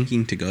purposely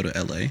tanking to go to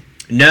LA?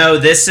 No,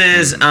 this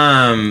is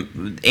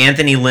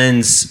Anthony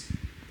Lynn's,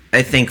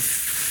 I think,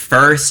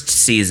 first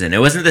season.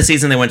 It wasn't the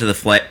season they went to the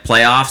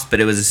playoffs,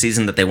 but it was a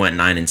season that they went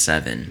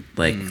 9-7.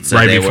 Like so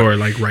Right they before, were,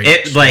 like, right.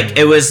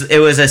 it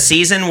was a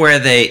season where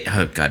they,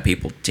 oh god,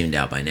 people tuned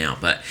out by now,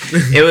 but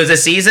it was a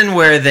season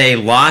where they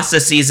lost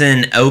a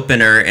season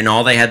opener and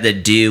all they had to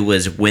do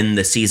was win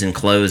the season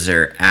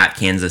closer at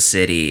Kansas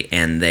City,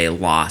 and they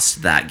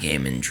lost that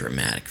game in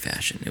dramatic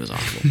fashion. It was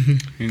awful.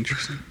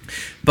 Interesting.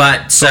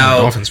 But so I'm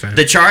a Dolphins fan.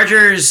 the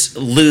Chargers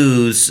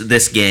lose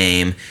this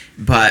game,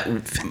 but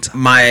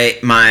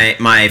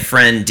my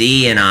friend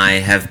D and I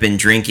have been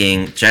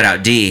drinking. Shout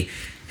out D,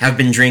 have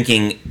been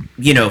drinking,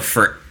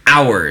 for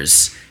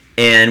hours,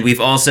 and we've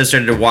also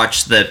started to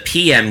watch the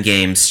PM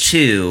games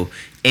too.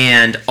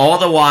 And all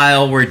the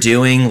while we're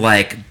doing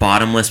like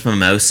bottomless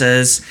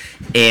mimosas,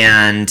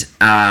 and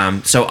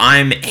so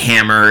I'm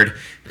hammered.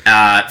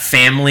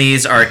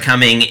 Families are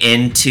coming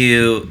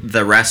into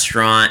the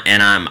restaurant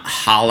and I'm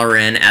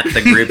hollering at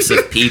the groups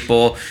of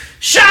people,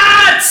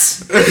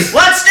 shots!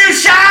 Let's do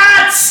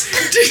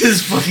shots!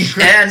 Jesus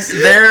fucking And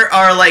there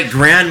are like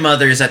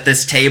grandmothers at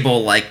this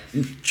table like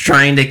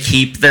trying to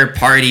keep their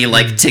party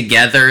like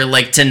together,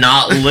 like to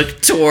not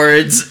look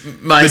towards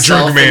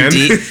myself man. and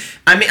Dee.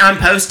 I mean, I'm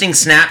posting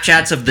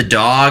Snapchats of the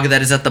dog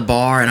that is at the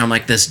bar, and I'm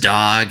like, this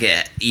dog,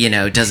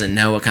 doesn't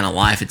know what kind of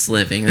life it's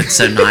living. It's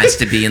so nice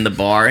to be in the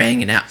bar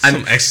hanging out.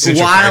 I'm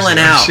existential wilding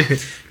out.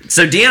 crisis shit.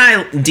 So D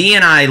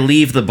and I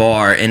leave the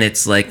bar, and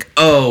it's like,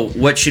 oh,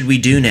 what should we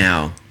do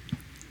now?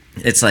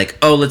 It's like,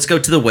 oh, let's go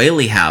to the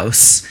Whaley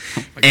House.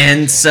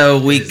 And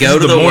so we go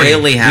to is the morning.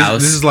 Whaley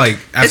House. This is like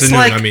It's afternoon.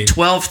 like I mean,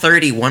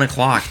 12:30, 1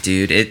 o'clock,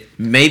 dude. It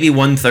maybe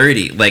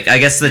 1:30. Like, I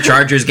guess the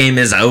Chargers game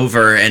is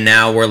over, and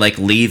now we're like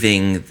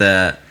leaving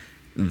the.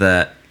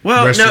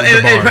 Well, Rest no, of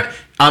the bar.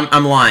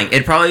 I'm lying.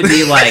 It'd probably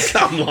be like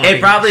I'm lying.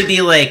 it'd probably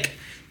be like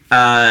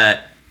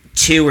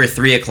 2 or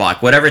 3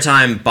 o'clock, whatever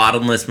time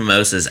Bottomless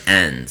Mimosas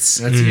ends.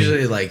 That's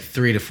usually like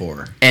 3 to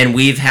 4. And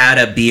we've had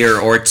a beer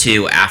or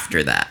two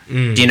after that.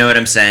 Do you know what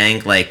I'm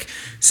saying? Like,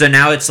 so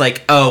now it's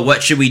like, oh,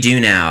 what should we do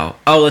now?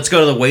 Oh, let's go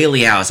to the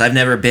Whaley House. I've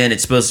never been.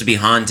 It's supposed to be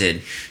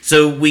haunted.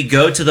 So we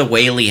go to the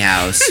Whaley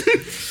House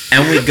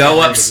and we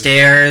go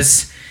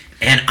upstairs,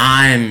 and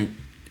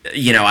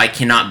I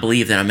cannot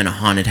believe that I'm in a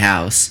haunted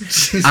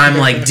house. I'm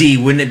like, D,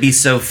 wouldn't it be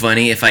so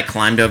funny if I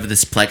climbed over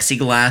this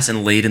plexiglass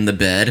and laid in the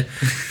bed?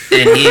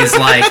 And he's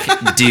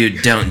like,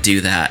 dude, don't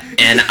do that.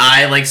 And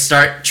I like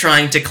start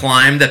trying to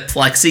climb the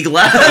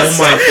plexiglass. Oh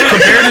my!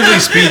 Comparatively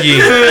speaking,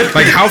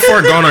 like how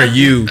far gone are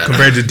you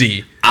compared to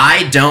D?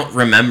 I don't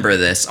remember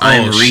this.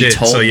 I'm shit.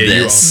 retold So, yeah,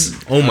 this.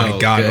 Oh my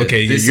god! good.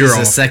 Okay, This you're is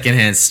all a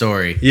secondhand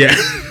story. yeah.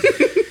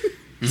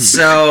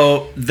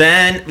 So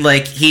then,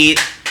 like, he,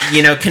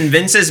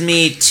 convinces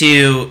me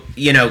to,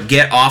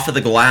 get off of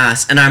the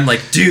glass. And I'm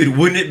like, dude,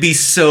 wouldn't it be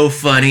so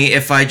funny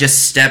if I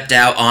just stepped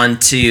out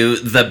onto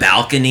the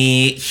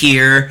balcony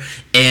here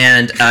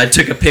and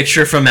took a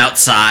picture from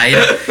outside?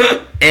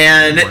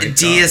 And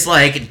D is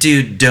like,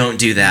 dude, don't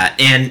do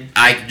that. And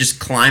I just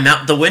climb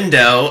out the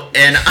window,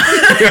 and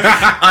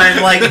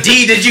I'm like,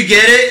 D, did you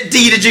get it?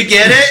 D, did you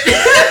get it?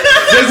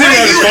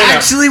 Wait, you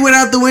actually went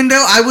out the window?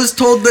 I was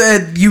told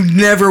that you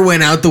never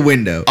went out the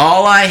window.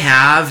 All I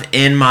have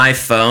in my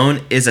phone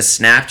is a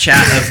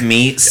Snapchat of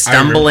me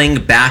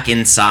stumbling back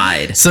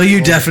inside. So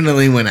you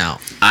definitely went out.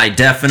 I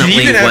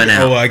definitely went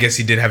out. Oh, I guess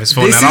he did have his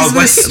phone This out. I is was the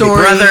like,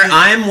 story. Brother,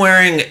 I'm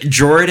wearing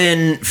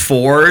Jordan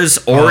 4s,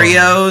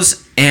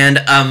 Oreos, and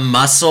a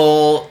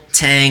muscle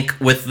tank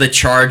with the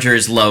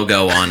Chargers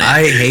logo on it.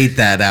 I hate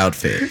that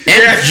outfit. And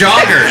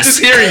joggers. just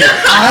hearing it.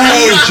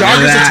 Oh,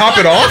 joggers to top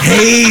it off.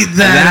 Hate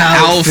That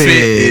outfit outfit.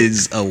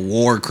 is a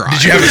war crime.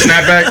 Did you have a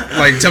snapback?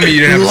 Like, tell me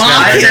you didn't have a I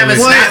snapback. didn't have a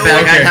What? snapback.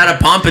 I Okay. had a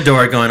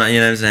pompadour going on. You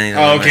know what I'm saying?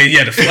 Oh, okay,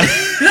 yeah, the flag.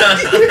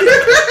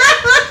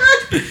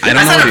 I don't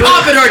I said a know.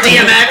 pompadour,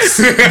 DMX.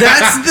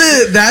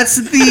 That's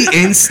the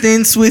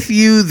instance with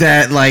you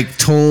that like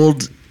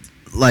told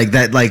like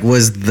that like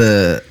was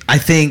the I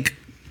think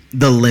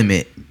the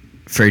limit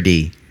for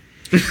D.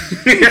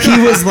 He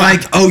was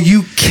like, "Oh,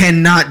 you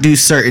cannot do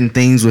certain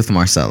things with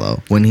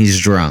Marcelo when he's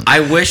drunk."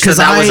 I wish 'Cause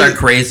that was I- our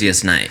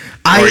craziest night.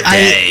 Or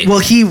day. Well,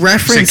 he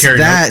referenced carry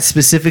that notes.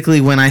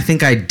 specifically when I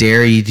think I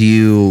dared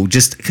you,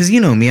 just because you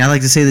know me, I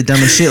like to say the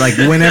dumbest shit. Like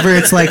whenever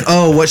it's like,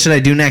 "Oh, what should I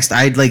do next?"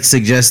 I'd like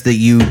suggest that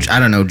you, I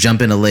don't know,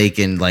 jump in a lake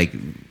and like do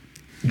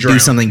Drown.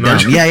 something No,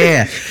 dumb.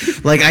 Yeah.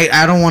 Like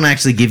I don't want to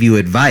actually give you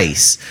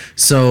advice.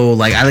 So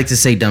like I like to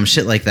say dumb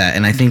shit like that.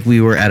 And I think we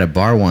were at a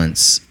bar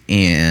once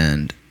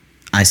and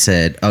I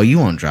said, "Oh, you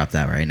won't drop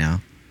that right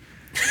now."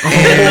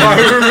 I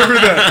remember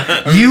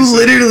that. You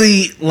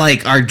literally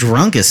like are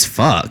drunk as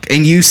fuck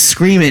and you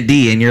scream at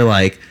D and you're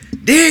like,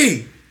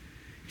 "D,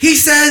 he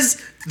says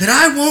that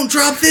I won't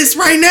drop this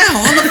right now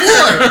on the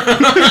floor."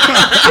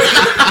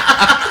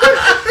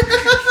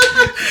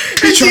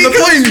 He's trying to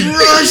play me.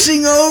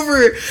 Rushing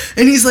over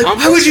and he's like,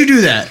 "Why would you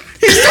do that?"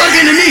 He's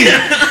talking to me.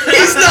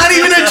 He's not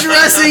even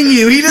addressing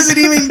you. He doesn't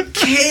even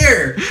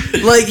care.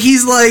 Like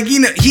he's like,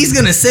 he's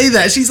gonna say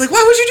that. She's like,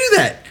 "Why would you do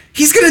that?"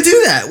 He's gonna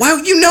do that. Why?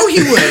 You know he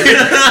would.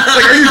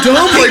 Like, are you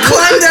dumb? He Like,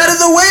 climbed out of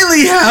the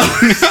Whaley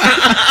house.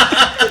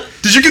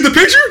 did you get the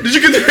picture? Did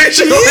you get the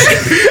picture?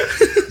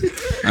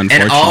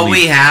 Unfortunately, And all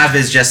we have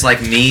is just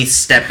like me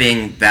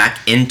stepping back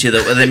into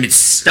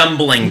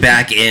stumbling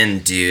back in,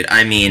 dude.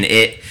 I mean,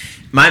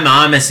 my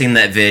mom has seen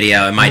that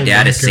video, and my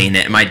dad has seen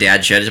it. And my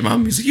dad showed his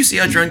mom. He's like, "You see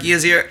how drunk he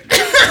is here?"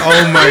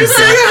 Oh my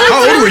god!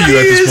 How old were you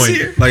at this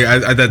point? Like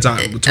at that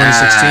time,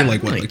 2016,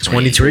 like what, like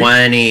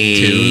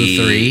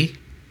 23?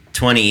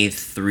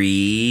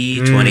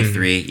 23,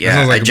 23. Yeah,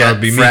 sounds like about to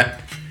be me.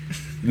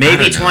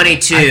 Maybe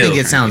 22. I think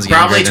it sounds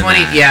probably younger than 20.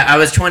 that. Yeah, I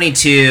was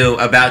 22,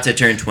 about to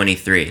turn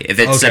 23. If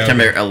it's Okay,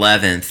 September okay.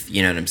 11th,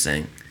 you know what I'm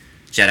saying.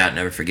 Shout out,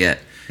 never forget.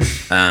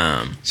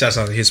 Shouts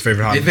out to his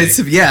favorite holiday. If it's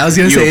I was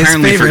gonna You say his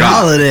apparently favorite forgot.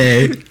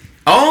 holiday.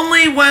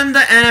 Only when the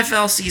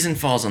NFL season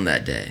falls on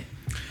that day.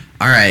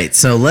 All right,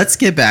 so let's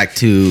get back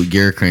to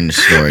your cringe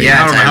story.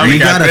 Yeah, I don't know how you we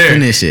got gotta there.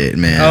 finish it,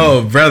 man.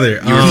 Oh,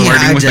 brother. You were He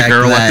flirting with the hijacked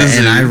girl at the that, zoo.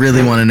 and I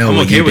really want to know I'm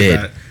what okay you with did.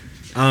 that.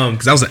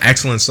 Because that was an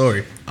excellent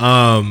story.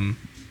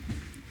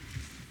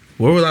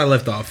 Where was I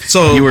left off?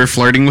 So You were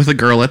flirting with a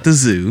girl at the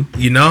zoo.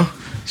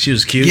 she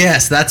was cute.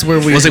 Yes, that's where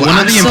we. Was it one of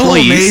the I'm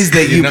employees? so amazed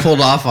that you know?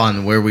 pulled off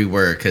on where we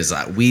were because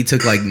we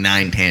took like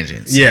 9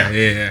 tangents.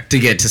 Yeah. To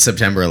get to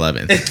September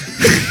 11th.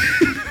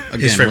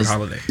 Again, favorite was,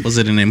 holiday. Was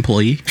it an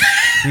employee?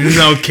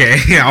 Okay.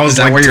 I was Is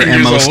that like where your 10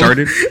 years MO old.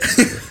 started?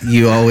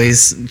 You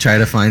always try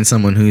to find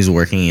someone who's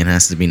working and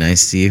has to be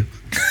nice to you.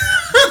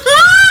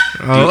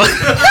 Oh.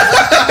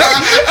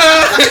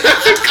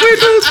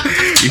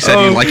 You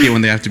said you like it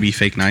when they have to be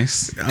fake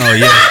nice. Oh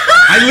yeah.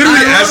 I literally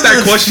asked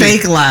that question.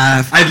 Fake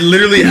laugh. I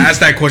literally ask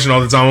that question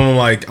all the time.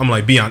 I'm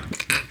like, be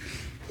honest.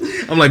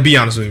 I'm like, be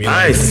honest with me.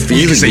 Like,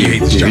 you can say you hate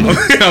this job.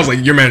 I was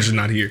like, your manager's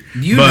not here.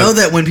 You But- know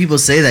that when people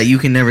say that, you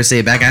can never say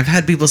it back. I've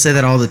had people say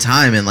that all the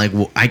time, and like,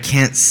 I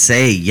can't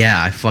say,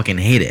 yeah, I fucking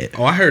hate it.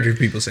 Oh, I heard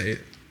people say it.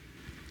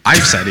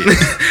 I've said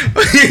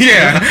it.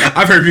 Yeah,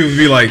 I've heard people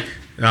be like,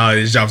 "No,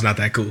 this job's not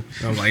that cool."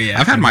 I'm like, "Yeah."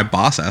 I've had my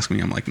boss ask me.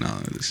 I'm like, "No,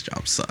 this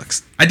job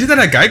sucks." I did that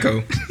at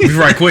Geico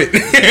before I quit.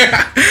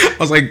 I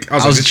was like,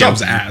 "This job's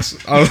joking. ass."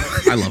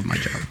 I love my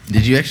job.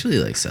 Did you actually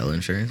like sell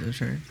insurance?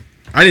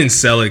 I didn't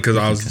sell it because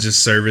I was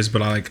just service,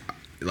 but I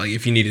like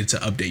if you needed to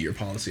update your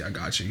policy, I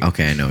got you.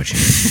 Okay, I know what you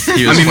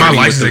mean. I mean, my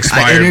license I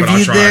expired, but I'll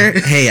interviewed try. there.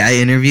 Hey, I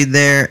interviewed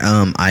there.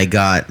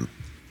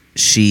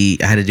 I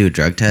had to do a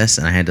drug test,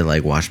 and I had to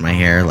like wash my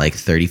hair like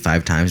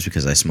 35 times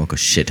because I smoke a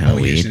shit ton Oh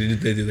of yeah, weed.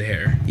 they do the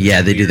hair.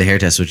 Yeah, they do the hair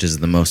test, which is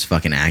the most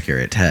fucking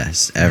accurate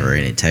test ever,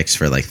 and it takes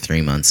for like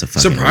 3 months of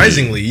fucking weed.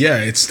 Surprisingly, yeah,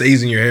 it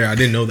stays in your hair. I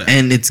didn't know that.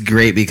 And it's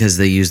great because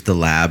they use the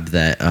lab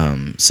that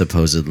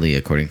supposedly,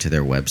 according to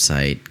their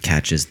website,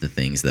 catches the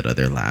things that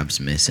other labs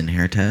miss in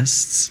hair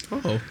tests.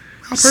 Oh,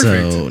 how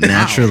perfect. So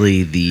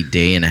naturally, the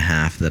day and a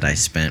half that I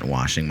spent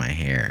washing my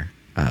hair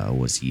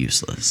was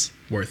useless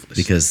Worthless.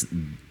 because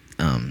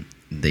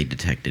they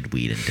detected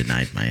weed and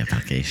denied my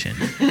application.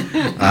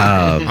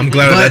 I'm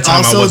glad at that But time I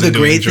also, the wasn't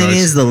doing great thing drugs.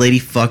 is the lady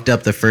fucked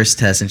up the first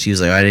test, and she was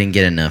like, "I didn't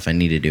get enough. I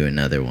need to do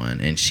another one."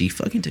 And she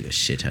fucking took a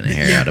shit ton of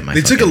hair out of my.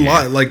 They took a fucking hair.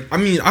 lot. Like, I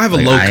mean, I have a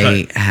Like, low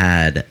I cut.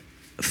 had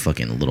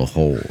fucking little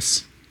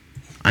holes.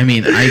 I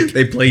mean,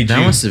 They played that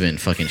you. must have been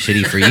fucking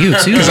shitty for you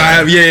too. Because I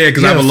have,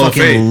 because You I have a low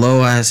fucking fade.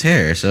 low ass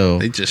hair. So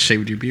They just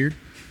shaved your beard.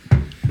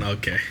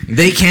 Okay.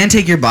 they can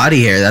take your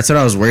body hair. That's what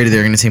I was worried they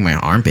were gonna take my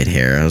armpit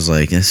hair. I was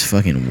like, that's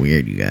fucking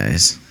weird, you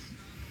guys.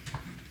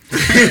 You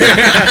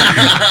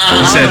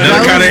said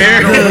another kind of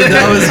hair?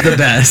 That was the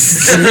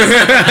best.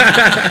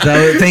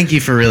 Thank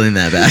you for reeling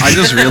that back. I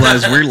just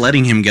realized we're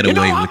letting him get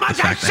away with the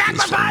fact that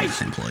he's flirting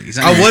with employees.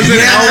 I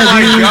wasn't. Oh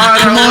my dude, god!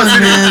 Come I on,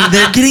 wasn't. man.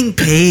 They're getting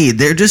paid.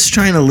 They're just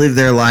trying to live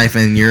their life,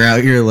 and you're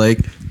out here like,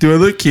 do I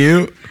look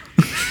cute?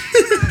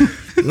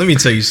 Let me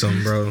tell you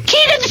something, bro.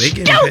 They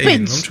getting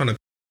paid. I'm trying to.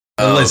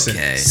 Listen,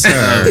 Okay.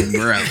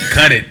 Bro,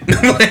 cut it.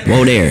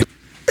 Whoa there.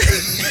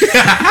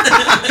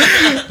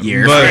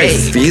 you're But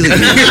Really good.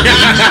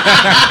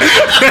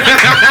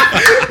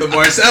 the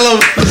Marcelo.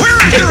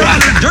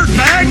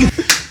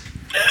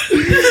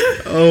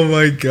 Oh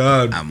my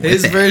god! I'm with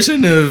His it.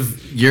 version of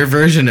your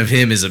version of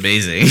him is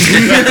amazing.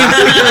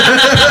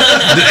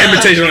 The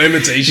imitation on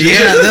imitation.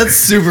 Yeah, that's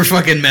super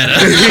fucking meta.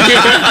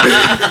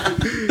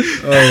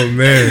 Oh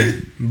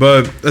man.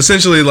 But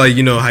essentially, like,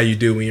 you know how you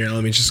do when you're in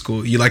elementary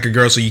school. You like a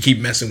girl, so you keep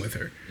messing with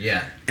her.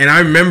 Yeah. And I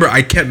remember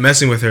I kept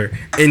messing with her,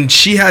 and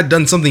she had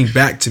done something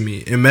back to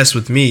me and messed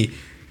with me.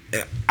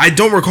 I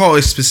don't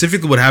recall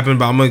specifically what happened,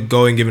 but I'm gonna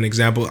go and give an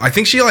example. I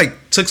think she like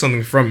took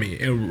something from me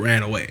and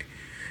ran away,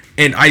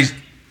 and I.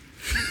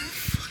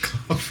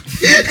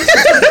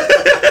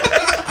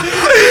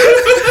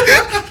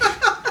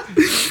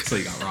 So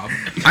you got robbed.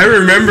 I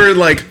remember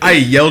like I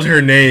yelled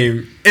her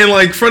name in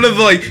like front of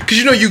like, cause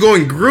you know you go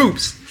in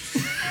groups.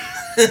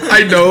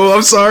 I know.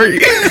 I'm sorry.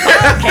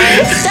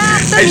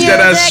 I said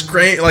I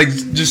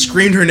just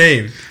screamed her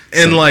name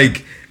and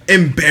like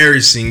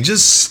embarrassing,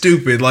 just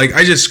stupid. Like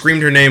I just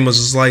screamed her name, was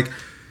just like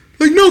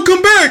no,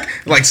 come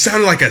back. Like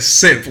sounded like a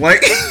simp.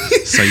 Like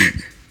So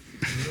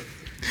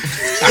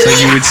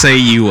you would say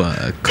you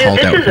called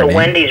Dude, out this is her a name?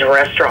 Wendy's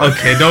restaurant.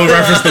 okay, don't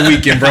reference The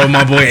Weeknd, bro.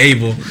 My boy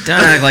Abel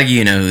Don't act like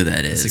you know who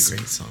that is. It's a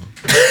great song.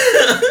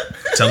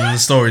 telling the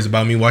stories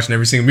about me watching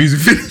every single music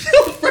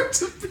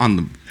video. On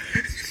the.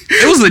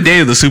 It was the day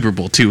of the Super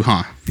Bowl too,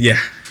 huh? Yeah,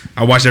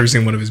 I watched every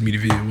single one of his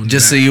music videos.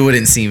 Just so you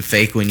wouldn't seem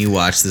fake when you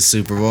watch the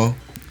Super Bowl.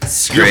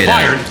 Straight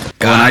up.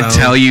 When I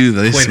tell you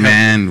this Quinn,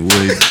 man would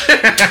give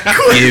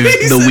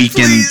the Weeknd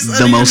please, I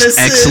the need most an assist.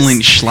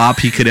 excellent schlop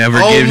he could ever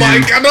Oh give my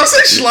him. god! Don't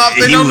say schlop.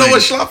 They He don't know would-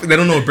 what schlop. They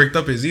don't know what bricked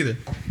up is either.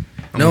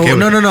 I'm No, okay with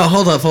no, it. no.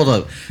 Hold up.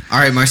 All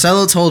right,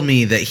 Marcelo told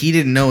me that he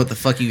didn't know what the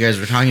fuck you guys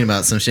were talking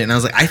about, some shit, and I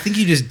was like, I think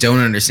you just don't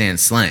understand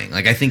slang.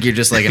 Like, I think you're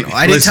just like an.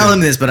 I didn't tell Listen.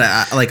 him this, but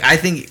I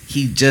think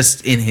he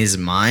just in his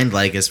mind,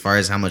 like as far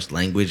as how much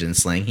language and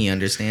slang he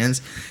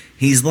understands,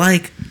 he's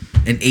like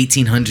an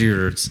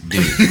 1800s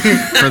dude.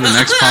 For the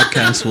next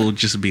podcast, we'll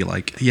just be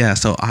like, yeah,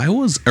 so I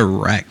was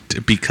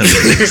erect because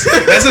of this.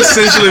 That's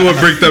essentially what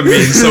bricked up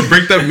means. So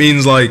bricked up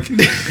means like you're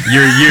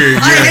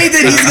I hate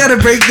that he's got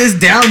to break this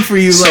down for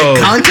you. So-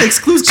 Like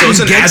context clues. so it's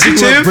an get you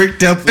what adjective?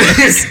 bricked up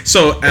was.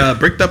 So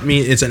bricked up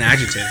means it's an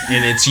adjective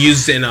and it's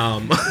used in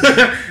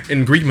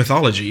in Greek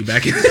mythology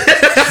back in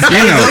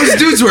You know, Those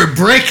dudes were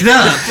bricked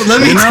up. Let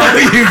me tell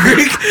you,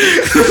 Greek.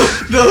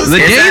 Those the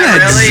day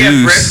that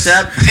Zeus.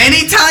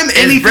 anytime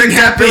anything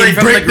happened,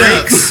 bricked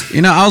up.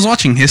 You know, I was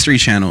watching History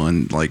Channel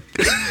and like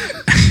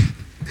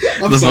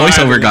the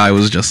voiceover guy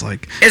was just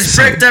like, Is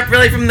bricked up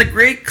really from the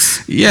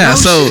Greeks? yeah.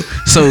 So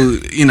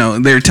you know,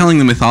 they're telling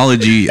the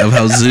mythology of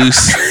how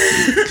Zeus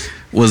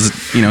was.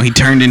 You know, he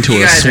turned into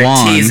You a guys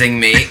swan. are teasing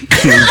me.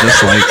 He was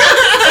just like,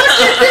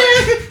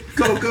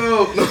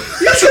 go.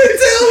 You should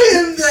tell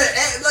him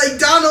that like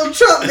Donald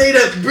Trump made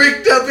up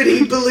bricked up and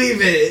he'd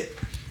believe it.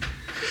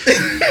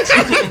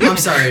 I'm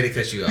sorry to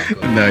cut you off.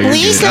 no, you're good. I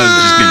was just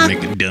gonna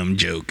make a dumb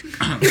joke.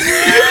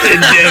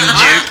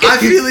 I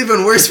feel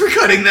even worse for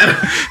cutting that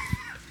off.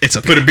 It's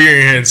okay. Put a beer in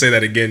your hand and say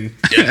that again.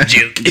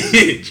 Joke.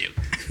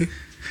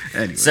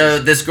 Anyway. So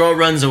this girl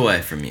runs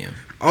away from you.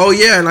 Oh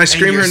yeah, and I And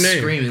scream you're her name.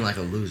 screaming like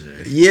a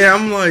loser. Yeah,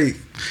 I'm like,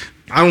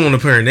 I don't want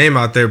to put her name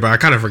out there, but I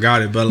kind of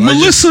forgot it. But like,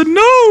 Melissa,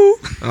 no.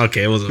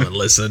 okay, it wasn't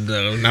Melissa.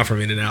 No, not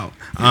from In and Out.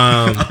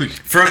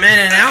 From In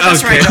and Out.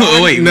 That's right. Oh,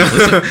 John. wait, No.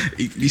 Melissa.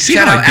 You see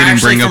Shout how out I didn't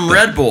Ashley bring up from the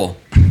Red Bull.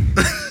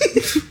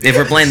 If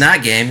we're playing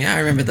that game, yeah, I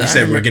remember that. You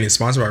said we're getting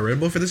sponsored by Red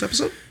Bull for this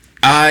episode.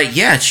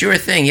 Yeah, sure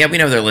thing. Yeah, we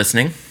know they're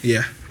listening.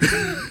 Yeah.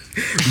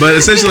 But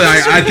essentially,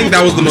 I think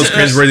that was the most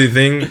cringeworthy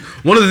thing.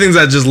 One of the things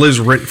that just lives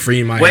rent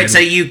free in my head. Wait, so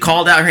you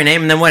called out her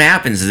name, and then what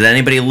happens? Does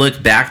anybody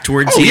look back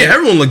towards Oh you? yeah,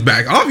 everyone looked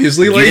back.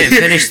 Obviously, You like. didn't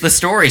finish the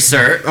story,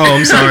 sir. Oh,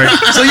 I'm sorry.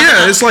 So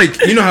yeah, it's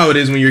like, you know how it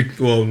is when you're,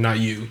 well, not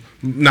you,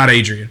 not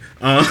Adrian,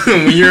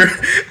 when you're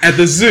at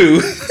the zoo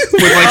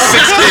with like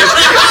 6 kids.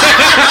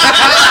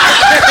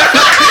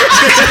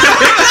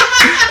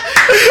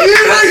 You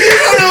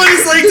don't know what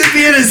it's like to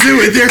be in a zoo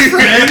with your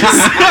friends.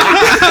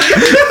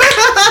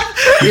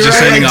 You're just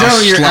sending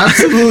off You're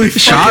absolutely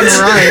shots.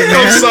 right, I'm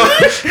man. sorry.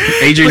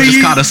 Adrian But just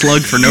you- caught a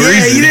slug for no Yeah,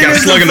 reason. you got a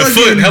didn't slug in the have to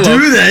foot. fucking Hello.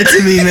 do that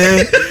to me,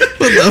 man.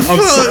 What the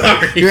fuck?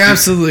 sorry. You're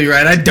absolutely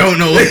right. I don't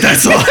know what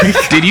that's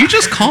like. Did you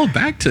just call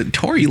back to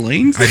Tory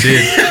Lanez? I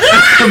did.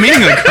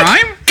 Committing a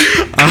crime?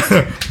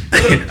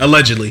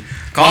 Allegedly.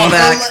 Call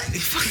back.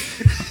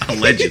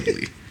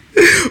 Allegedly.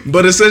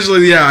 But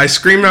essentially, yeah, I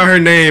screamed out her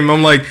name.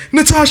 I'm like,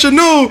 Natasha,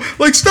 no,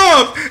 like,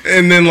 stop.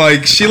 And then,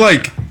 like, she,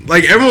 like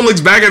everyone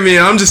looks back at me,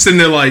 and I'm just sitting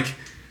there, like,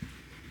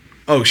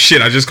 oh,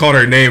 shit, I just called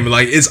her name.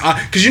 Like, it's,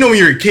 because you know when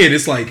you're a kid,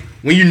 it's like,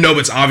 when you know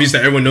it's obvious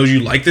that everyone knows you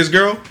like this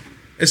girl,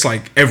 it's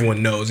like,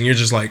 everyone knows. And you're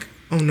just like,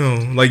 oh, no.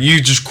 Like, you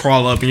just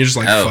crawl up, and you're just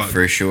like, Oh, fuck.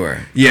 for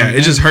sure. Yeah,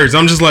 it just hurts.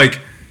 I'm just like,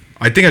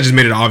 I think I just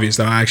made it obvious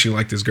that I actually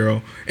like this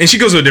girl. And she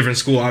goes to a different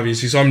school,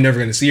 obviously, so I'm never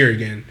going to see her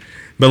again.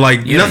 But, like,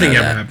 You don't nothing know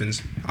ever that.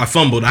 happens. I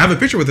fumbled. I have a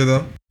picture with her,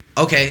 though.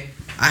 Okay,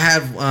 I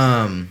have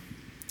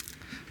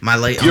my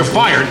late. You're uncle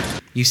fired.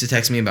 Used to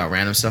text me about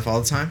random stuff all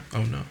the time.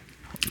 Oh, no.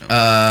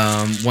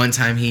 One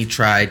time he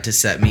tried to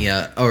set me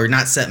up, or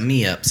not set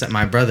me up, set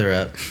my brother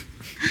up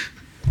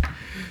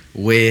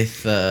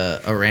with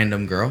a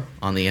random girl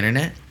on the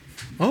internet.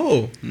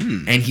 Oh.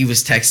 And he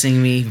was texting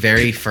me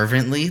very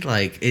fervently.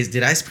 Like,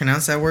 did I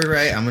pronounce that word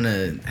right? I'm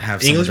gonna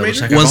have English someone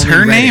major? double check. Was I've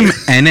her only read name it.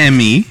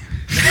 NME?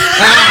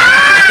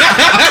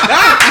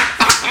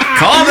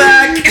 Call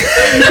back.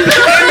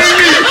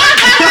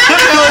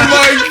 Oh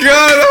my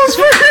god, that was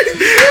perfect.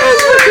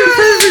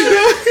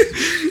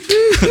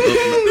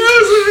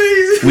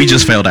 We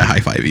just failed at high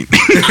fiving.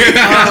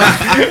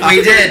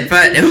 We did,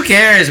 but who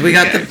cares? We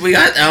got.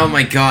 Oh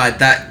my god,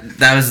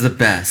 that was the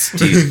best,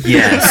 dude.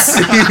 Yes.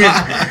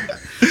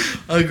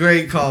 A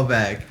great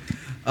callback.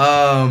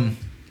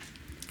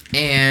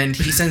 And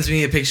he sends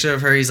me a picture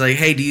of her. He's like,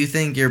 "Hey, do you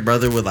think your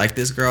brother would like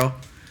this girl?"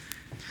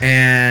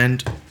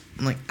 And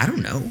I'm like, "I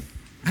don't know.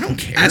 I don't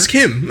care." Ask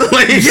him.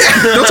 Like,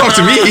 don't talk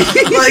to me.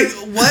 Like,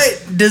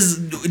 what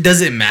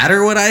does it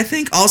matter what I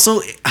think?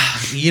 Also,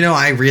 you know,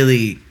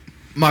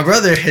 my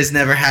brother has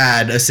never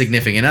had a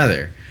significant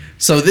other.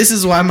 So this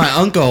is why my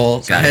uncle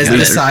has got it.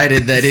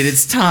 decided that it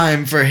is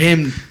time for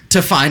him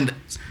to find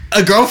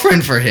a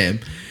girlfriend for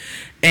him.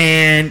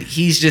 And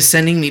he's just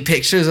sending me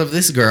pictures of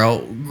this girl.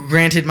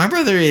 Granted, my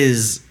brother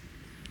is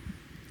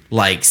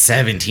like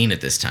 17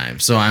 at this time.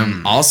 So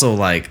I'm also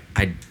like,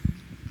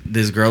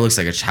 this girl looks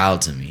like a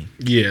child to me.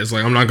 Yeah, it's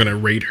like, I'm not gonna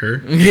rate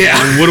her. Yeah.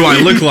 What do I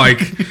look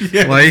like?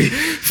 Like,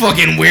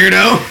 Fucking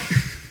weirdo.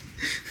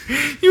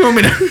 You want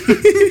me to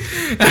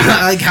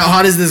like, how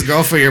hot is this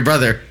girl for your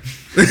brother?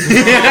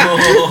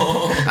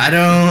 I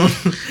don't.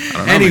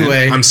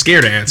 Anyway, I'm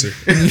scared to answer.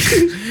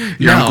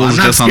 Your uncle's I'm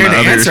not just on the scared to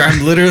other. answer.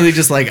 I'm literally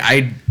just like,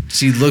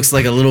 she looks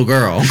like a little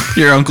girl.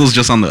 Your uncle's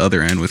just on the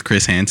other end with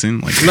Chris Hansen.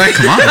 Like,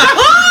 come on,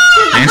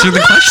 answer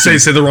the question.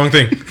 Say the wrong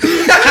thing.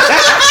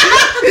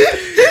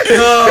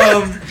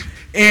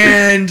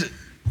 And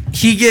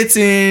he gets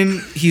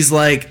in. He's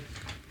like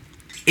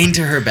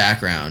into her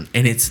background,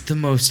 and it's the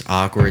most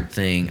awkward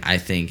thing I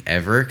think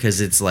ever,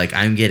 because it's like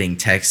I'm getting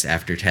text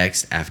after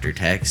text after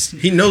text.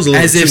 He knows a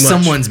little As too if much.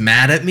 someone's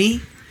mad at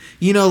me.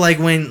 You know, like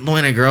when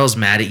a girl's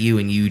mad at you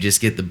and you just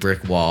get the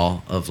brick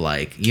wall of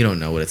like, you don't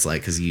know what it's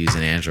like because you use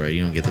an Android.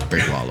 You don't get the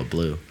brick wall of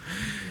blue.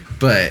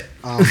 But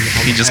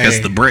He just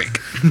gets the brick.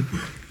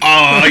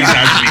 Oh, you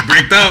have to be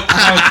bricked up.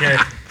 Okay.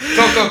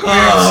 Go.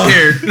 I'm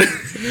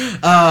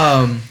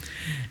scared.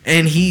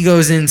 and he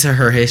goes into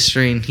her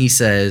history and he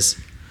says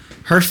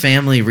her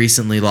family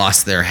recently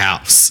lost their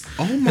house.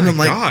 Oh And my I'm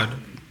like, god.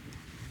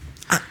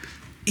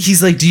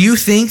 he's like, do you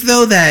think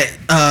though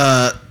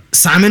that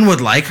Simon would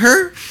like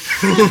her?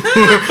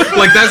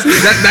 Like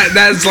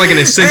that's like an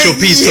essential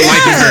piece to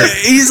liking her.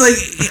 He's like,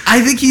 I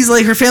think he's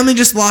like, her family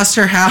just lost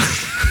her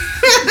house.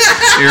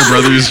 Your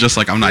brother's just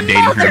like, I'm not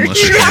dating her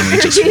unless her family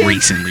just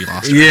recently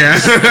lost her. Yeah.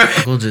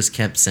 People just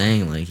kept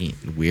saying like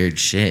weird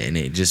shit, and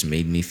it just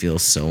made me feel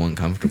so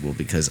uncomfortable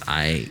because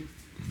I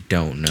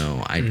don't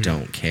know, I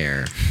don't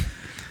care.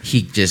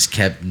 He just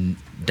kept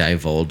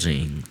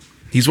divulging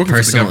He's working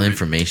personal for the government.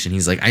 information.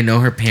 He's like, I know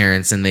her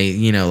parents, and they,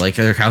 you know, like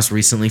their house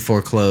recently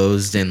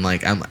foreclosed, and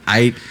like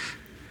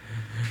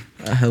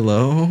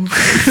hello?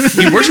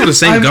 He works for the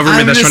same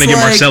government that's trying to get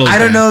Marcelo. I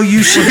don't know.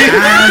 You should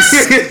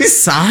ask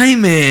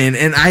Simon.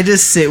 And I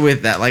just sit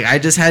with that. Like, I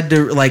just had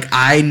to, like,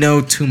 I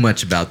know too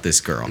much about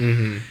this girl.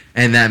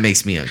 And that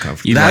makes me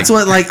uncomfortable.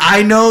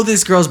 I know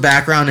this girl's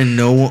background, and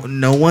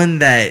no one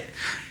that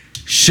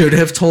should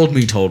have told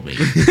me.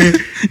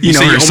 You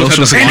know her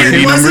social security And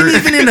it number. wasn't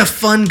even in a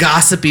fun,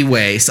 gossipy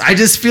way. So I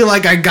just feel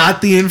like I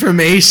got the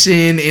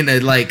information in a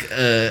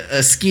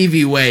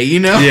skeevy way, you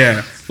know?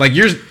 Yeah,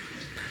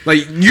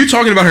 you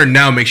talking about her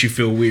now makes you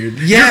feel weird.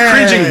 Yeah.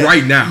 You're cringing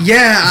right now.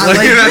 Yeah,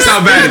 that's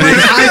how bad it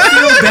is. I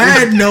feel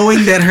bad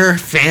knowing that her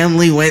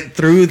family went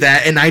through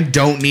that, and I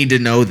don't need to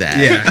know that.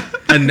 Yeah,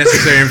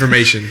 unnecessary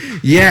information.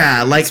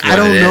 Yeah, like, I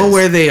don't know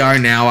where they are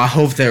now. I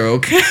hope they're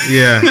okay.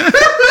 Yeah.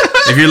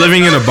 If you're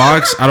living in a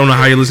box, I don't know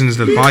how you're listening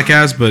to the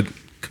podcast, but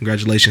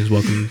congratulations.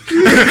 Welcome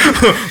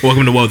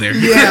to Whoa There.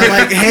 Yeah,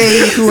 like,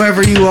 hey,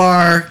 whoever you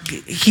are.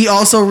 He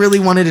also really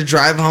wanted to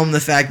drive home the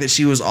fact that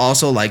she was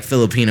also, like,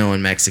 Filipino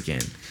and Mexican.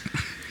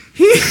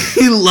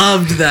 He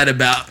loved that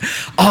about.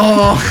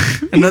 Oh,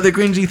 another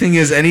cringy thing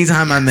is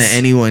anytime I met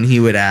anyone, he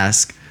would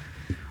ask,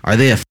 are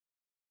they a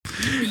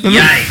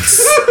Yikes.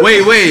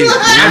 Wait.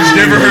 I've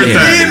never heard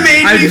that. It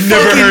made me I've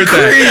never heard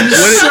cringe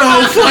that. so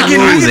fucking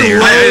Whoa there.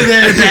 low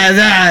there,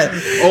 that.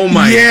 Oh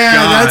my god.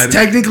 Yeah, that's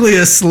technically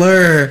a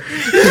slur.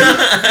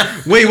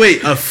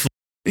 Wait. Yeah.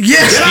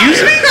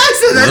 Excuse me? I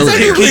said that's Can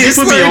technically you a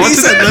put me slur. on He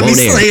to said, that? let me Whoa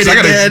there. slay it 'Cause I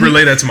gotta again.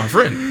 relay that to my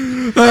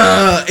friend.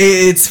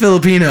 It's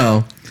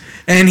Filipino.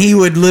 And he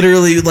would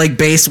literally, like,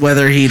 base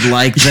whether he'd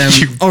like them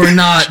or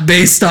not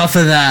based off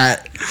of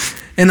that.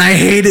 And I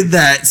hated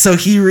that. So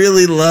he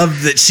really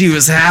loved that she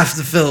was half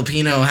the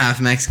Filipino,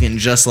 half Mexican,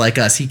 just like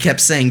us. He kept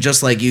saying,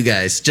 just like you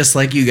guys. Just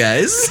like you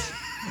guys.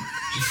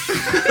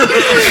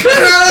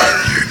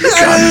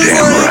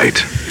 Goddamn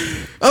right.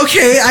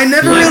 Okay, I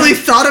never really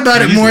thought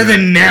about it more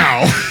than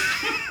now.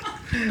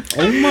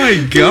 Oh my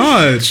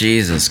god.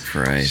 Jesus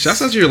Christ.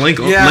 Shouts out to your late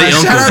uncle,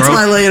 Shout out bro. to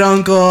my late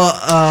uncle.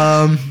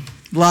 A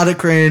lot of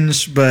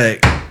cringe,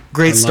 but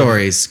great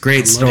stories.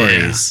 Great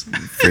stories.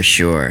 For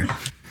sure.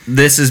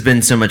 This has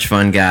been so much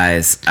fun,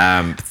 guys.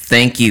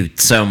 Thank you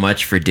so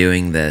much for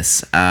doing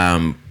this.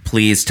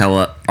 Please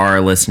tell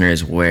our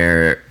listeners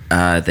where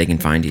they can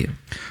find you.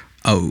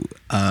 Oh,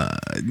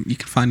 you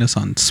can find us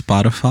on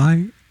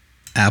Spotify,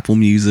 Apple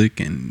Music,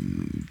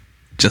 and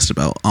just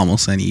about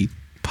almost any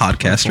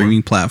podcast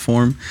streaming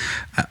platform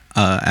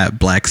at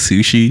Black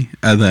Sushi.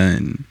 And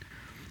then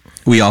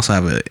we also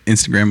have an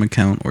Instagram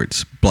account where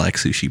it's Black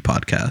Sushi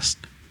Podcast.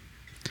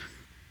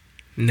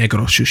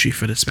 Negro sushi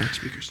for the Spanish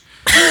speakers.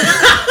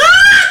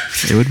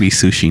 It would be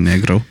Sushi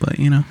Negro, but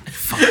you know. I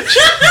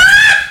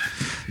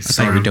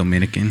thought you were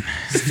Dominican.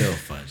 Still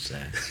fudge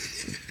that.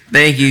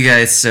 Thank you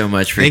guys so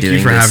much for Thank you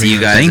doing for this. having You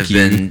us. guys Thank have you.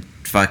 been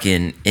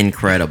fucking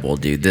incredible,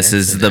 dude. This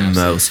is the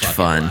most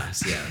fun.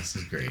 Yeah, this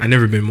is great. I've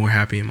never been more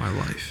happy in my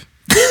life.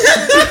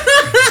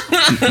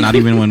 Not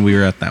even when we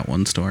were at that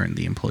one store and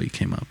the employee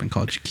came up and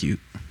called you cute.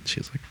 She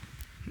was like,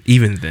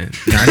 Even then.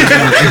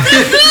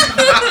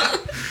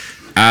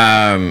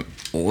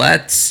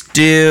 Let's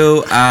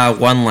do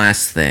one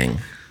last thing.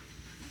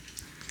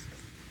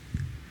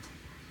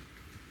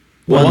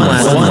 One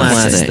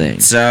last thing.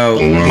 So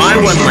my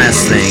one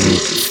last thing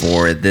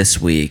for this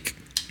week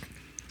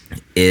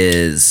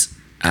is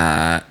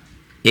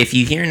if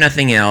you hear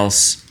nothing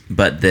else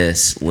but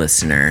this,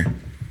 listener,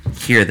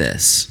 hear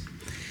this.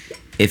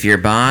 If your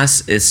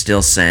boss is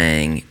still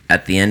saying,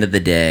 at the end of the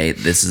day,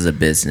 this is a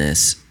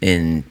business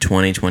in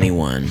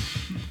 2021,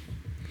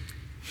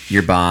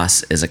 your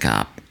boss is a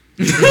cop.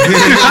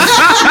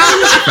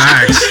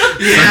 Facts.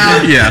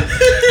 Yeah.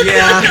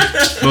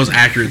 Most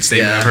accurate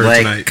statement I've heard Like,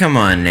 tonight. come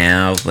on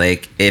now.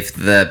 Like, if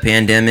the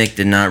pandemic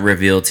did not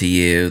reveal to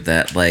you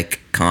that,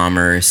 like,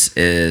 commerce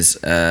is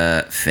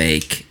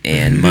fake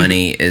and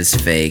money is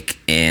fake,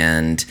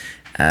 and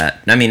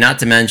I mean, not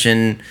to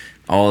mention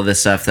all of the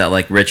stuff that,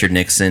 like, Richard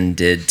Nixon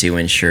did to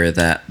ensure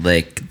that,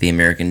 like, the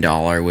American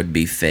dollar would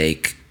be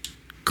fake.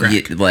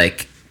 Just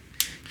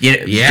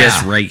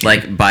right.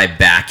 Like, by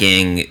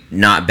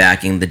not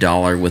backing the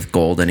dollar with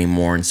gold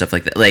anymore and stuff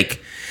like that.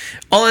 Like,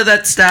 all of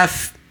that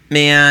stuff,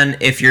 man,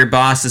 if your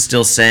boss is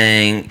still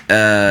saying,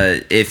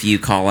 if you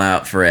call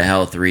out for a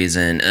health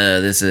reason,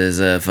 this is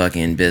a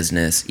fucking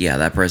business, yeah,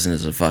 that person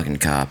is a fucking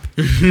cop.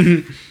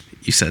 you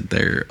said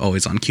they're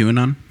always on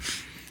QAnon?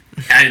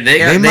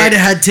 They might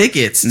have had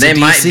tickets. They to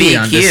might DC be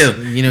on Q. this,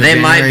 They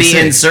might January be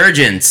 6th.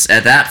 insurgents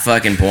at that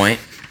fucking point.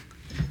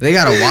 They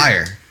got a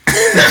wire.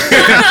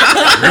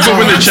 Rip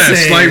open the chest.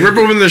 saying. Like, rip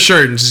open the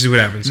shirt and see what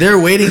happens. They're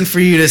waiting for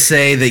you to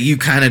say that you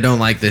kind of don't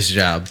like this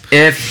job.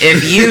 If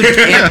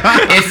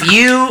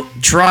you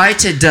try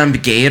to dump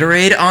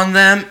Gatorade on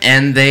them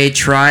and they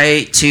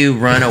try to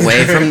run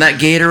away from that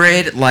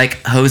Gatorade,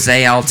 like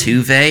Jose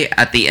Altuve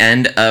at the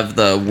end of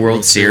the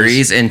World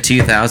Series in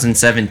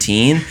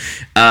 2017,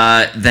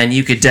 then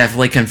you could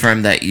definitely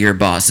confirm that your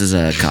boss is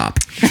a cop.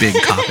 Big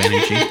cop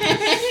energy.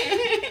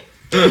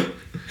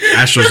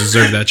 Astros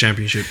deserve that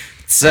championship.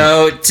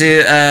 So,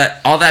 to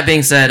all that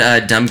being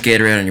said, dump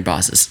Gatorade on your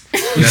bosses.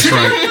 That's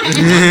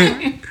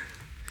right.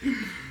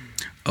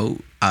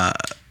 I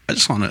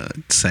just want to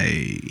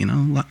say,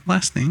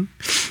 last thing.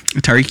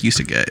 Tariq used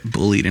to get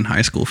bullied in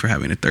high school for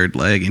having a third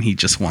leg, and he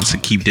just wants to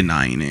keep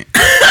denying it.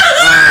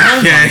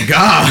 Oh my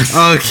god.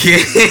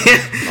 Okay.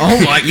 Oh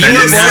my god.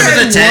 You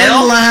said the tail?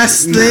 One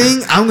last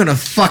thing. I'm gonna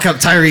fuck up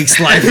Tyreek's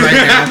life right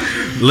now.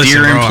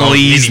 Dear bro,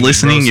 employees bro,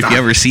 listening, if stop. you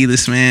ever see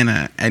this man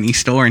at any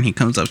store and he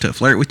comes up to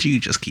flirt with you,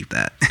 just keep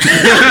that.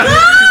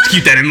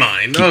 Keep that in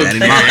mind. Keep that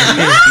in mind.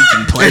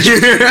 Keep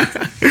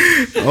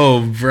pleasure.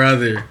 Oh,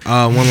 brother.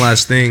 One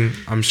last thing.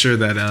 I'm sure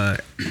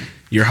that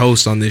your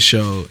host on this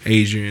show,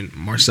 Adrian,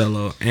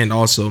 Marcelo, and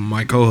also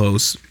my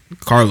co-host,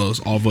 Carlos,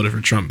 all voted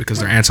for Trump because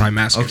they're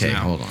anti-maskers Okay,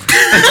 now. hold on.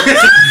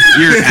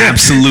 You're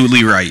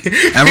absolutely right.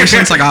 Ever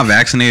since I got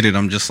vaccinated,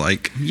 I'm just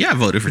like, yeah, I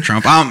voted for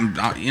Trump. What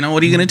are you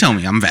going to tell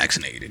me? I'm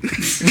vaccinated.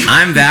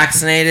 I'm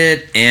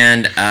vaccinated,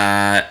 and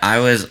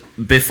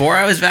before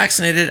I was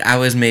vaccinated, I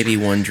was maybe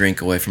one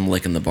drink away from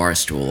licking the bar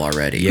stool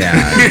already. Yeah.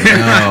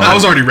 I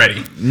was already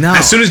ready. No.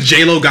 As soon as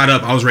J-Lo got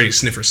up, I was ready to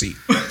sniff her seat.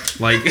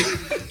 Like,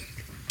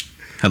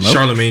 Hello?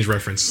 Charlamagne's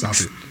reference. Stop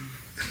it.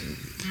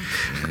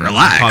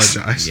 Relax.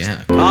 Apologize.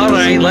 Yeah. All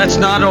right, let's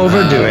not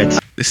overdo it.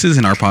 This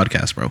isn't our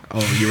podcast, bro.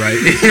 Oh, you're right.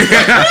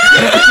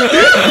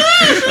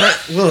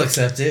 We'll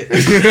accept it. We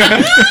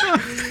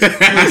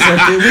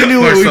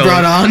knew what we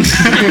brought on.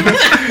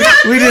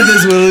 We did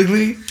this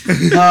willingly.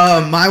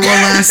 My one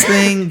last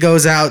thing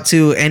goes out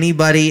to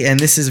anybody, and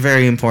this is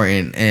very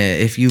important.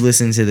 If you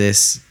listen to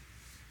this,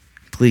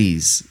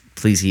 please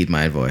heed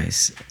my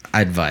advice.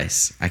 I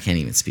can't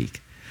even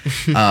speak.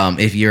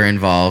 If you're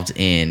involved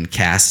in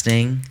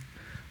casting,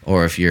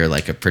 or if you're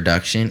like a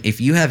production, if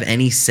you have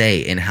any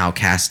say in how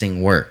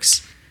casting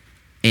works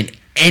in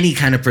any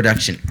kind of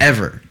production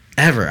ever,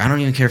 I don't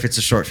even care if it's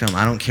a short film.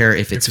 I don't care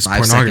if it's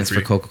 5 seconds for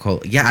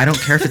Coca-Cola. Yeah, I don't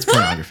care if it's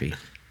pornography.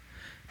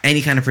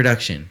 Any kind of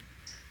production.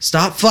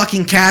 Stop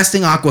fucking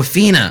casting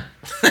Aquafina.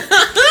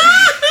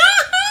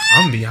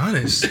 I'm gonna be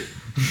honest.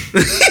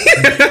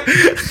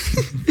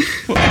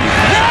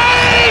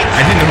 I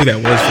didn't know who that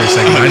was for a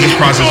second. I just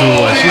processed who it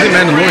was. She's in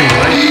Mandalorian,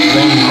 right?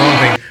 Wrong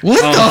thing. What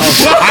the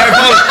fuck?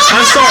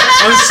 I'm sorry.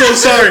 I'm so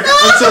sorry.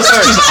 Just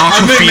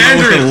Aquafina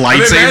with a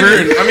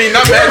lightsaber? I mean,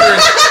 not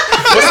Mandarin.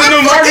 What's the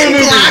new Marvel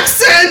movie?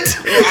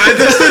 Accent.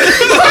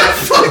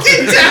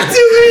 Fucking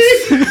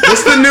Tatooine.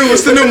 What's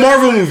the new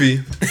Marvel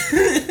movie?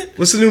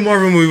 What's the new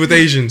Marvel movie with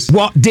Asians?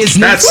 Walt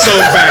Disney. That's so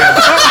bad.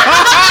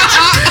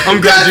 I'm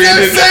glad you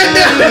ended.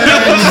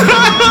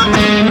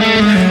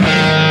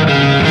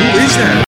 Who is that?